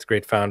unique with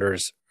great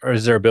founders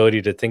is their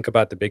ability to think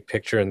about the big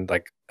picture and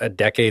like a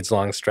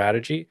decades-long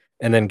strategy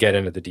and then get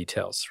into the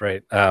details,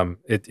 right?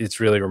 It's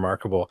really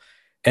remarkable.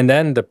 And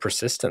then the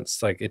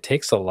persistence, like it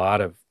takes a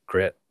lot of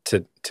grit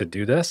to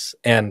do this.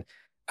 And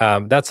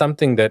that's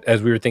something that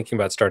as we were thinking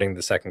about starting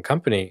the second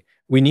company,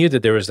 we knew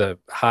that there was a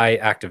high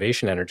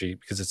activation energy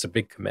because it's a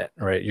big commit,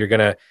 right? You're going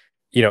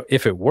to,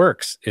 if it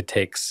works, it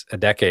takes a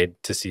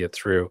decade to see it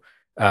through.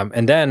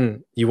 And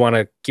then you want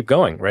to keep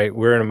going, right?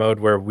 We're in a mode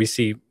where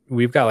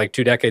we've got like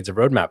 2 decades of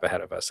roadmap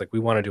ahead of us. Like we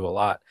want to do a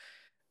lot.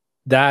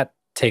 That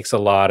takes a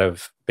lot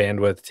of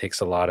bandwidth,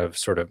 takes a lot of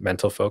sort of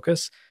mental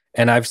focus.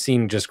 And I've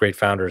seen just great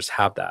founders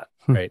have that,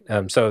 right?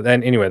 So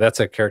then anyway, that's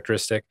a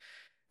characteristic.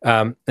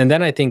 And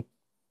then I think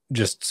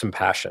just some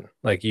passion.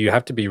 Like you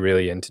have to be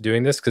really into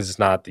doing this because it's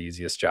not the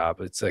easiest job.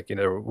 It's like,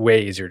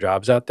 way easier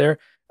jobs out there.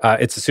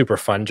 It's a super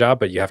fun job,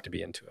 but you have to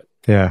be into it.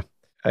 Yeah.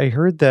 I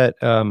heard that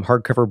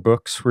hardcover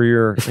books were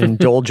your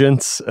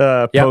indulgence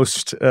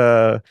post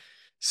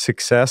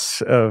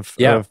success of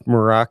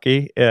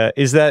Meraki.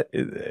 Is that,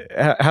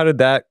 how did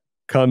that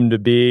come to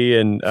be?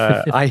 And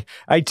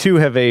I too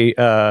have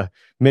a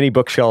many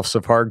bookshelves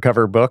of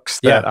hardcover books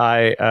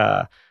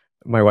that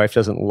my wife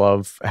doesn't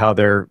love how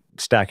they're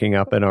stacking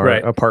up in our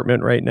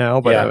apartment right now.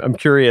 But I'm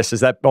curious,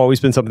 has that always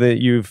been something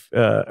that you've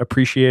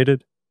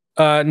appreciated?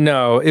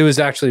 No, it was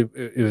actually,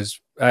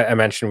 I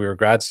mentioned we were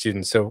grad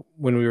students. So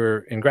when we were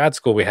in grad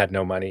school, we had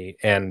no money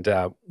and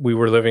we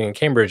were living in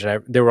Cambridge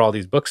and there were all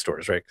these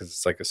bookstores, right? Because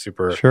it's like a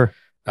super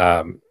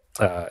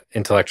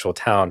intellectual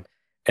town.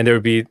 And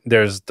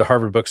there's the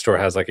Harvard bookstore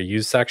has like a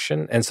used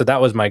section. And so that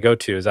was my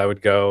go-to is I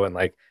would go and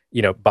like,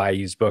 buy a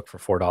used book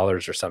for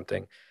 $4 or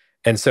something.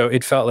 And so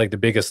it felt like the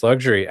biggest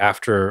luxury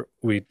after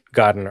we'd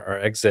gotten our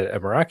exit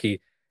at Meraki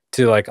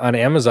to like on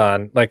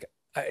Amazon, like,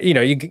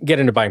 you get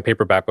into buying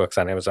paperback books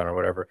on Amazon or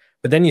whatever,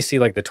 but then you see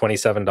like the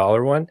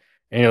 $27 one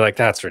and you're like,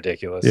 that's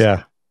ridiculous.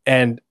 Yeah.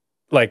 And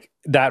like,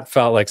 that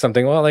felt like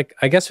something, well, like,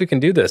 I guess we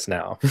can do this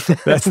now.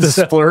 That's the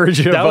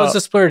splurge. That was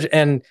the splurge.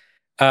 And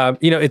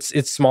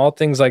It's small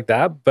things like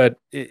that, but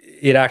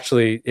it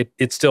actually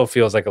it still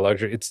feels like a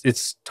luxury.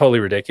 It's totally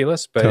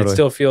ridiculous, but it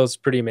still feels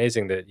pretty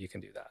amazing that you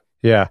can do that.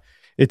 Yeah,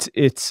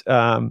 it's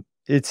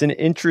an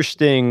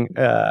interesting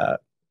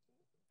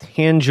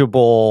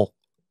tangible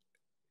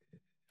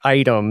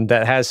item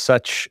that has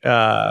such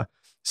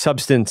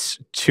substance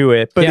to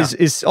it, but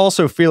is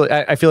also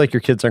I feel like your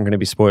kids aren't going to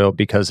be spoiled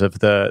because of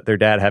their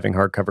dad having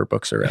hardcover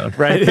books around,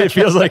 right? It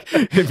feels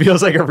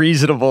like a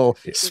reasonable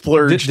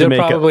splurge. They'll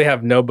probably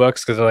have no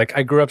books because they're like,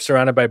 I grew up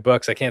surrounded by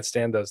books. I can't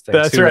stand those things.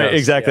 That's right,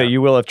 exactly.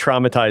 You will have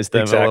traumatized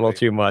them a little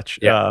too much.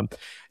 Yeah.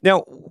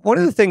 Now, one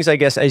of the things, I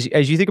guess,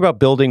 as you think about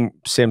building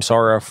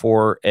Samsara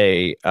for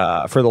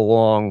the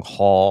long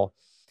haul,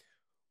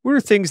 what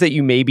are things that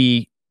you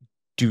maybe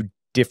do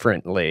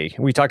differently?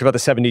 We talked about the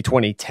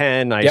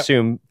 70-20-10. I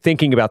assume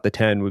thinking about the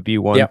 10 would be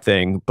one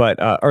thing, but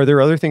are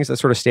there other things that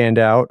sort of stand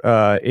out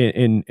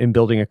in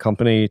building a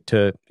company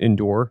to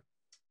endure?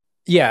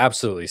 Yeah,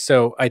 absolutely.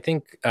 So I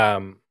think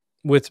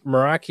with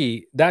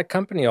Meraki, that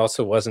company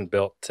also wasn't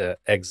built to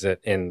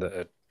exit in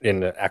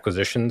the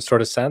acquisition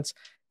sort of sense.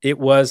 It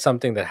was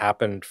something that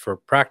happened for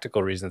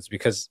practical reasons,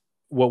 because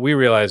what we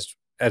realized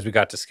as we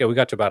got to scale, we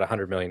got to about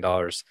 $100 million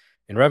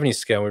in revenue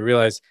scale, and we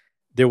realized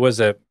there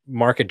was a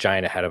market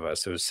giant ahead of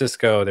us. It was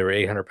Cisco. They were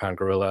 800-pound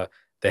gorilla.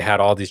 They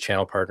had all these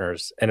channel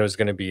partners, and it was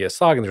going to be a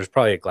slog, and there was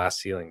probably a glass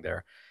ceiling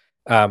there.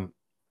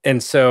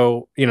 And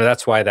so,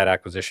 that's why that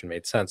acquisition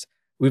made sense.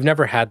 We've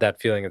never had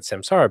that feeling at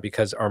Samsara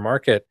because our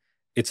market,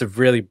 it's a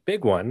really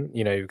big one.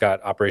 You've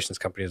got operations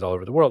companies all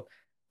over the world,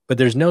 but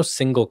there's no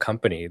single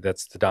company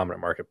that's the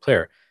dominant market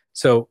player.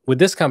 So with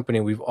this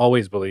company, we've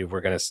always believed we're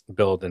going to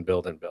build and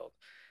build and build.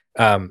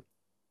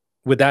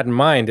 With that in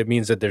mind, it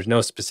means that there's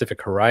no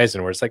specific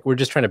horizon where it's like we're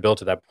just trying to build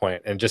to that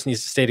point and it just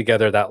needs to stay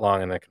together that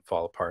long and then it can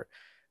fall apart.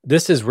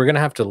 We're going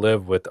to have to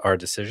live with our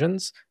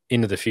decisions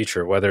into the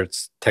future, whether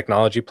it's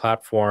technology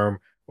platform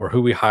or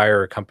who we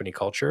hire or company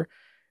culture.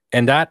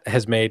 And that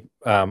has made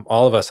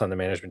all of us on the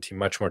management team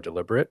much more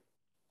deliberate.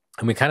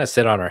 And we kind of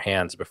sit on our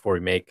hands before we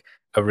make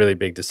a really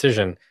big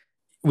decision.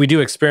 We do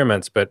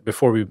experiments, but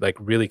before we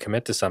really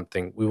commit to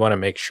something, we want to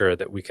make sure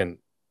that we can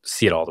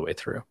see it all the way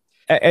through.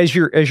 As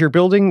you're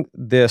building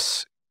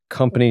this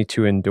company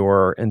to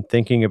endure and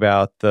thinking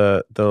about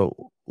the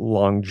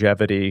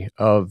longevity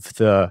of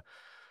the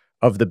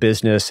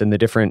business and the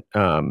different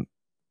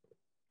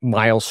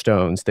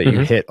milestones that you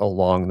hit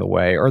along the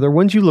way, are there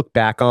ones you look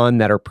back on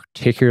that are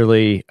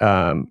particularly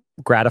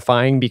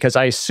gratifying? Because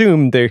I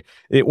assume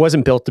it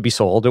wasn't built to be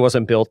sold. It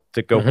wasn't built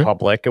to go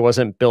public. It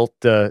wasn't built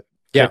to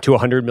get to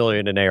 100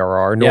 million in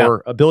ARR,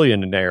 nor $1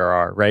 billion in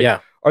ARR, right? Yeah.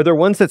 Are there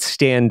ones that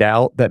stand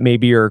out that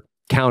maybe are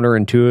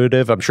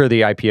counterintuitive? I'm sure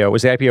the IPO,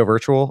 was the IPO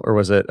virtual or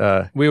was it?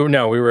 We were in New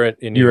York.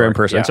 You were in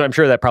person. Yeah. So I'm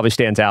sure that probably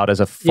stands out as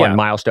a fun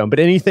milestone, but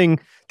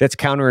anything that's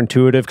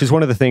counterintuitive, because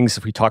one of the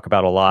things we talk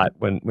about a lot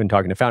when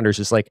talking to founders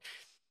is like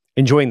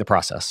enjoying the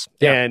process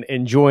and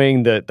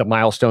enjoying the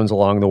milestones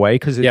along the way.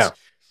 Cause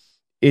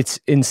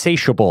it's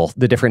insatiable,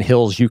 the different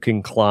hills you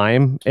can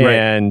climb,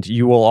 and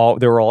there will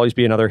always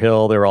be another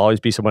hill. There will always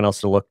be someone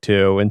else to look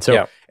to. And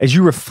so as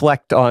you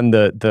reflect on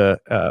the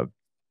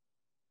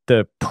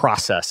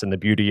process and the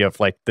beauty of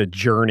like the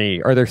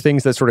journey, are there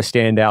things that sort of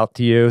stand out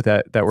to you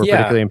that were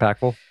particularly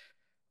impactful?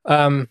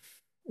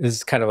 This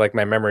is kind of like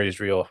my memory is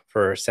real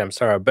for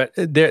Samsara, but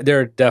there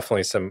are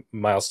definitely some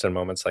milestone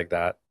moments like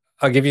that.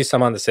 I'll give you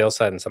some on the sales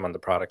side and some on the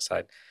product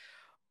side.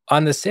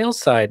 On the sales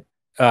side,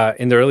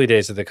 in the early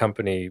days of the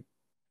company,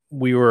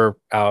 we were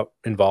out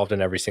involved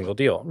in every single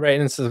deal, right?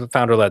 And it's the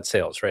founder-led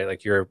sales, right?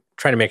 Like you're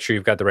trying to make sure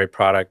you've got the right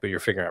product, but you're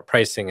figuring out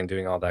pricing and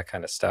doing all that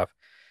kind of stuff.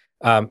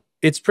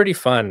 It's pretty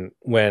fun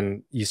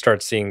when you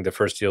start seeing the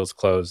first deals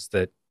close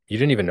that you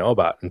didn't even know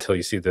about until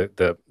you see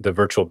the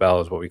virtual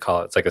bell is what we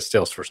call it. It's like a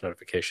Salesforce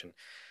notification.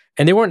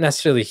 And they weren't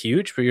necessarily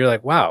huge, but you're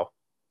like, wow,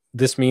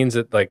 this means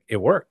that like it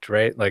worked,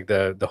 right? Like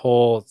the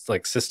whole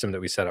like system that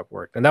we set up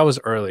worked. And that was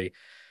early.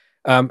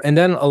 And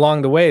then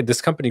along the way,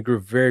 this company grew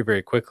very,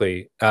 very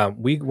quickly.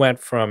 We went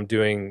from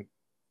doing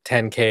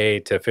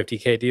 10K to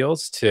 50K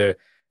deals to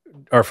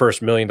our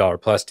first $1 million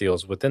plus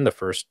deals within the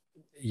first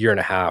year and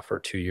a half or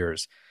 2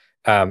 years,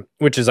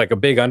 which is like a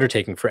big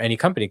undertaking for any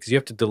company because you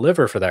have to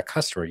deliver for that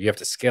customer. You have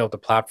to scale the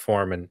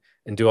platform and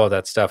do all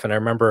that stuff. And I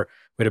remember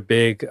we had a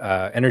big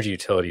energy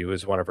utility who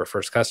was one of our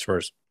first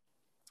customers.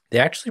 They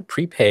actually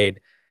prepaid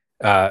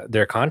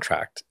their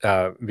contract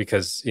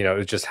because it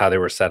was just how they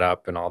were set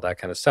up and all that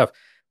kind of stuff.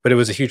 But it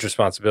was a huge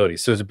responsibility.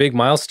 So it was a big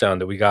milestone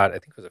that we got. I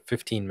think it was a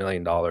 $15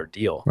 million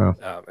deal.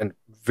 Wow. And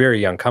very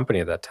young company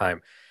at that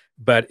time.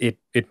 But it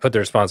put the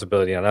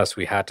responsibility on us.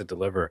 We had to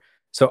deliver.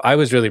 So I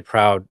was really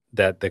proud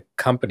that the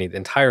company, the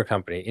entire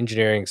company,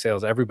 engineering,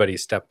 sales, everybody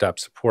stepped up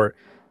support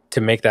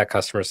to make that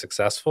customer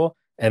successful.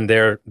 And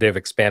they've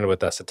expanded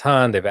with us a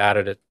ton. They've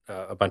added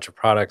a bunch of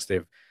products.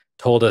 They've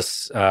told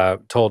a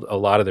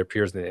lot of their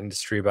peers in the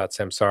industry about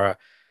Samsara.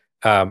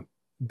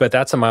 But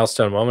that's a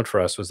milestone moment for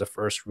us, was the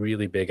first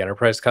really big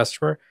enterprise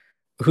customer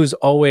who's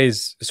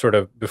always sort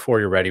of before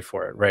you're ready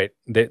for it, right?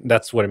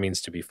 That's what it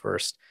means to be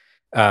first.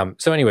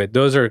 So anyway,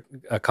 those are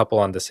a couple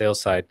on the sales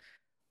side.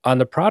 On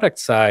the product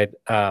side,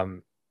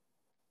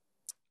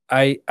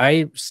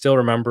 I still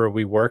remember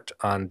we worked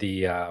on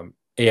the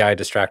AI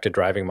distracted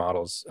driving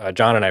models.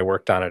 John and I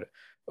worked on it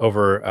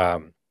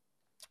over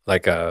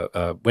like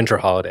a winter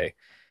holiday.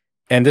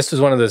 And this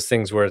was one of those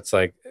things where it's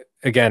like,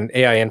 again,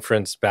 AI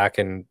inference back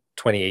in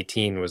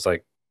 2018 was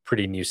like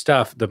pretty new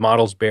stuff. The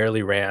models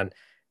barely ran,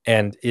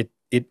 and it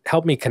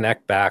helped me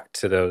connect back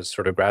to those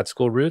sort of grad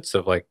school roots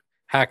of like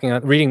hacking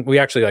on reading. We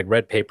actually like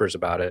read papers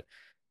about it,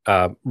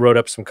 wrote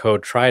up some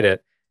code, tried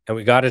it, and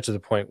we got it to the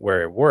point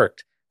where it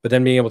worked. But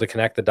then being able to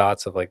connect the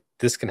dots of like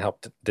this can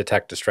help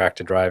detect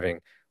distracted driving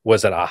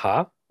was an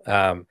aha.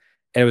 And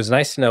it was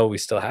nice to know we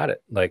still had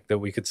it, like that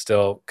we could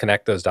still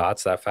connect those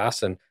dots that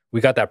fast. And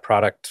we got that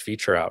product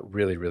feature out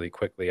really, really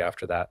quickly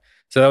after that.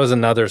 So that was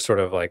another sort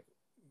of like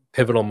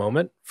pivotal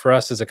moment for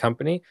us as a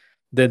company.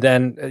 That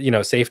then,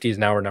 safety is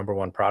now our number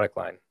one product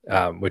line,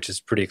 which is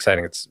pretty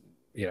exciting. It's,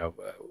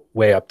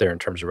 way up there in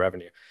terms of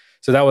revenue.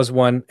 So that was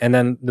one. And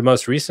then the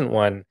most recent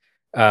one,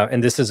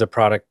 and this is a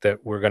product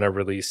that we're going to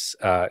release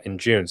in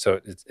June. So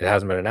it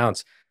hasn't been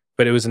announced,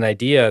 but it was an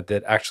idea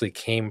that actually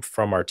came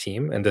from our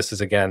team. And this is,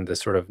 again, the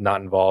sort of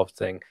not involved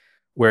thing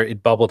where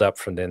it bubbled up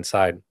from the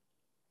inside.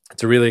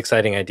 It's a really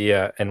exciting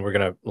idea, and we're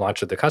going to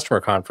launch at the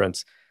customer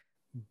conference.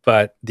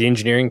 But the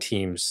engineering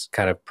teams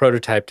kind of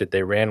prototyped it.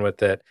 They ran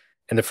with it.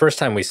 And the first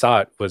time we saw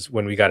it was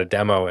when we got a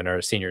demo in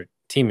our senior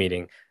team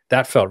meeting.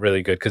 That felt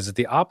really good because it's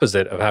the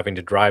opposite of having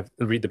to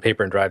read the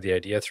paper and drive the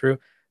idea through.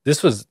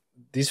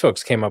 These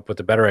folks came up with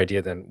a better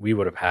idea than we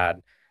would have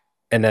had,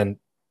 and then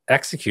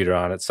executed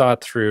on it, saw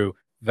it through,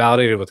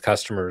 validated with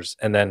customers.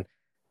 And then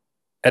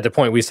at the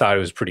point we saw it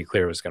was pretty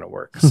clear it was going to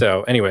work.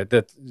 So anyway,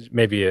 that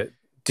maybe a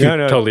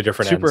totally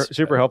different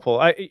super helpful.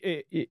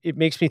 It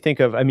makes me think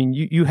of,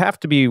 you have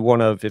to be one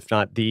of, if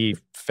not the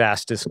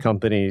fastest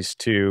companies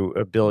to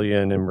 $1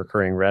 billion in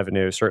recurring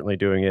revenue, certainly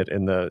doing it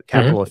in the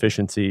capital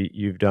efficiency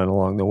you've done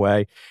along the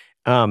way.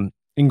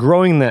 In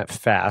growing that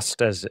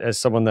fast, as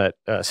someone that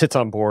sits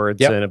on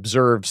boards and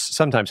observes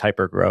sometimes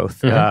hyper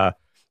growth,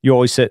 you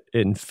always sit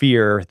in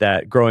fear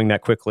that growing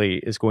that quickly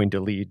is going to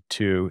lead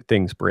to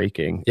things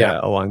breaking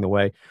along the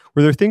way.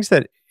 Were there things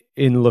that,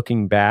 in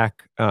looking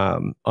back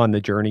on the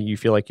journey, you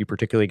feel like you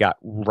particularly got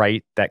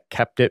right that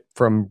kept it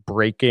from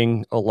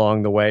breaking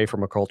along the way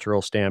from a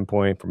cultural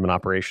standpoint, from an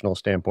operational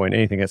standpoint?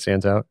 Anything that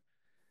stands out?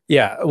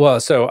 Yeah, well,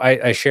 so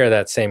I share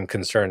that same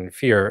concern and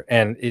fear,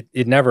 and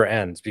it never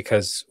ends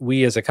because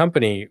we as a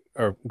company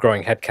are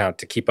growing headcount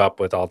to keep up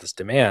with all this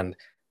demand.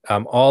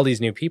 All these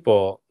new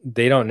people,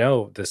 they don't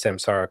know the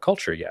Samsara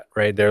culture yet,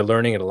 right? They're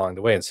learning it along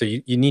the way. And so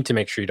you need to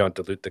make sure you don't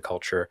dilute the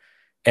culture.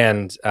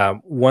 And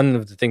one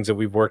of the things that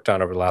we've worked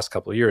on over the last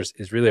couple of years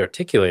is really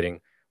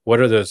articulating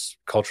what are those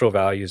cultural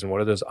values and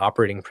what are those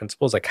operating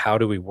principles? Like, how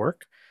do we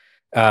work?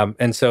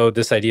 And so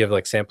this idea of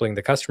like sampling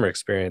the customer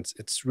experience,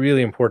 it's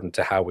really important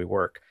to how we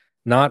work.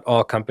 Not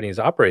all companies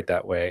operate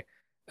that way,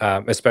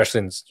 especially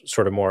in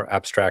sort of more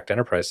abstract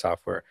enterprise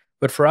software.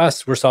 But for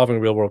us, we're solving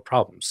real world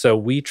problems. So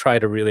we try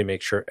to really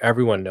make sure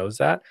everyone knows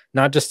that,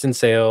 not just in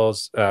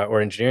sales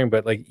or engineering,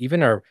 but like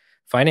even our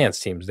finance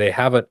teams, they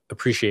have an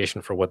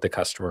appreciation for what the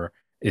customer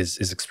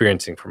is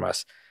experiencing from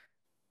us.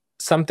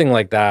 Something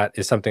like that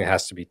is something that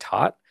has to be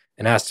taught,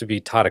 and has to be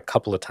taught a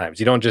couple of times.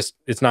 You don't just,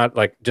 it's not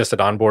like just at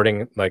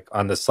onboarding, like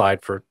on the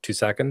slide for 2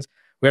 seconds.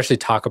 We actually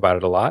talk about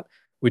it a lot.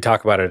 We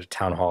talk about it at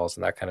town halls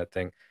and that kind of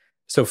thing.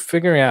 So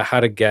figuring out how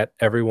to get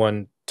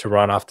everyone to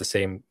run off the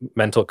same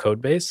mental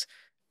code base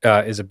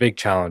is a big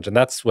challenge. And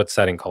that's what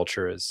setting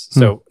culture is.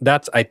 So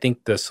that's, I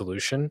think, the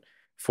solution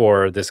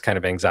for this kind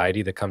of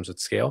anxiety that comes with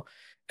scale.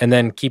 And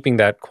then keeping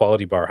that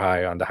quality bar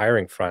high on the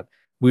hiring front.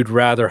 We'd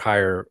rather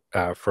hire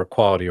for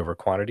quality over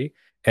quantity.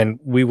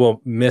 And we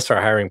will miss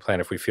our hiring plan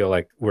if we feel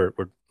like we're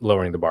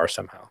lowering the bar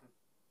somehow.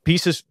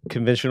 Piece of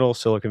conventional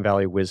Silicon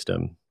Valley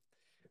wisdom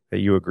that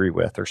you agree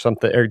with or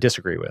something, or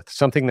disagree with,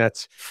 something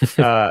that's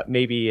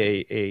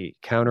maybe a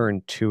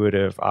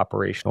counterintuitive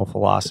operational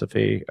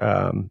philosophy.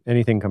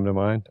 Anything come to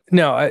mind?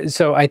 No.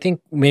 So I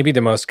think maybe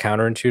the most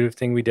counterintuitive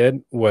thing we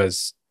did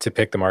was to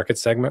pick the market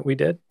segment we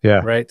did.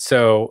 Yeah. Right.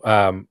 So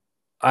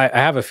I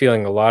have a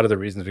feeling a lot of the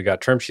reasons we got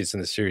term sheets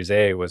in the Series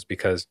A was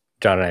because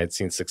John and I had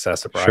seen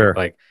success abroad. Sure.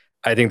 Like,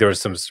 I think there was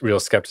some real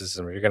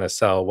skepticism. You're going to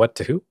sell what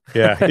to who?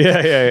 Yeah.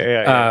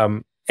 I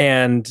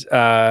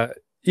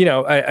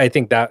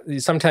think that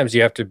sometimes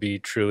you have to be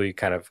truly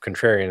kind of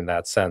contrarian in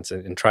that sense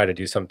and try to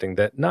do something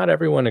that not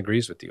everyone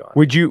agrees with you on.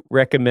 Would you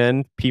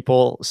recommend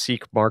people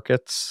seek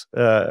markets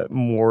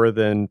more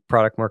than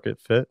product market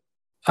fit?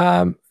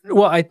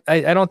 Well, I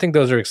don't think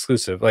those are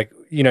exclusive. Like,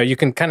 you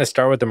can kind of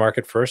start with the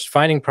market first.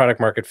 Finding product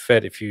market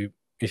fit, if you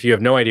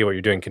have no idea what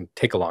you're doing, can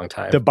take a long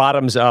time. The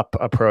bottoms up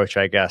approach,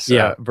 I guess,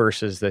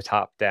 versus the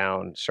top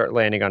down. Start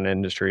landing on an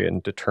industry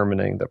and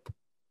determining the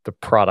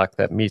product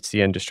that meets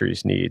the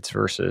industry's needs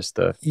versus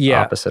the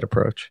opposite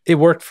approach. It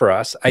worked for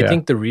us. I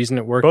think the reason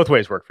it worked... Both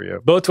ways worked for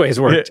you. Both ways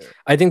worked.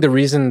 I think the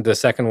reason the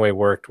second way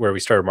worked, where we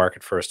started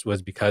market first,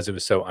 was because it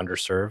was so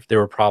underserved. There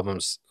were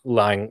problems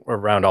lying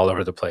around all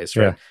over the place,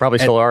 right? Yeah, probably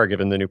still are,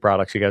 given the new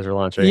products you guys are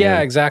launching. Yeah,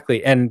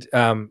 exactly. And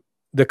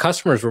the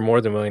customers were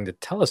more than willing to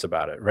tell us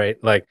about it, right?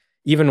 Like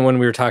even when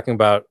we were talking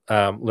about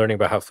learning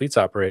about how fleets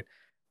operate,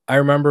 I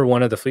remember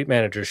one of the fleet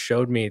managers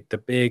showed me the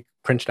big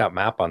printed out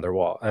map on their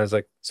wall. And I was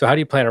like, so how do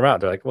you plan a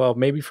route? They're like, well,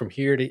 maybe from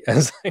here to, I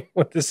was like,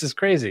 well, this is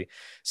crazy.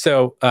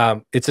 So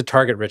it's a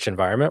target rich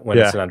environment when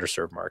it's an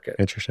underserved market.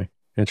 Interesting.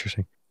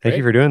 Thank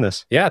you for doing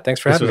this. Yeah, thanks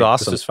for having me. This was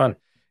awesome. This was fun.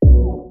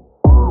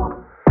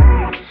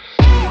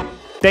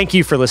 Thank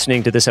you for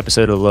listening to this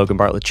episode of the Logan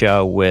Bartlett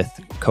Show with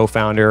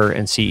co-founder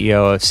and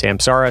CEO of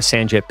Samsara,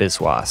 Sanjit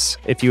Biswas.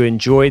 If you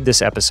enjoyed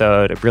this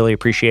episode, I'd really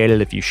appreciate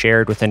it if you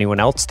shared with anyone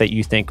else that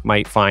you think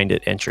might find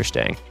it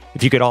interesting.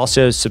 If you could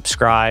also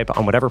subscribe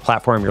on whatever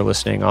platform you're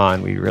listening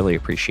on, we really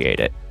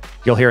appreciate it.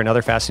 You'll hear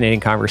another fascinating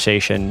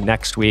conversation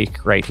next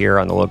week right here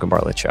on the Logan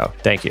Bartlett Show.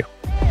 Thank you.